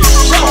saying?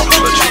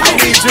 I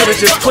need you to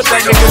just put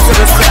that nigga to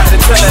the side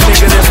and tell that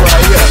nigga this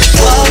right here.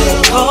 Why you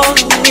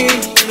calling me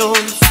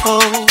on the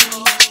phone?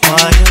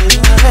 Why you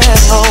not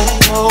at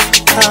home?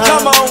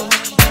 Come on,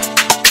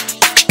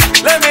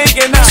 let me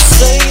get now.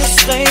 Say you're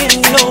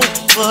staying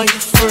over,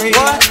 you free.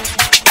 What?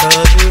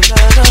 Cause you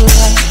got a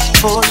lot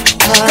for the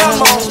time.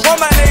 Come on, what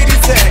my lady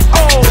say?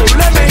 Oh,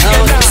 let me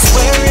get now.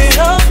 Swear it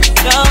up,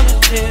 down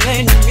and it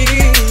ain't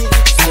me.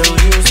 So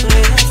you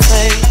say the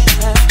same.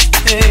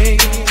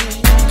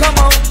 Come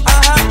on,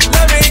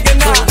 let me get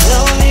now. So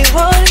tell me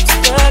what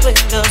exactly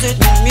does it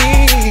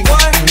mean?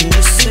 What? When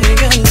you say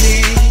you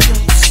need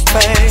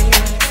space,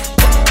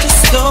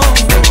 just don't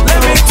let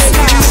me get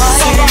now.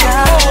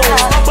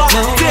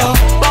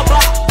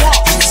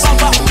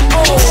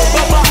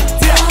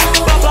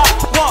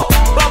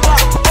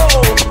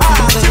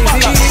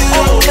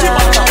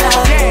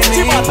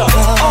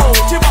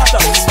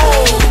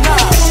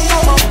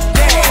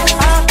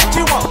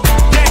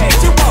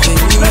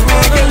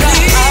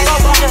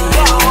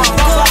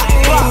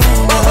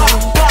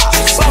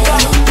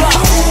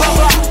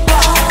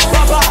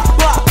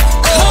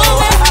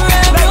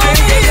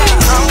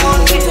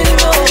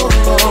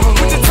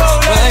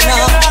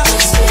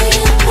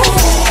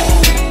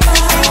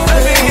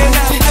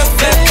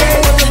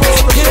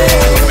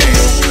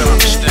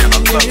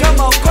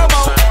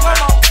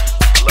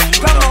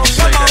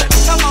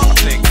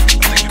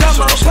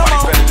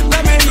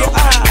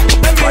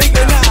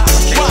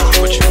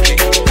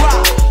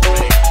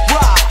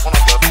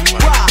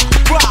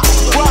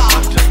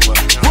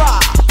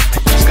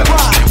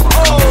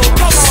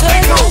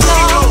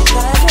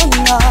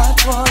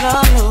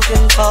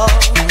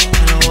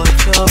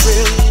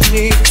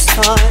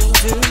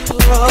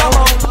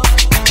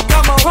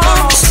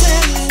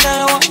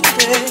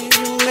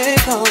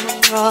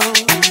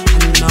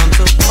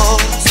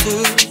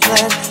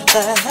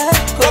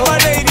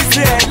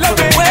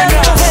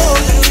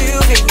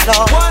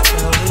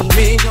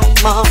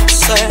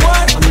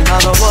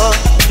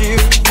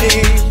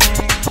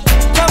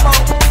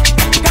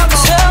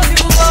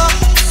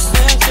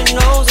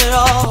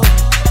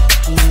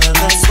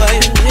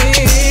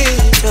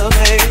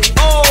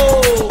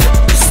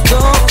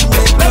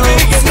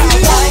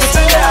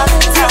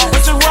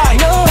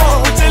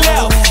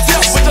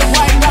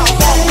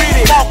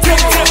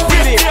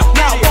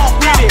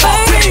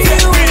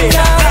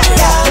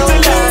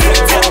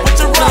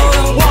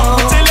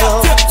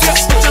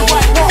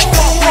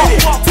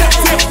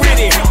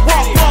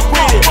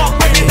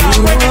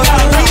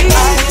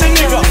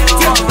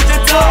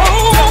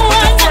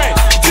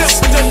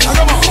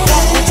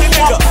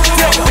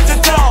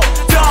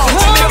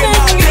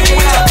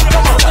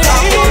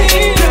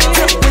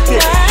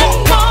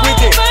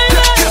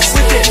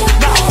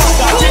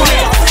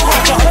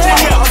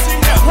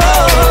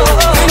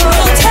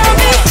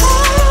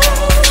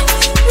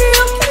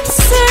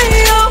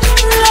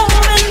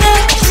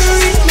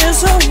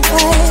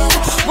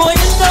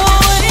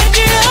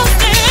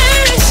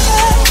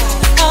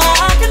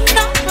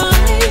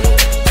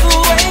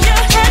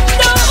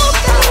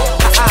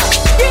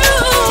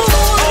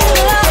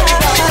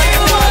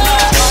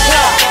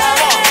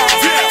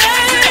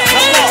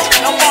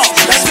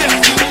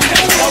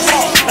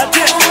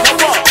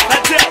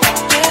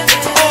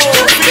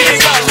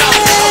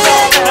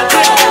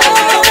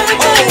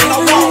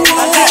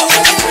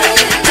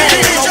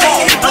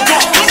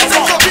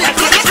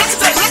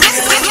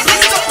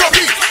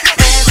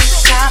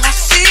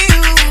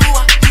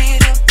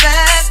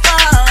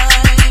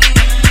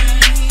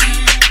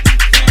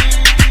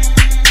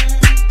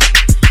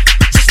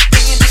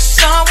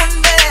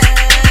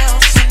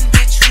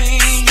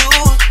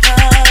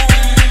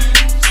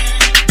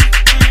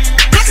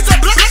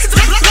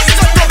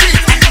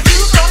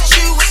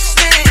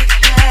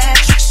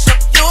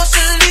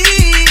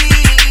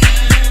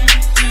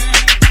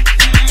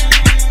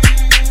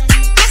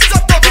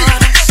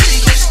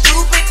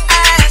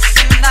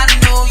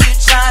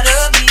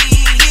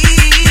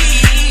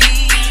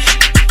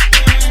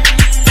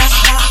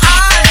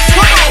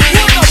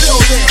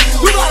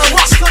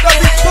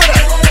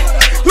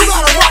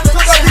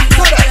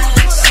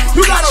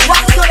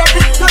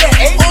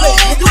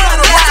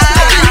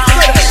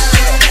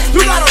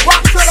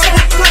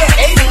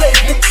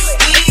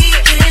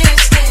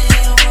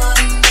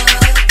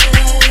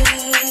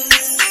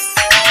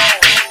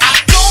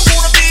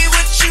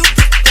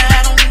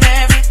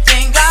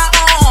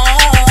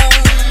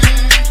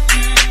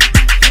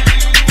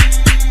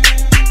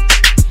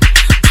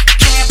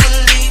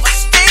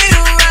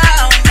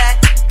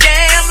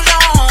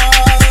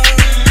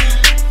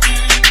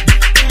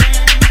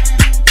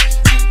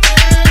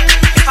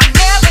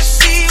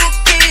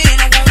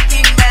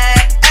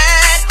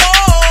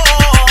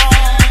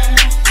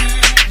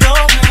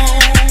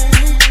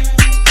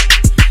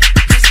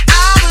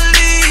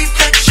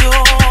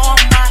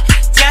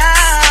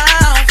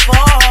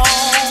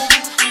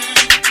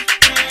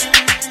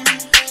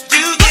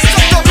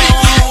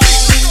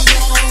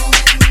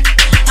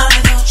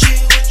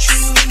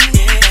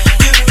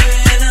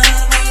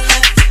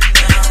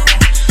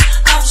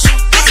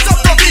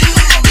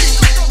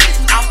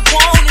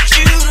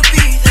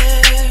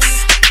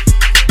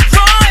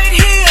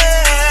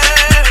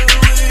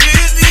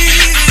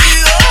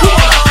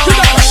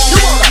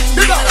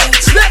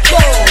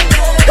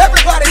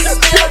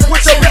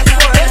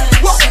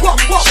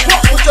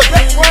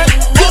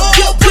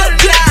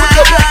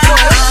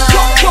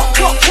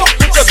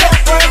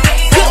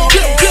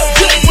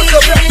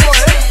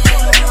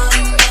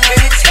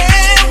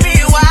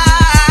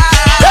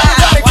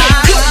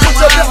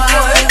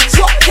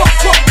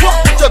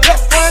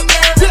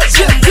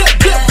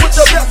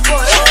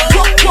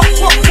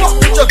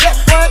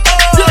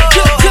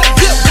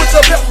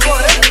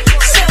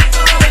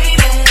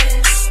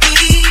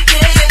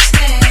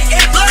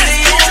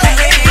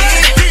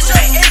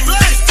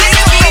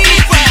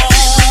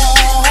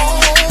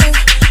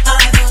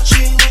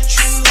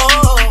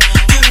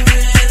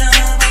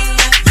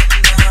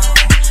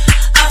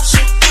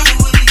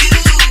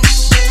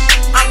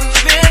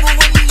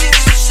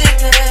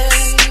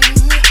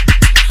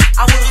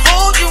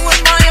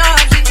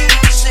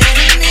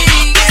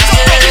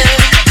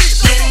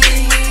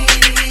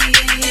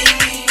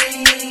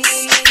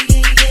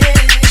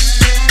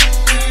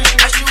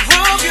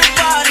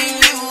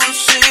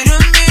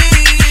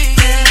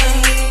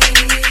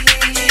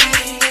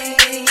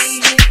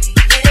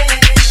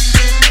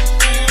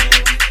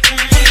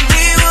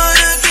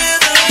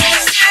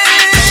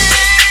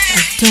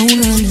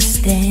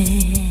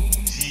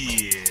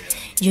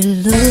 You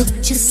look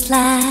just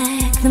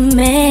like the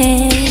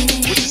man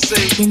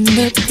in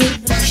the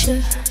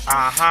picture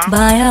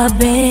by our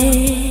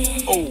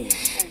bed.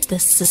 The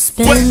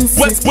suspense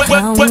is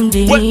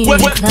pounding,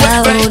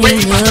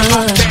 clouding your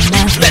mind.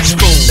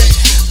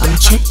 I'm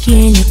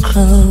checking your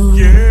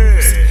clothes,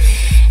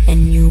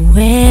 and you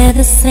wear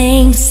the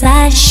same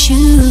size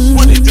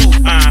shoes.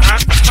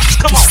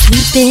 You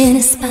sleep in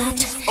a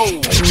spot,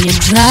 and you're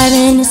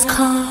driving this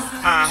car.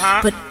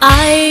 But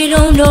I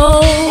don't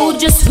know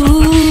just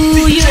who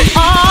you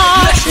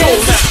are.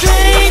 There's a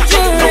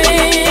stranger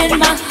in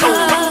my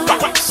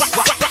house.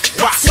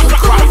 Took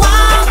a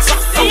while to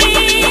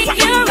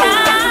figure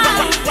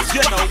out.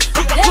 There's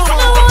no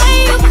way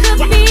you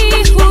could be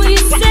who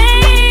you say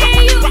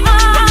you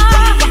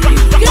are.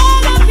 You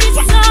gotta be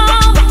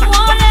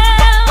someone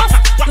else,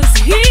 'cause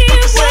he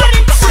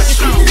wouldn't touch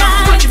you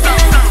like that.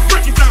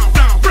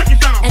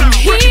 And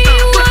he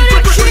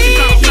wouldn't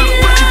treat you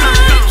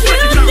like you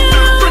do.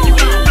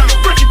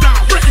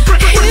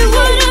 He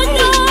wouldn't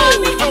know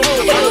me,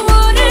 he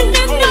wouldn't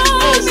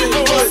ignore me.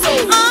 So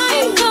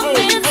I'm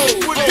convinced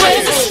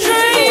there's a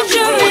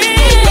stranger in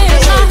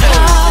my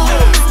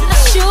house.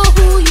 Not sure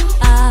who you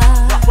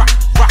are.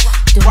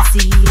 Don't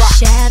see a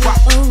shadow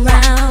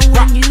around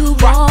when you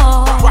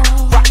walk.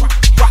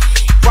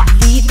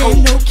 Leaving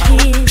no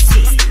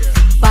kisses,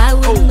 by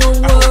with no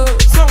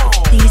words.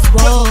 These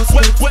walls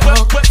will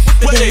talk,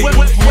 but they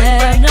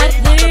have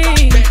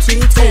nothing to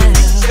tell.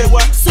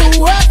 So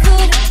what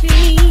could it be?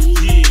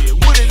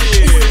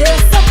 Is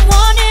there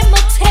someone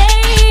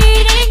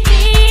imitating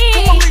me?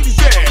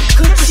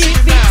 Could she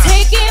be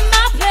taking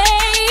my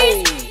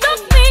place?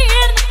 Look me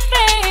in the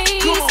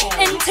face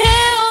and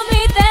tell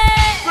me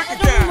that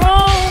I'm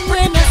wrong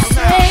when I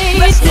say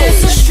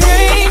there's a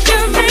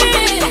stranger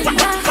in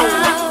my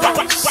house.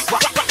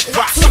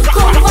 Took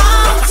a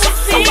while to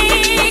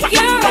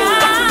figure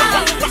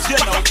out.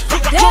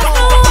 There's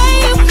no way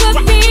you could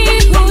be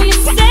who you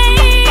say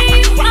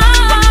you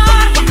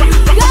are.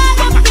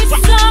 Gotta be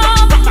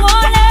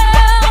someone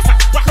else,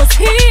 'cause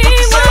he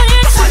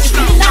wouldn't touch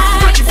me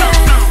like that.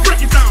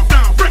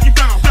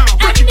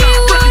 And he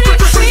wouldn't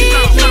treat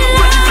me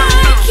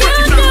like you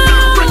do.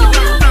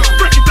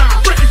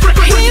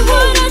 He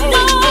wouldn't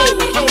know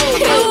me,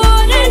 he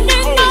wouldn't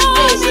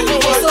ignore me.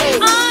 So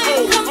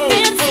I'm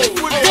convinced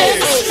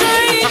there's a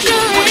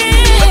stranger in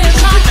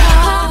my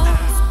house.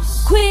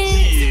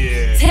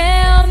 Quick,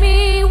 tell me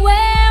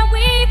where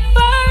we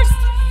first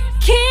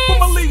kissed.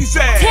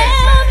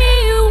 Tell me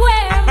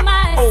where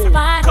my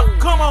spot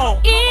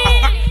is.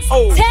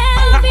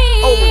 Tell me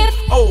if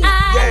I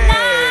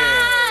like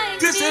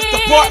This is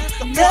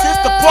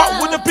the part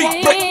with the beat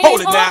break.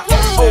 Hold it now.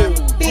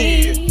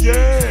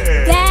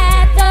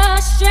 that the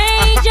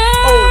stranger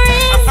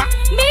is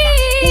me.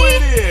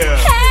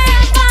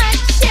 Have I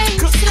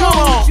changed so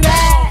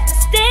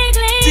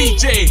drastically?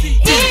 DJ,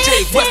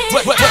 West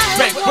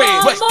Bank Red.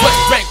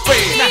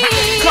 Now,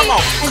 come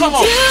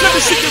on. Let me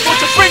see you want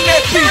to bring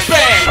that beat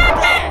back.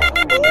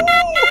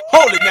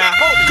 Hold it now.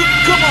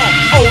 Come on.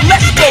 Oh,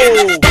 let's go.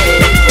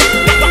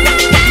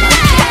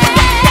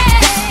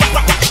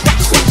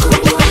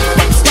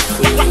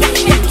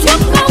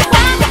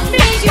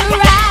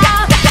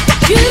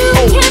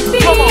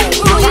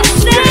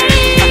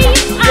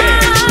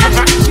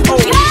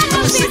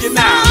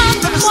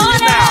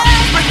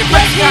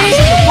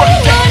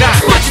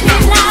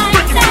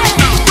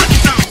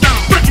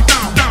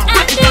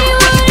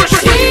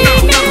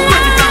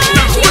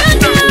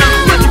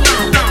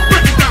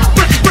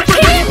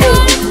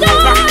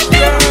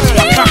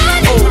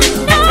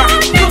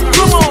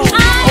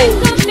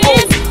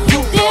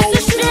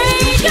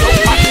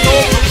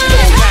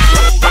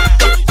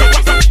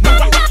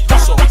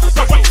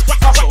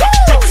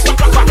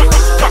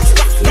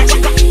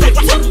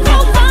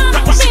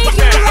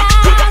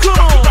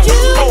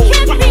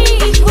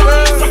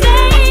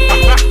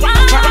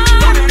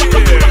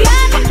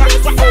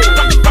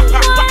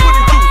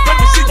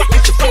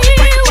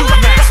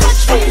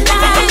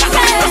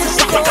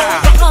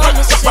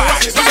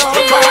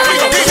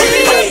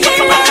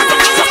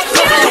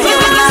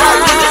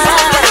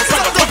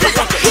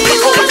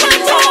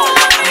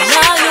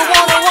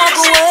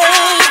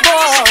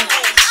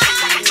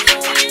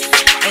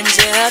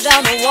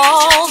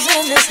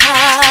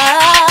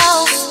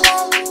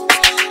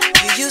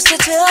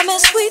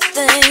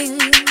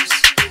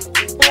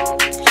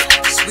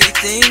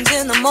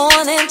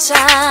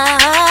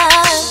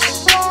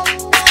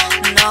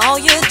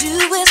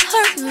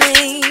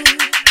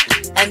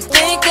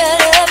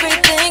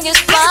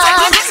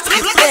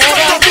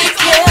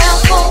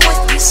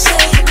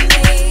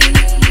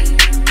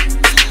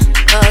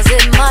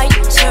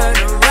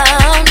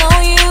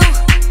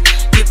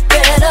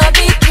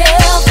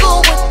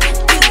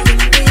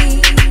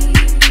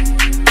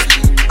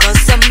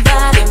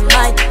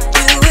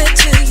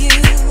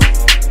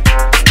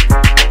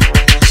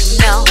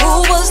 Now who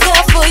was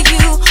there for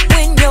you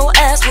when your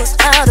ass was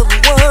out of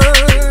work?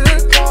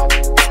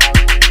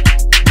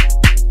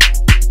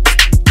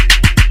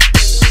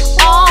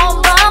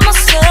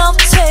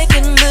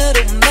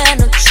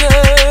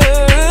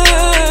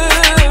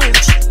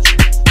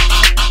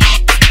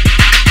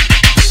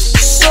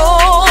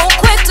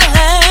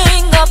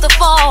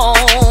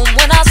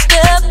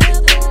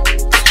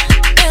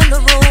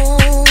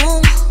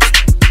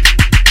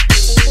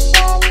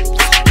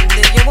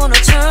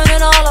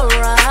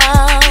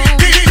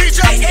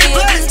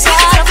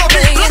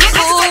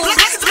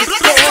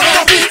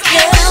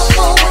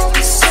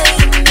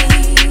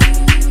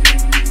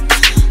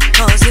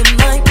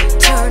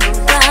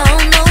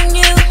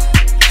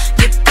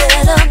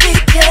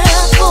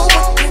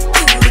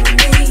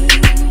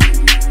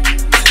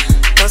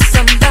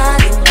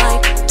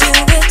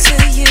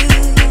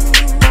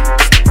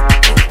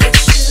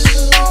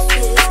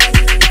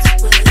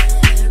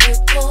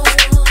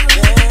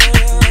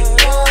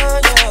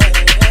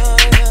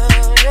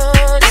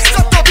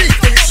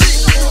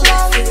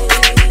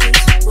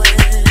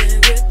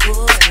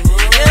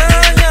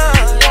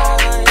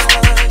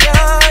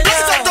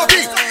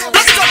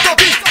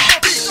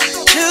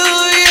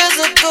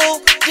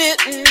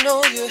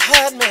 know you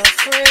had me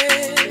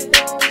afraid.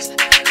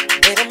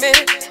 Wait a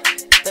minute,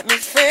 let me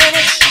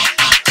finish.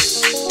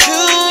 2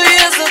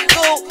 years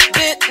ago,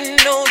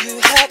 didn't know you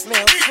had me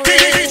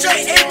afraid. DJ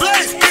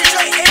EDENWALD,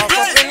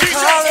 in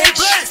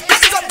college,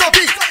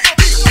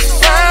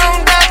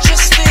 found out you're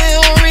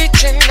still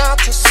reaching out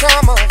to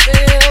some of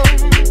them.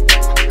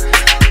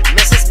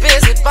 Mrs.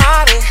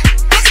 Busybody,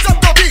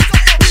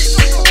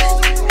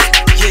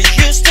 you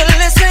used to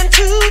listen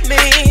to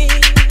me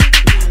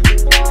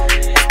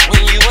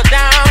when you were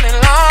down and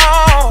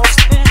lost,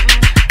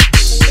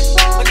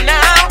 but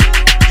now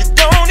you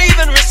don't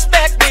even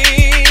respect me.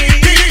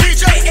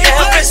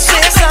 Ever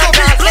since I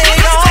got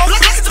laid off,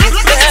 you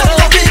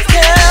better be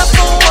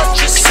careful what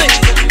you say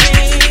to me,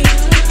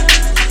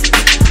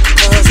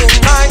 'cause it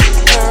might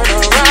turn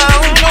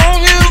around on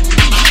you.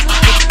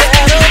 You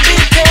better be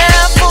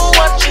careful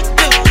what you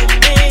do to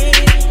me,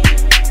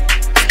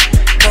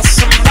 'cause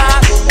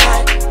somebody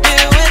might do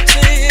it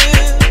to you.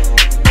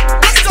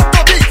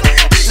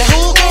 Now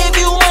who gave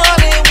you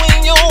money when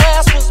your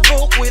ass was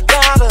broke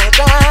without a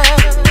dime?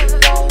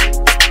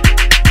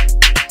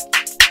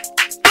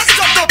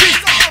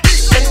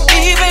 And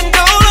even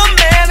though the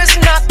man is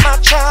not my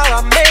child,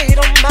 I made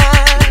him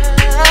mine.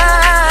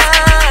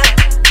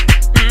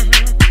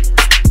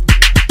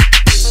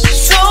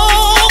 So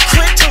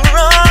quick to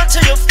run to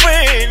your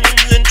friends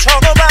and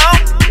talk about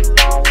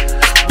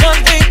what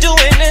we do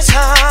in this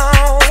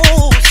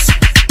house,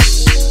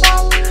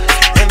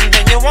 and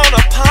then you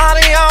wanna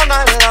party all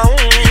night long.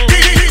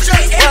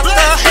 What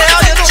the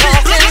hell you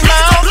talking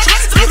about?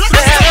 You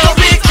better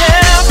be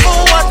careful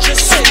what you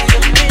say to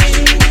me,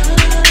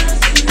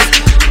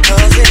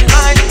 'cause it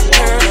might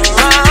turn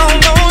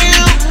around on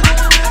you.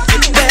 You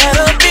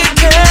better be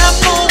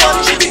careful what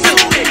you do to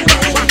me,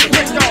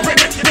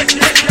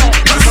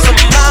 'cause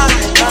somebody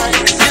might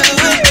do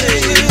it to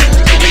you.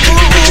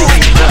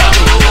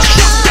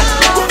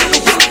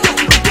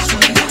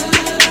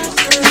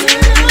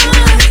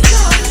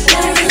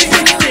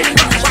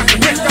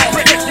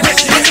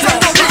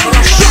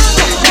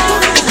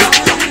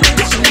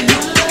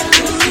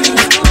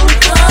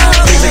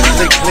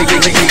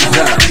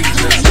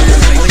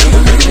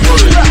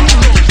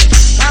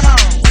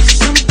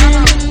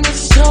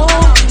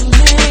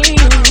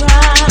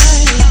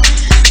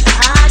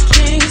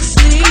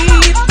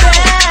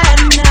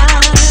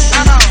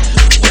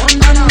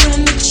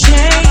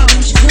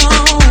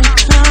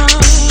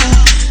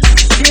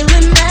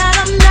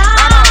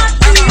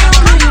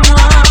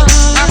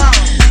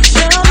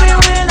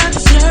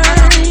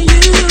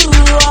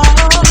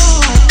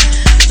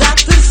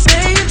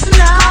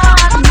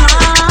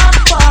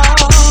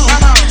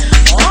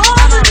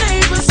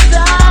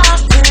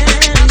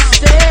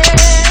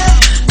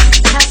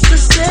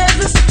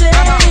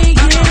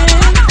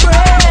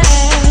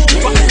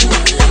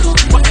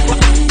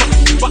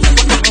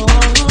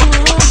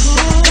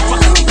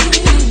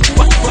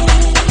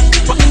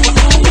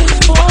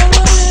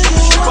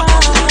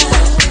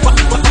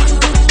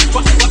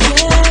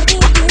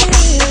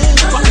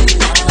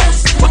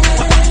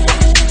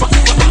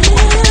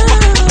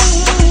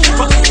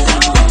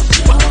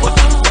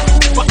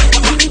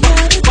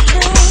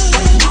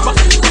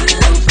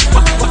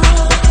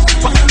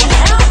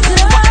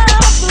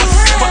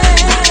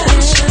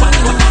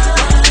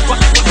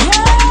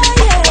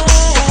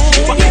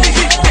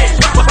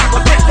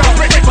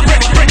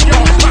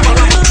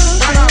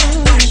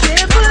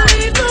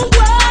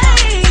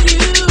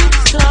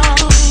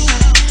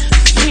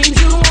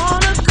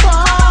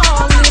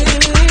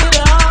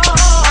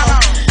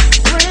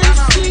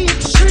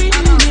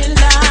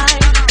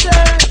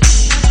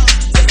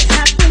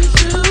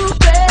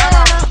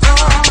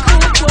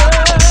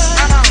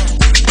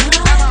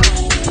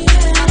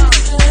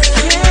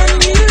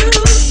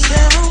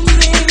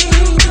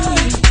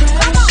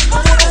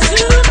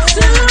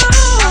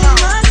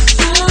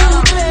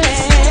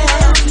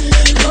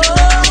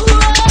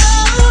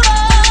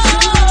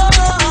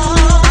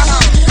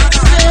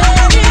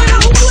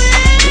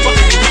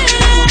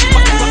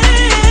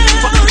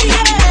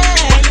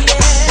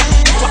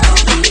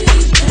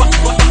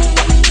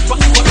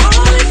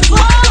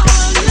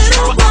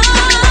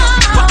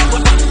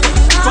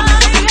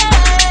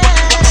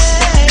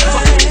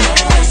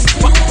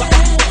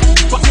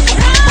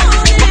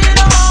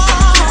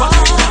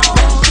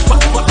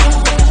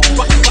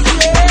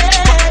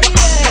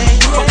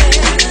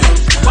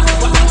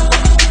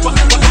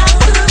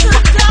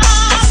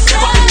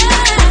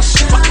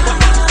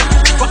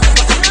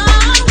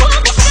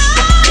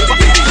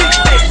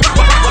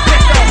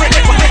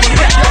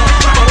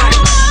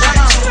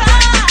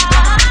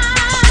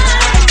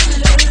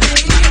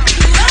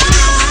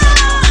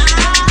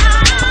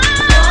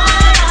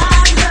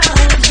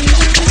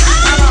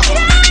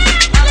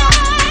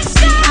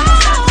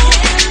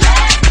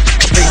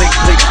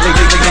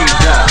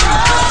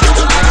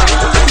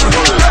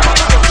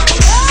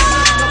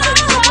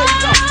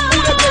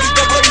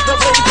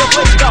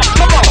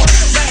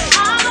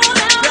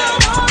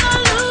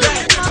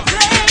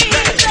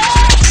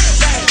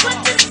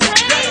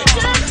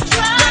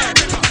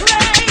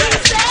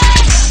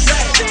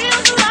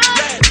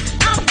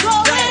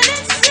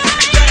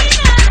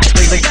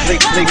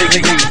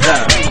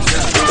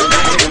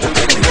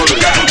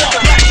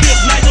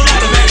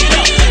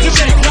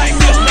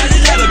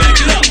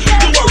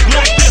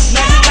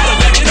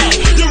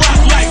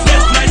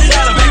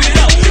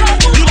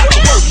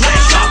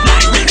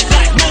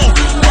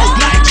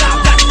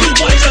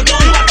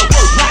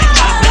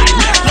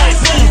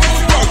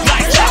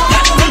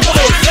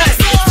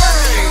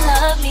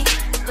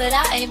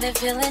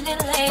 Feeling it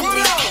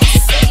lately.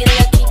 Say you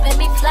love keeping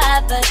me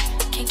fly, but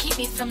can't keep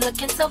me from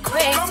looking so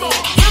crazy. Tell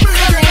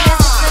me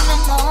this in the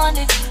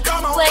morning.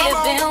 Where you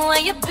been? Where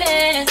you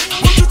been?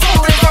 Who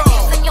is that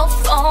using your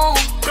phone?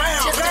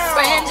 Just a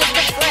friend, just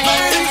a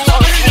friend.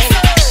 Okay.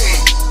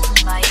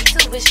 My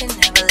intuition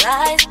never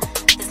lies.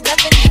 There's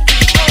nothing you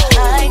can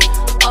hide.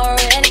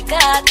 Already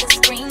got the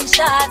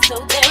screenshot, so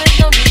there is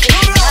no need to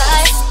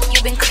hide.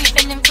 You've been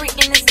creeping and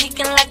freaking and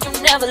sneaking like you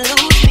never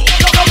lose me.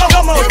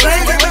 Come on,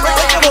 bang,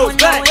 come on,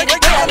 bang. Where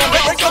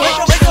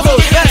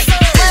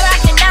I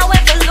can now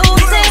ever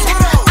losing.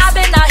 I've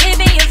been out here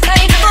being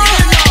faithful.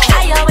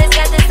 I always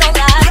got this on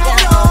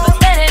lockdown, but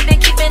that ain't been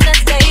keeping us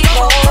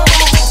stable.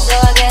 So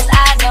I guess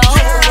I know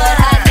what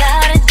I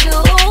gotta do.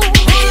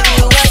 Give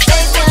you a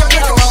taste of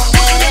your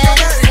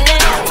romantic.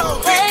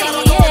 Hey,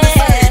 yeah.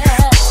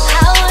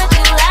 How would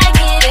you like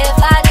it if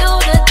I do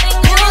the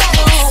things you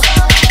do?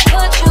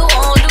 Put you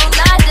on do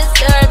not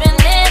disturb and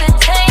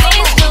entertain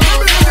you.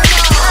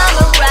 I'm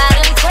a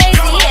riding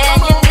crazy and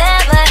you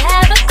never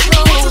have a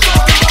clue.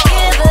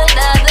 Give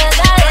another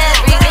guy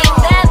everything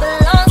that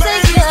belongs to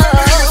you.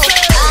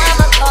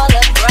 I'ma call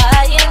up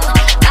Brian,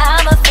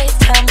 I'ma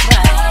FaceTime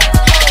Brian,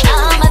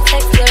 I'ma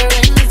text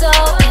Lorenzo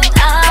and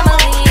I'ma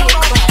leave it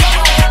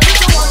crying.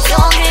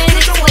 Don't get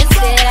it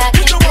twisted, I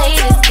can play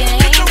this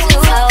game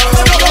too. How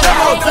would you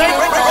like it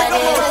if I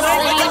did the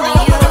same to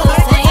you,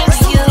 same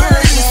to you?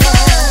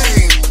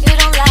 You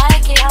don't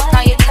like it,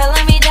 now you're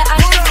telling me that I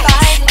should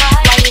fight it.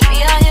 Why you be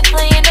out here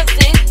playing the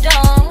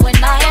victim when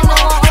I am the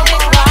one who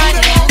been crying?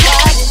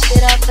 Why this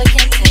shit up, I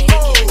can't take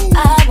it.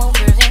 I won't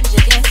revenge,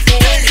 you can't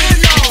take it.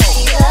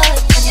 See the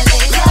look on your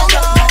face, I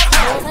got my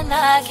clothes and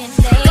I can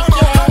take it.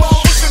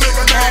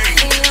 Not to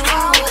you,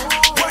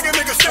 What you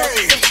niggas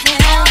say? to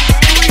him.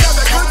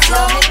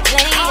 Tell me,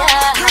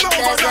 player,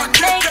 doesn't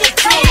make it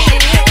clear.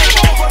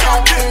 How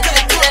could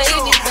you play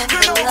me when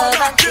the love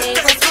I gave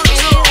was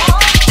free?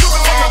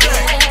 I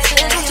didn't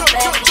tell you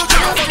that you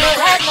still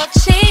had no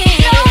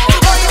cheat.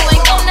 Oh, you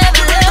ain't gon'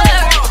 never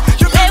learn.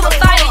 You play with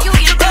fire, you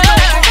get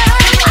burned.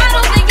 I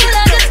don't think you'll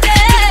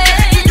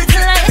understand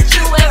till I hit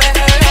you where it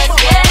hurts.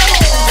 Yeah,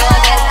 so I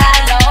guess I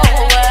know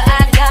what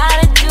I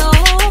gotta do.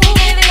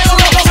 Give you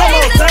a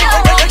taste of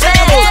your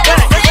romantic.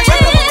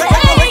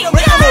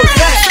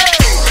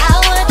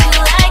 How would you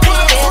like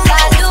it if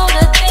I do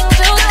the things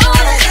you do?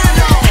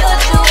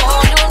 Put you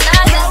on do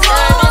not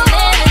disturb and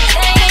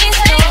entertain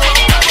you.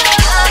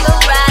 I'm a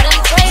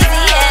riding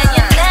crazy and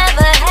you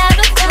never have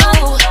a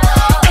clue.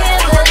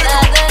 Give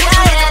another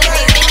guy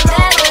everything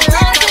that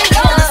belongs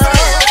to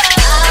you.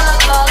 I'ma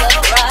call up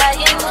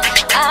Brian,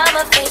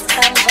 I'ma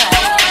FaceTime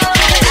Brian,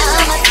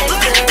 I'ma text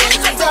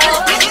Lorenzo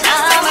and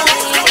I'ma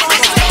leave it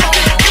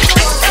crying.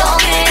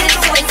 Don't get it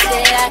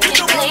twisted, I can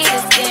play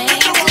this game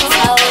too.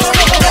 How would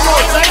you like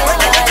it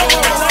if I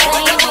did the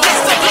same to you,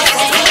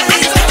 same to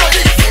you?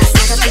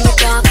 Stuck up in the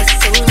dark for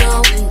so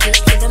long,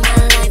 just living my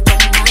life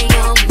on my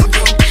own.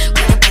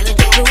 When I followed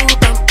the blue,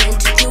 bumped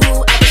into you,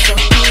 I was so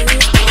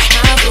confused. Lost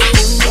my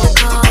room, you would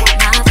call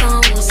my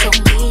phone, so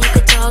me you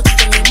could talk to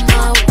the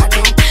limo. I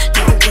didn't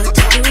know what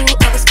to do,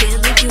 I was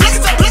feeling you.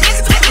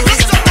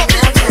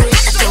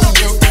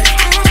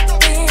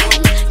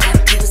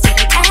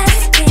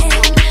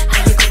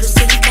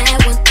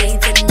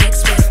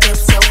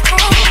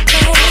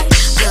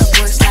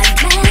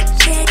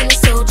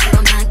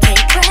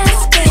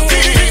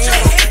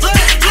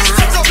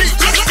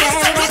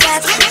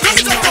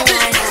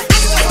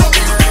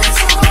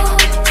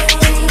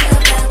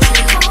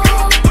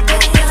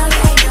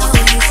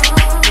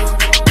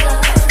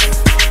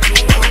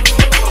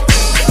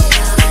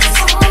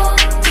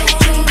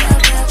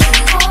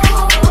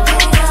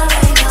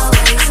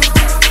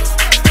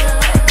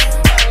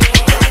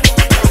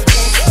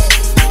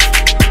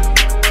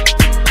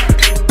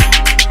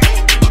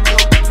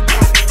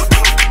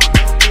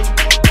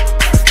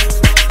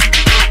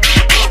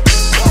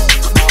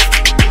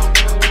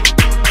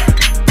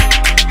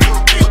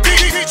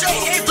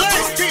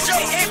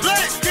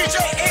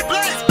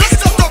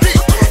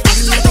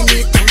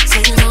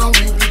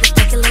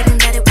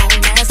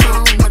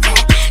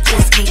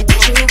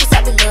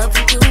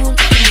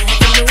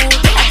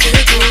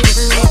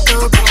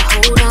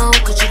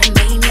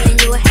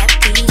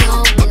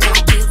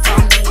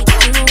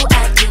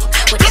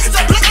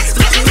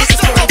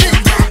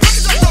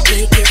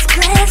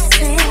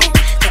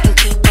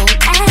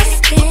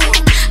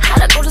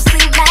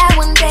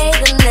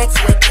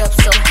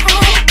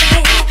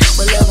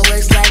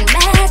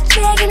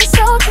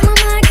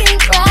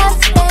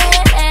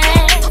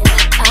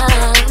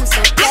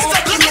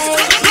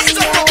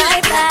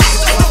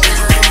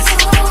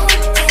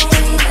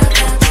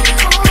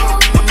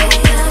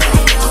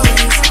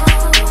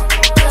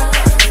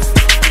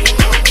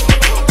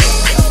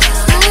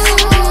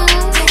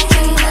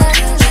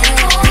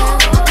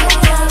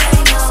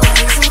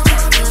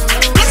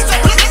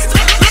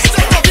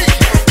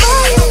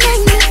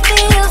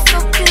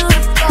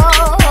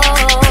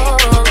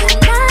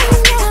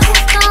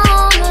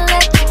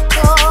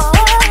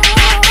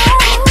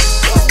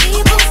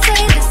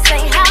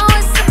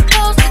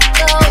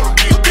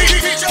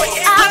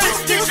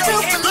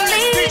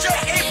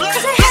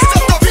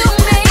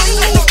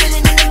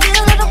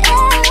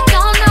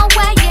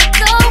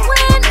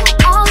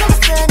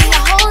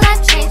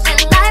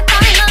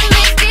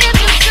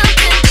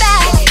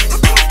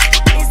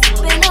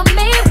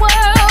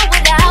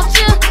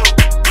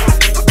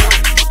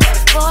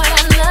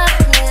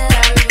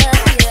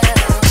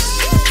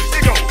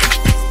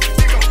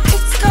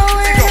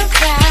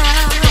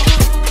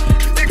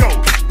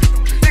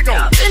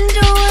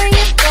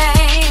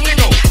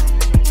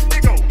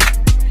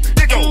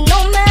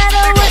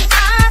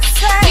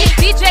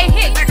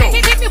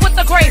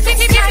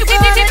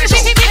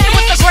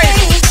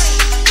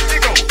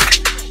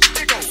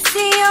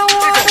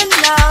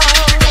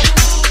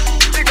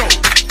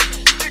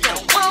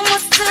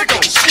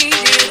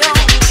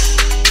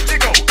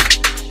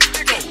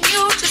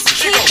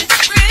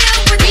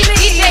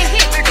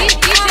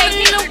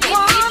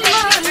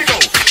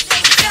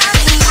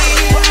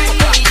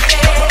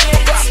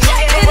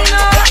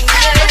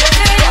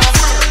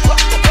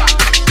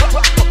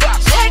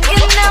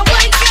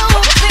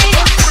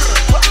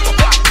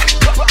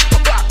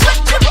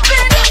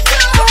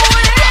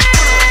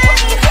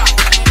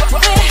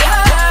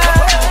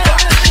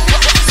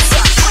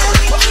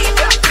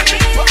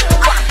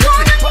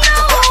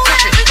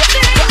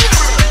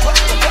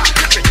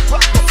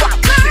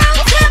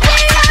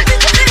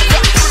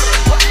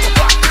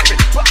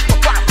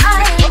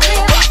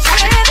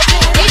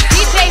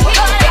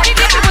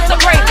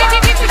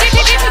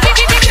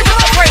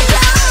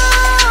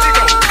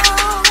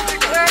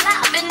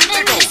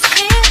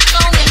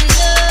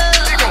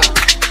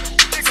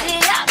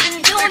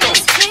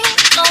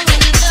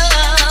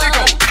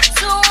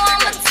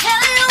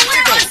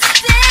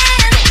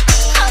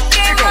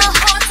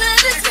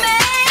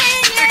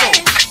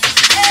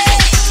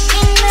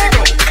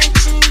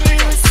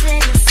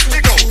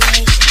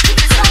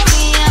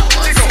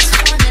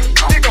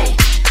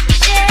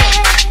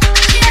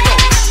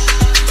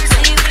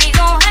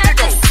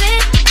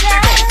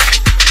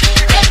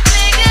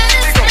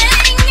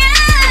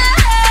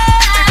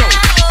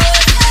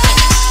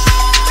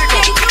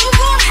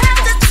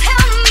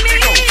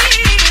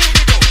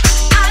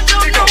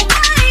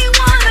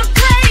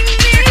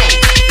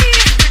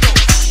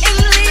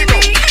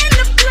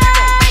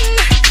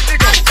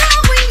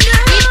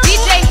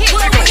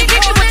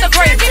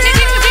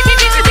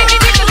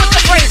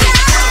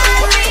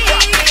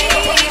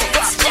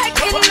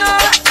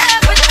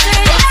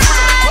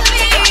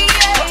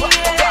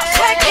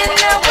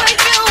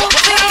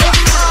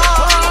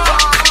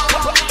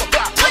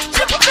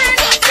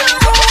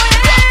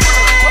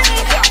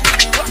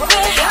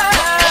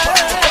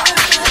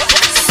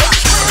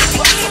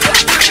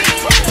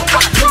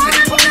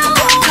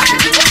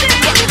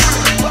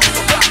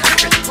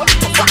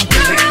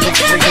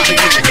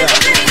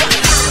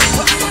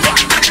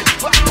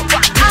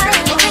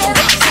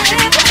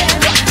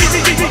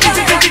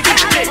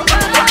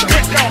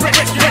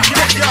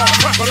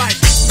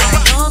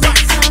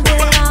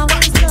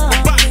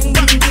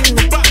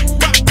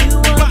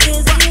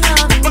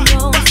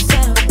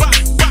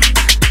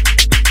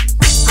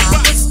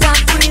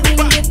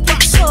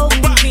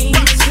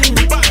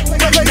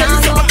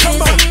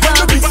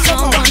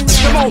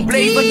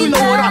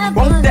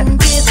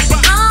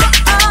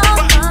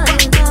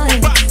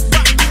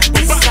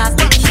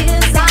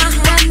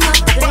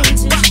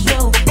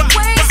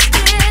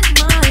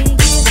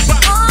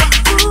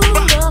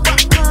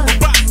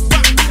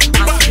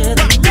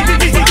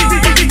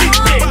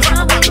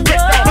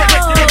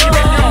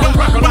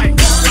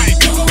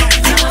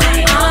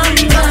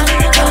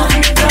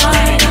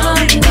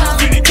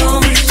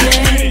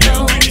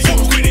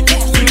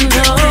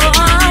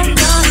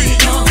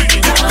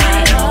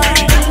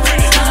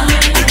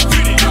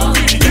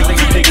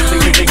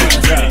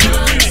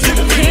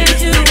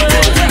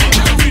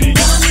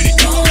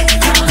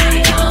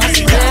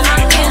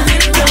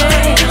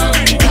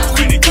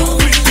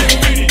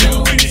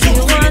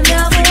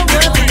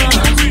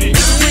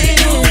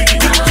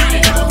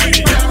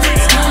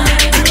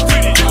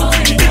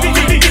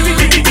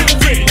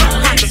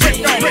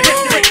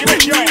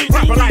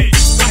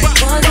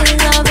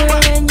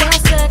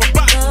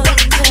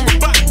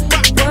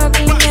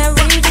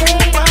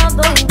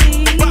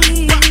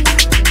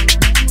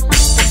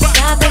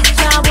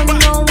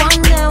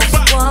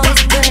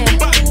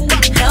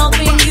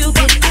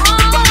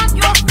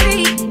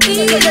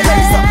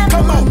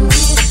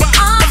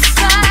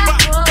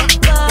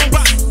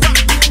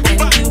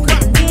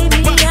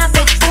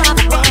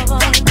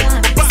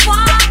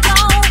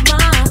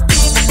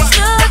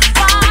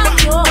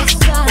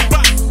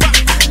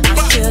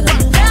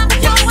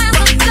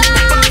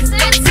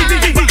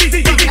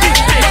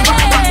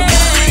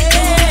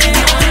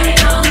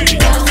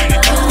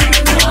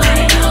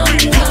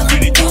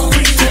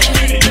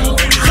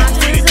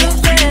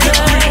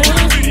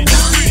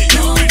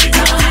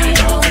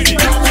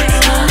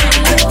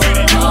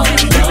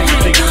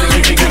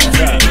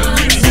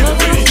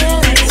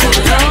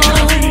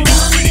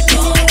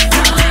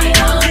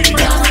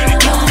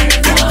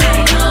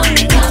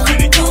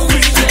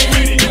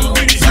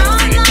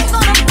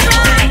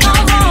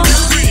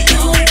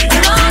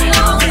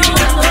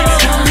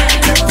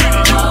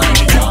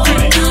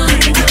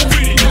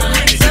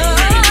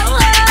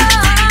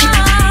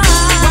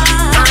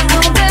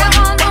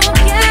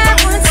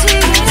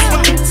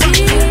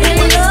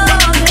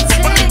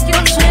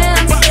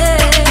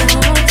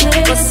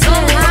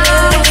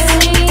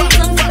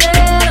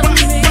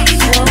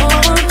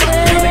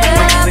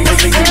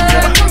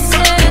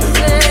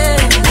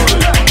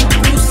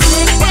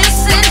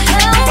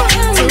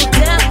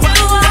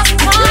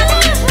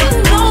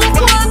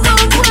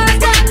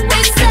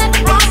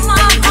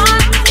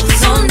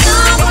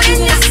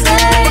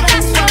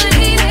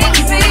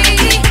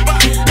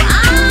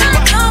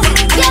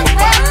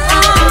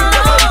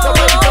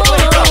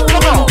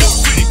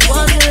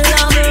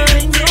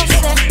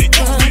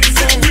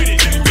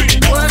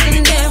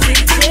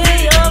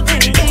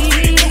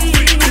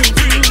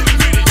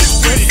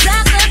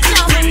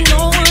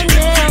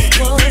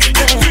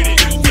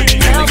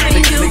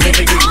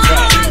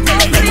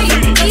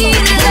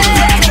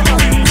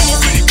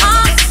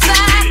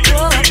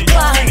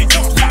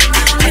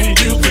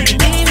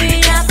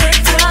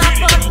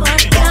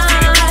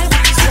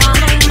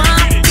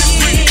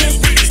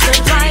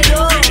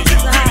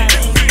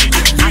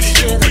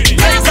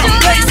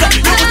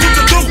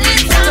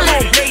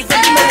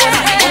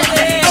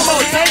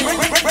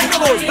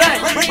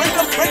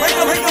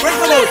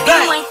 good.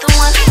 Bang. You ain't the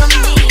one for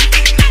me.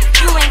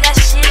 You ain't got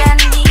shit I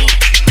need.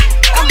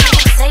 I'm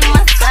gonna take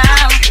my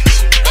time with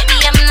you. Maybe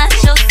I'm not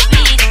your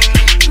speed.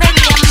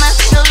 Maybe I'm not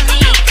your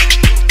league.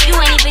 You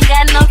ain't even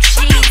got no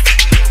cheese.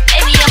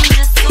 Maybe I'm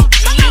just too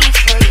G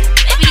for you.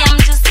 Maybe I'm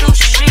just too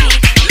street.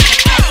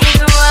 I can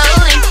even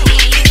roll in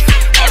peace.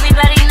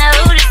 Everybody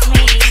notice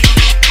me.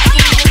 I can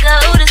even go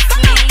to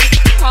sleep.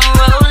 I'm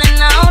rolling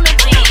on the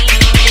beat.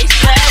 They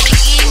try to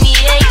give me,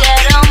 they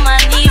got on my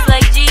knees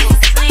like Jesus,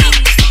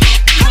 please.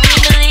 I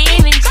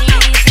believe in Jesus.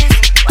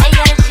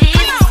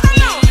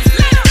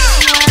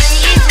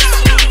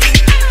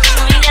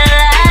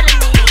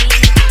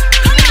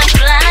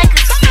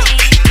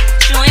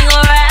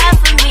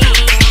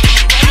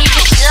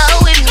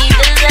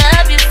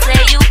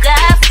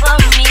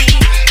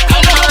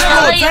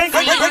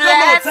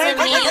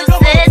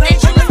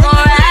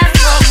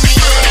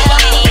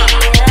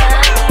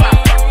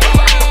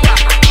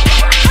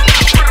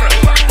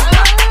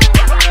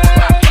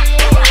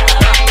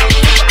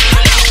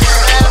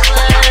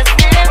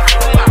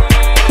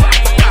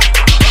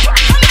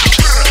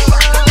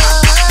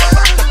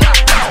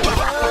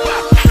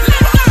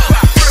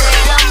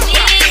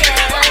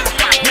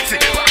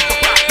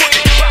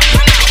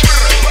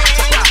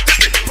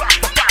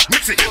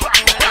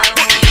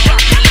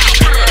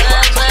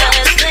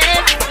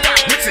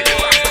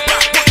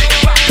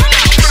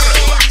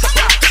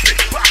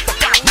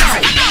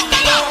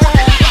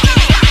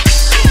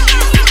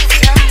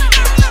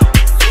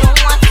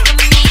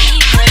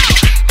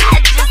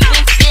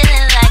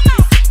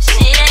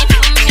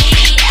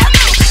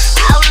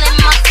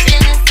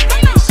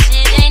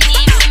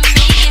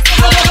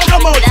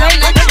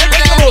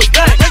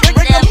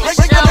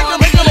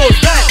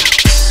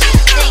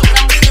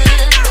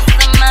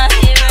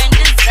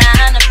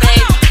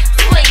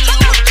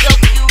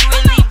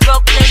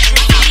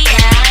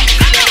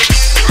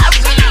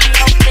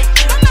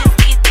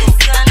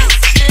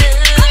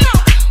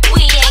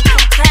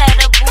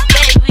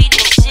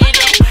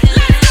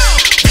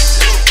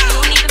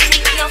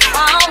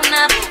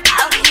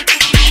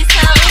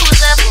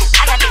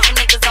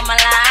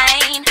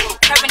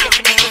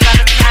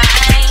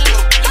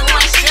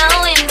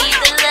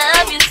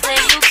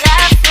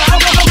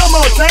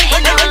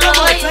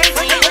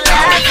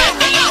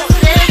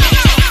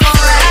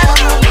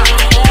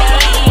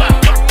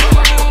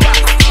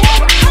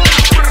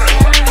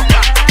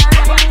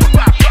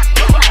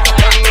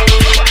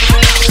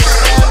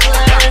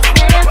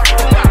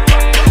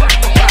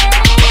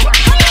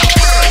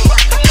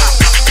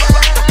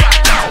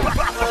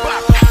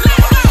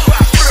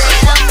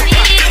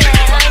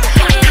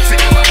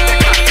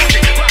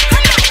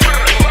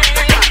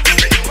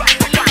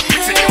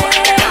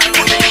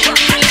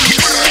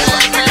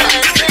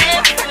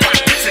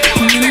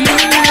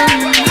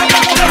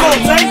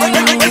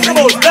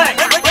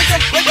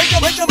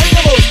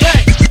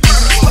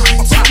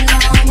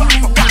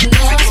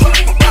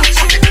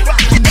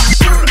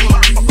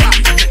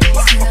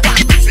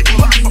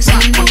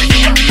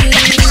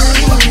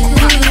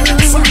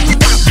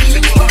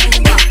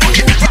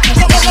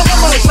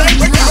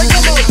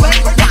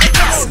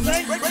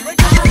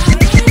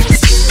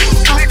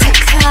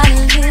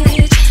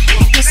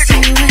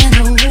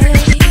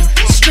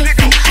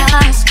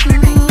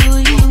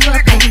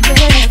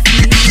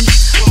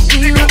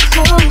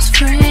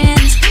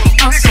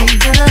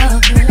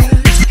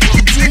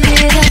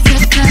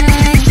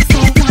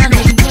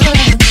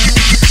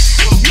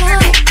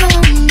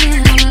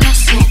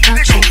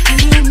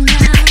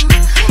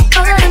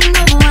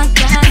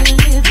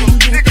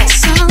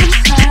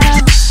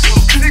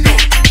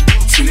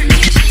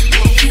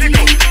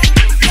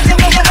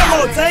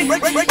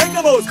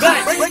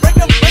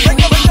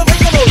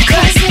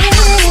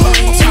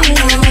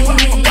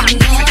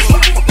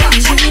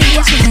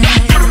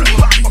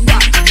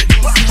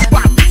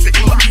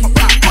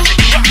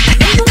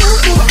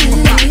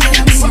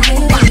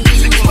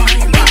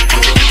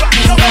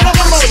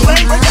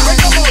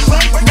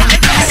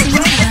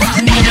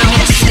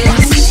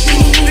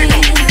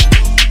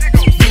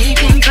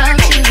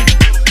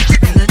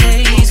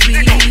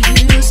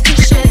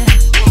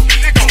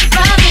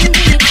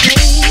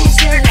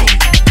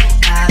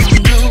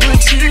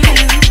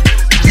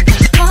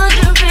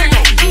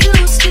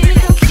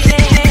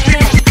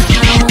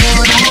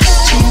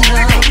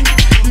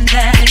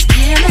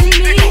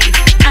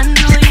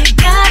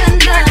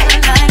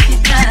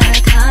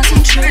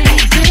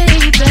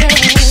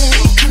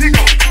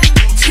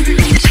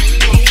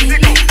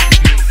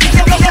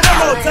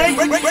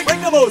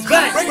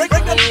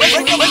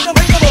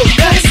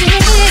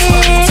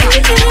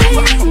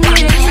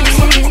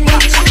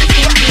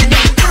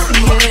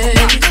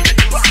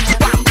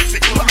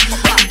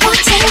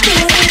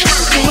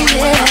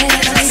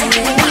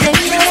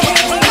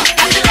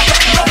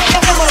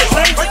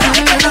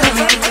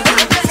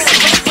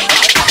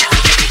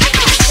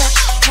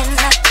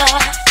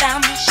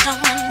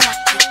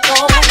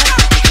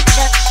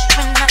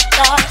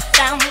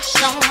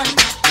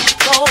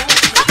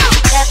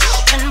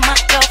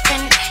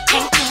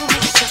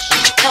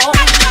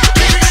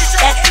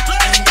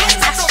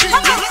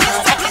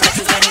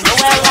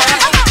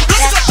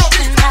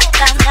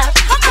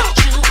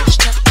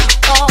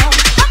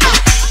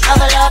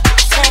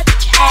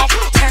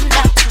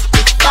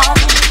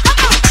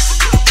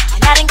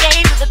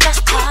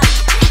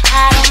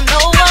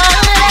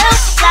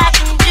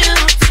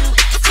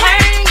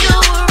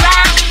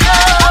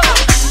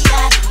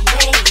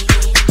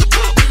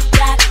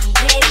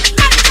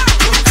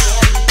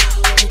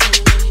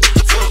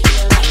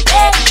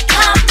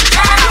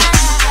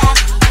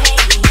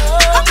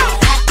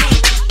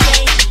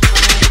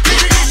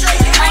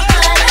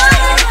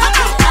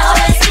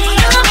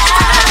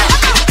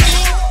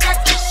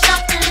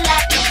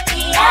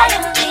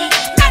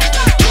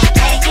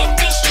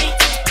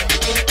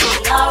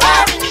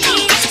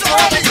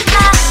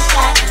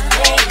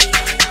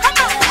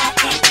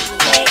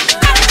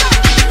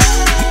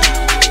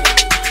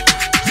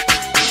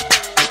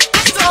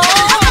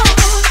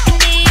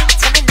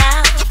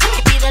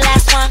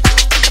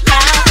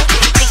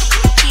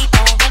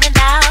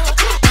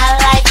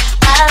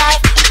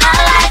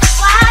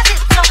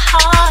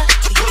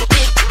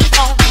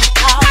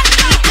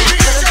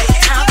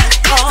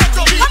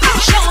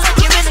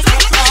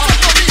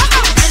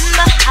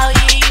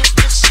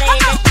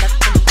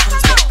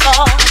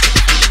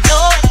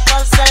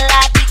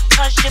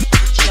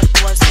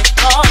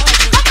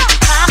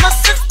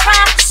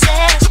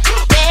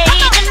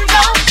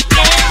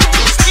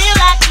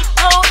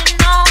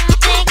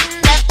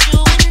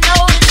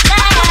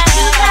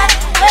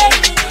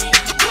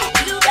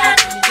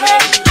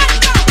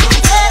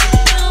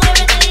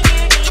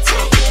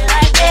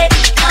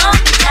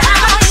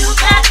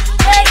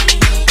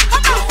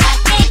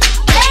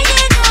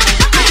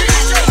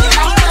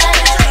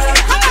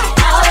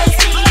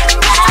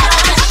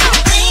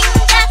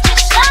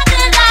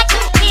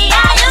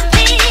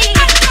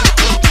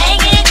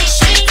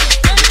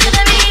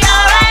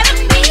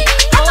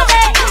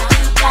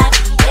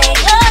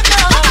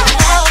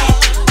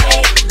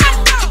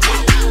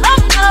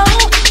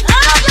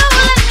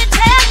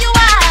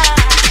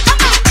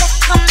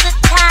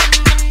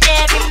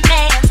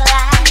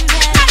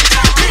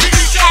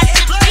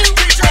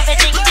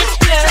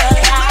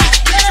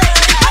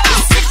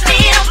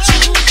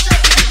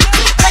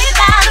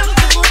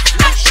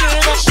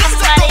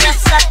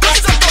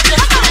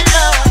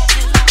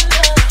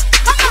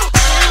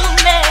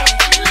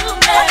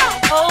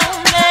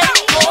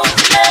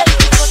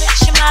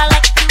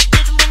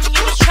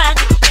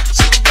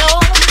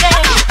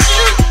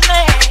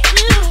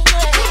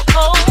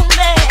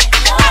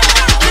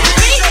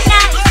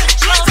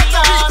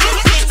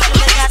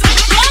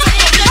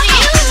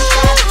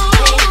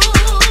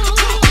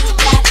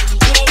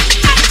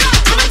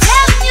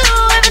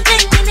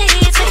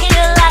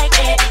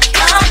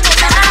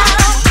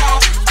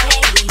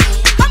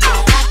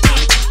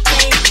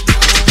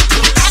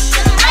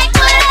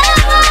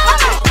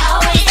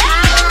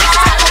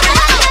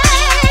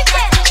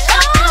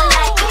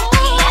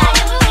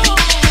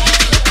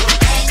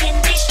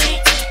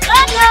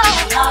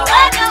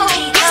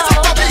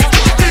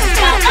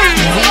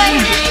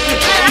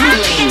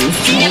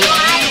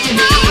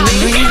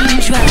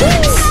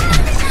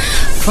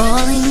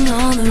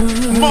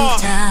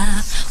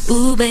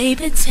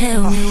 baby,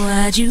 tell me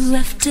why'd you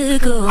have to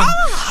go?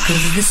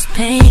 Cause this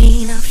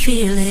pain, I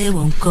feel it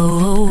won't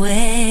go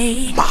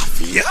away.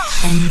 Mafia.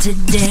 And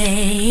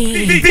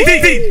today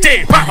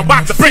DJ Papa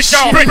about to break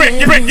y'all, break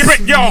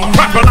y'all,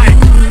 Papa like.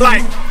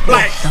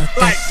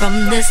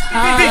 From this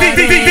heart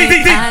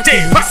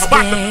DJ Papa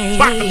about to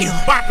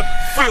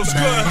feels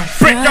good.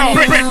 Break y'all,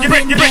 break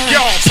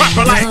y'all,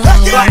 Papa like.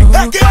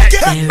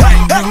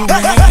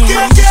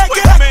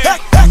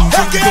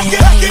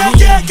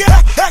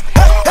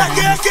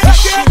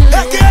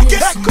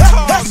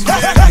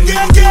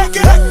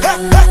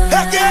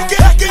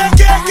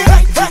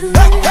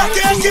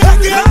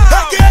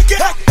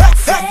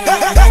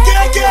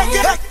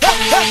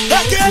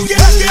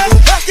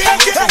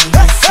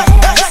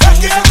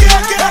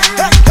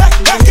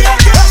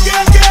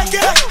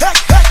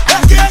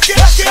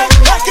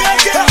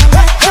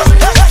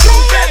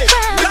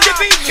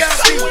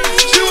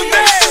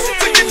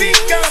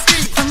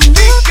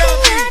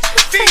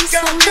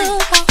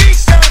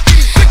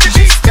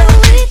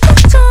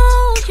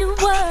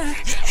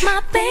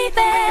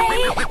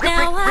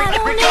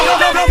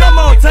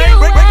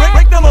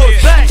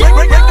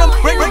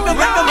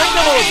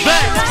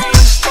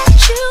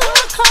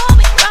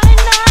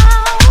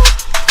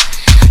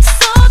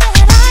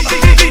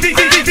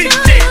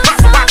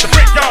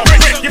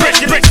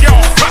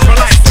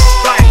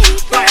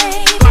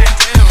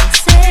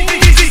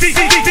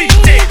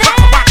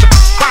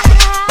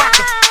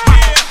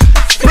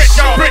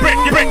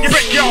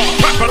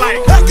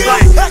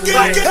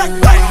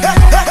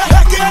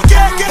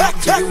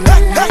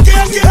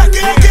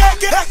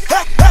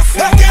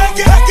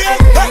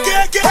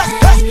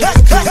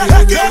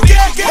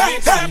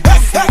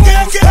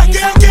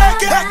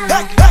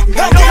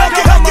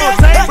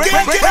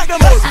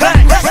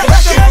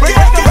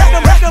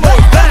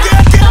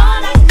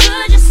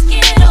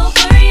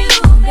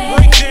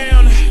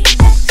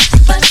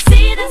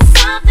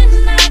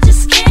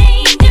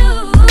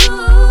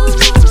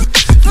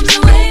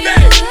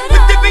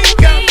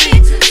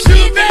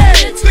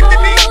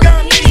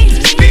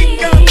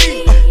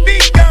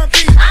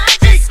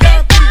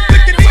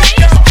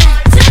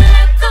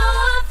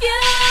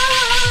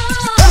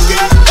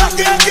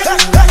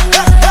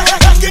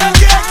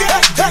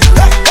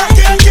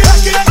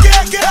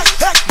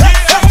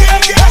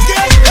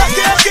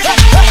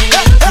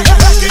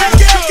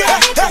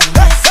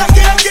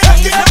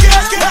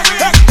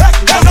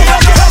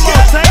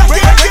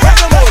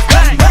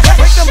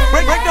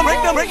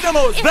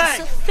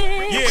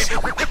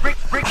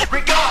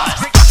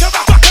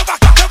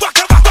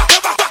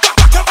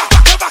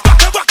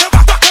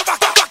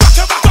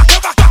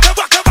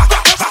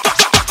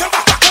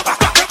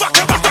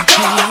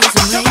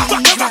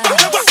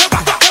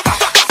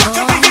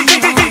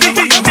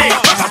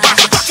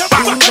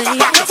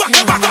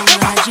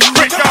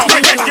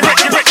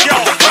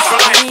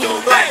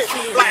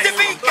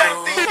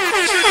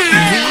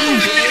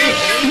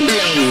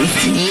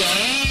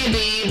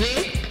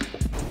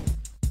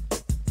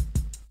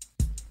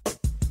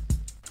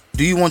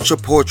 Do you want your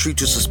poetry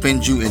to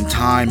suspend you in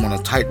time on a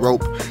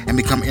tightrope and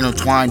become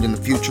intertwined in the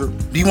future?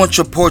 Do you want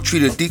your poetry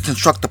to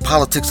deconstruct the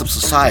politics of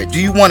society?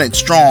 Do you want it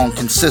strong,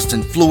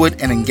 consistent,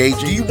 fluid, and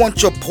engaging? Do you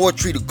want your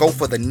poetry to go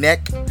for the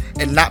neck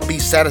and not be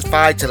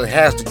satisfied till it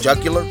has the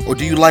jugular? Or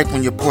do you like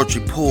when your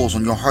poetry pulls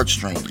on your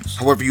heartstrings?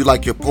 However you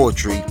like your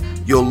poetry,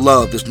 you'll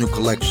love this new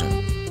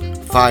collection,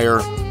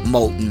 Fire,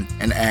 Molten,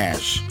 and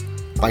Ash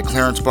by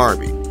Clarence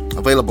Barbie.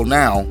 Available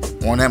now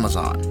on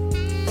Amazon.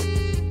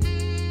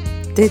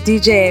 Did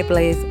DJ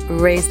Blaze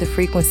raise the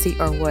frequency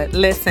or what?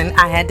 Listen,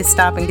 I had to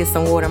stop and get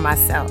some water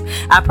myself.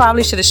 I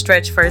probably should have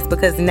stretched first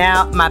because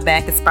now my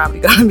back is probably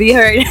going to be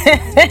hurt.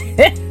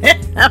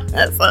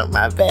 So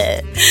my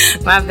bad,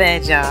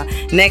 y'all.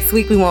 Next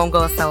week we won't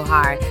go so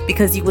hard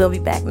because you will be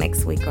back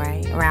next week,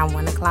 right? Around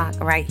 1 o'clock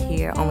right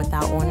here on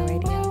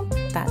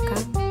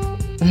withoutwarningradio.com.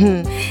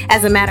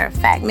 As a matter of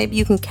fact, maybe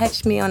you can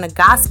catch me on a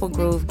gospel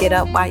groove. Get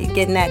up while you're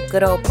getting that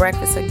good old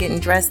breakfast or getting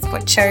dressed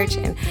for church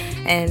and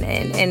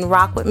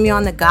rock with me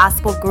on the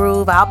gospel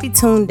groove. I'll be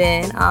tuned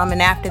in.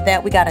 And after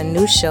that, we got a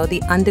new show,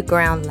 The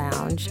Underground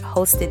Lounge,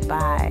 hosted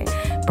by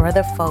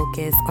Brother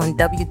Focus on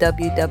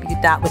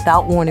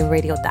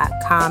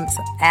www.withoutwarningradio.com.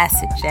 Some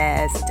acid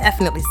jazz,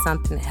 definitely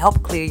something to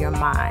help clear your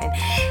mind.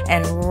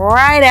 And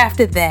right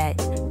after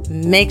that,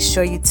 make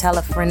sure you tell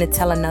a friend to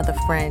tell another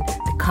friend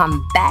to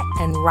come back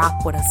and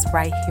rock with us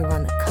right here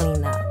on the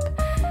cleanup.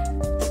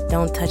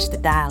 Don't touch the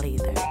dial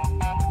either.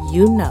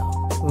 You know,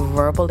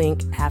 Verbal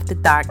Ink After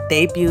Dark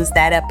debuts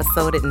that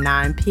episode at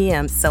 9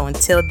 p.m. So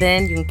until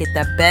then, you can get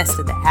the best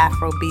of the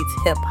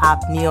Afrobeats,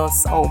 hip-hop,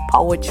 neo-soul,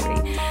 poetry.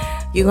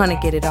 You're going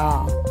to get it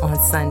all on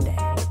Sunday.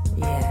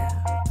 Yeah.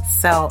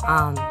 So,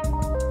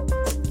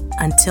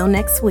 until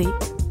next week,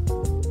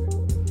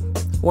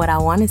 what I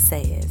want to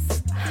say is,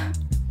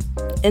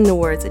 in the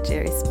words of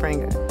Jerry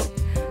Springer,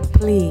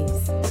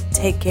 please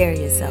take care of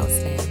yourselves,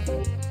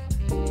 family.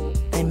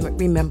 And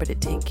remember to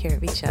take care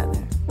of each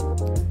other.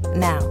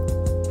 Now,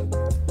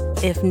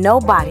 if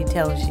nobody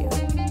tells you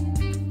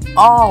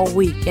all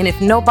week, and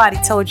if nobody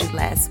told you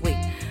last week,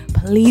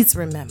 please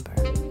remember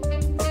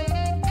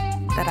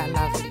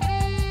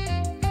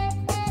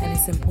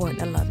it's important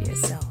to love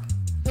yourself.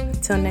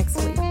 Until next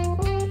week,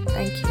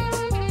 thank you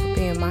for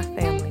being my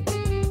family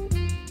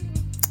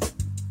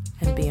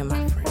and being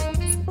my friend.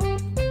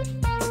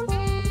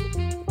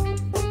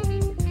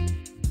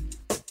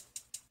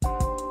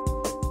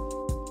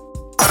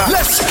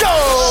 Let's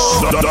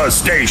go! The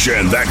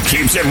station that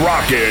keeps it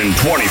rocking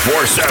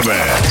 24/7.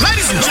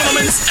 Ladies and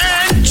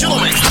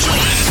gentlemen,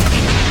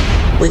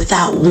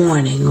 Without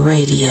Warning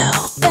Radio.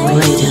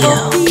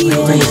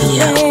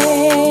 Radio.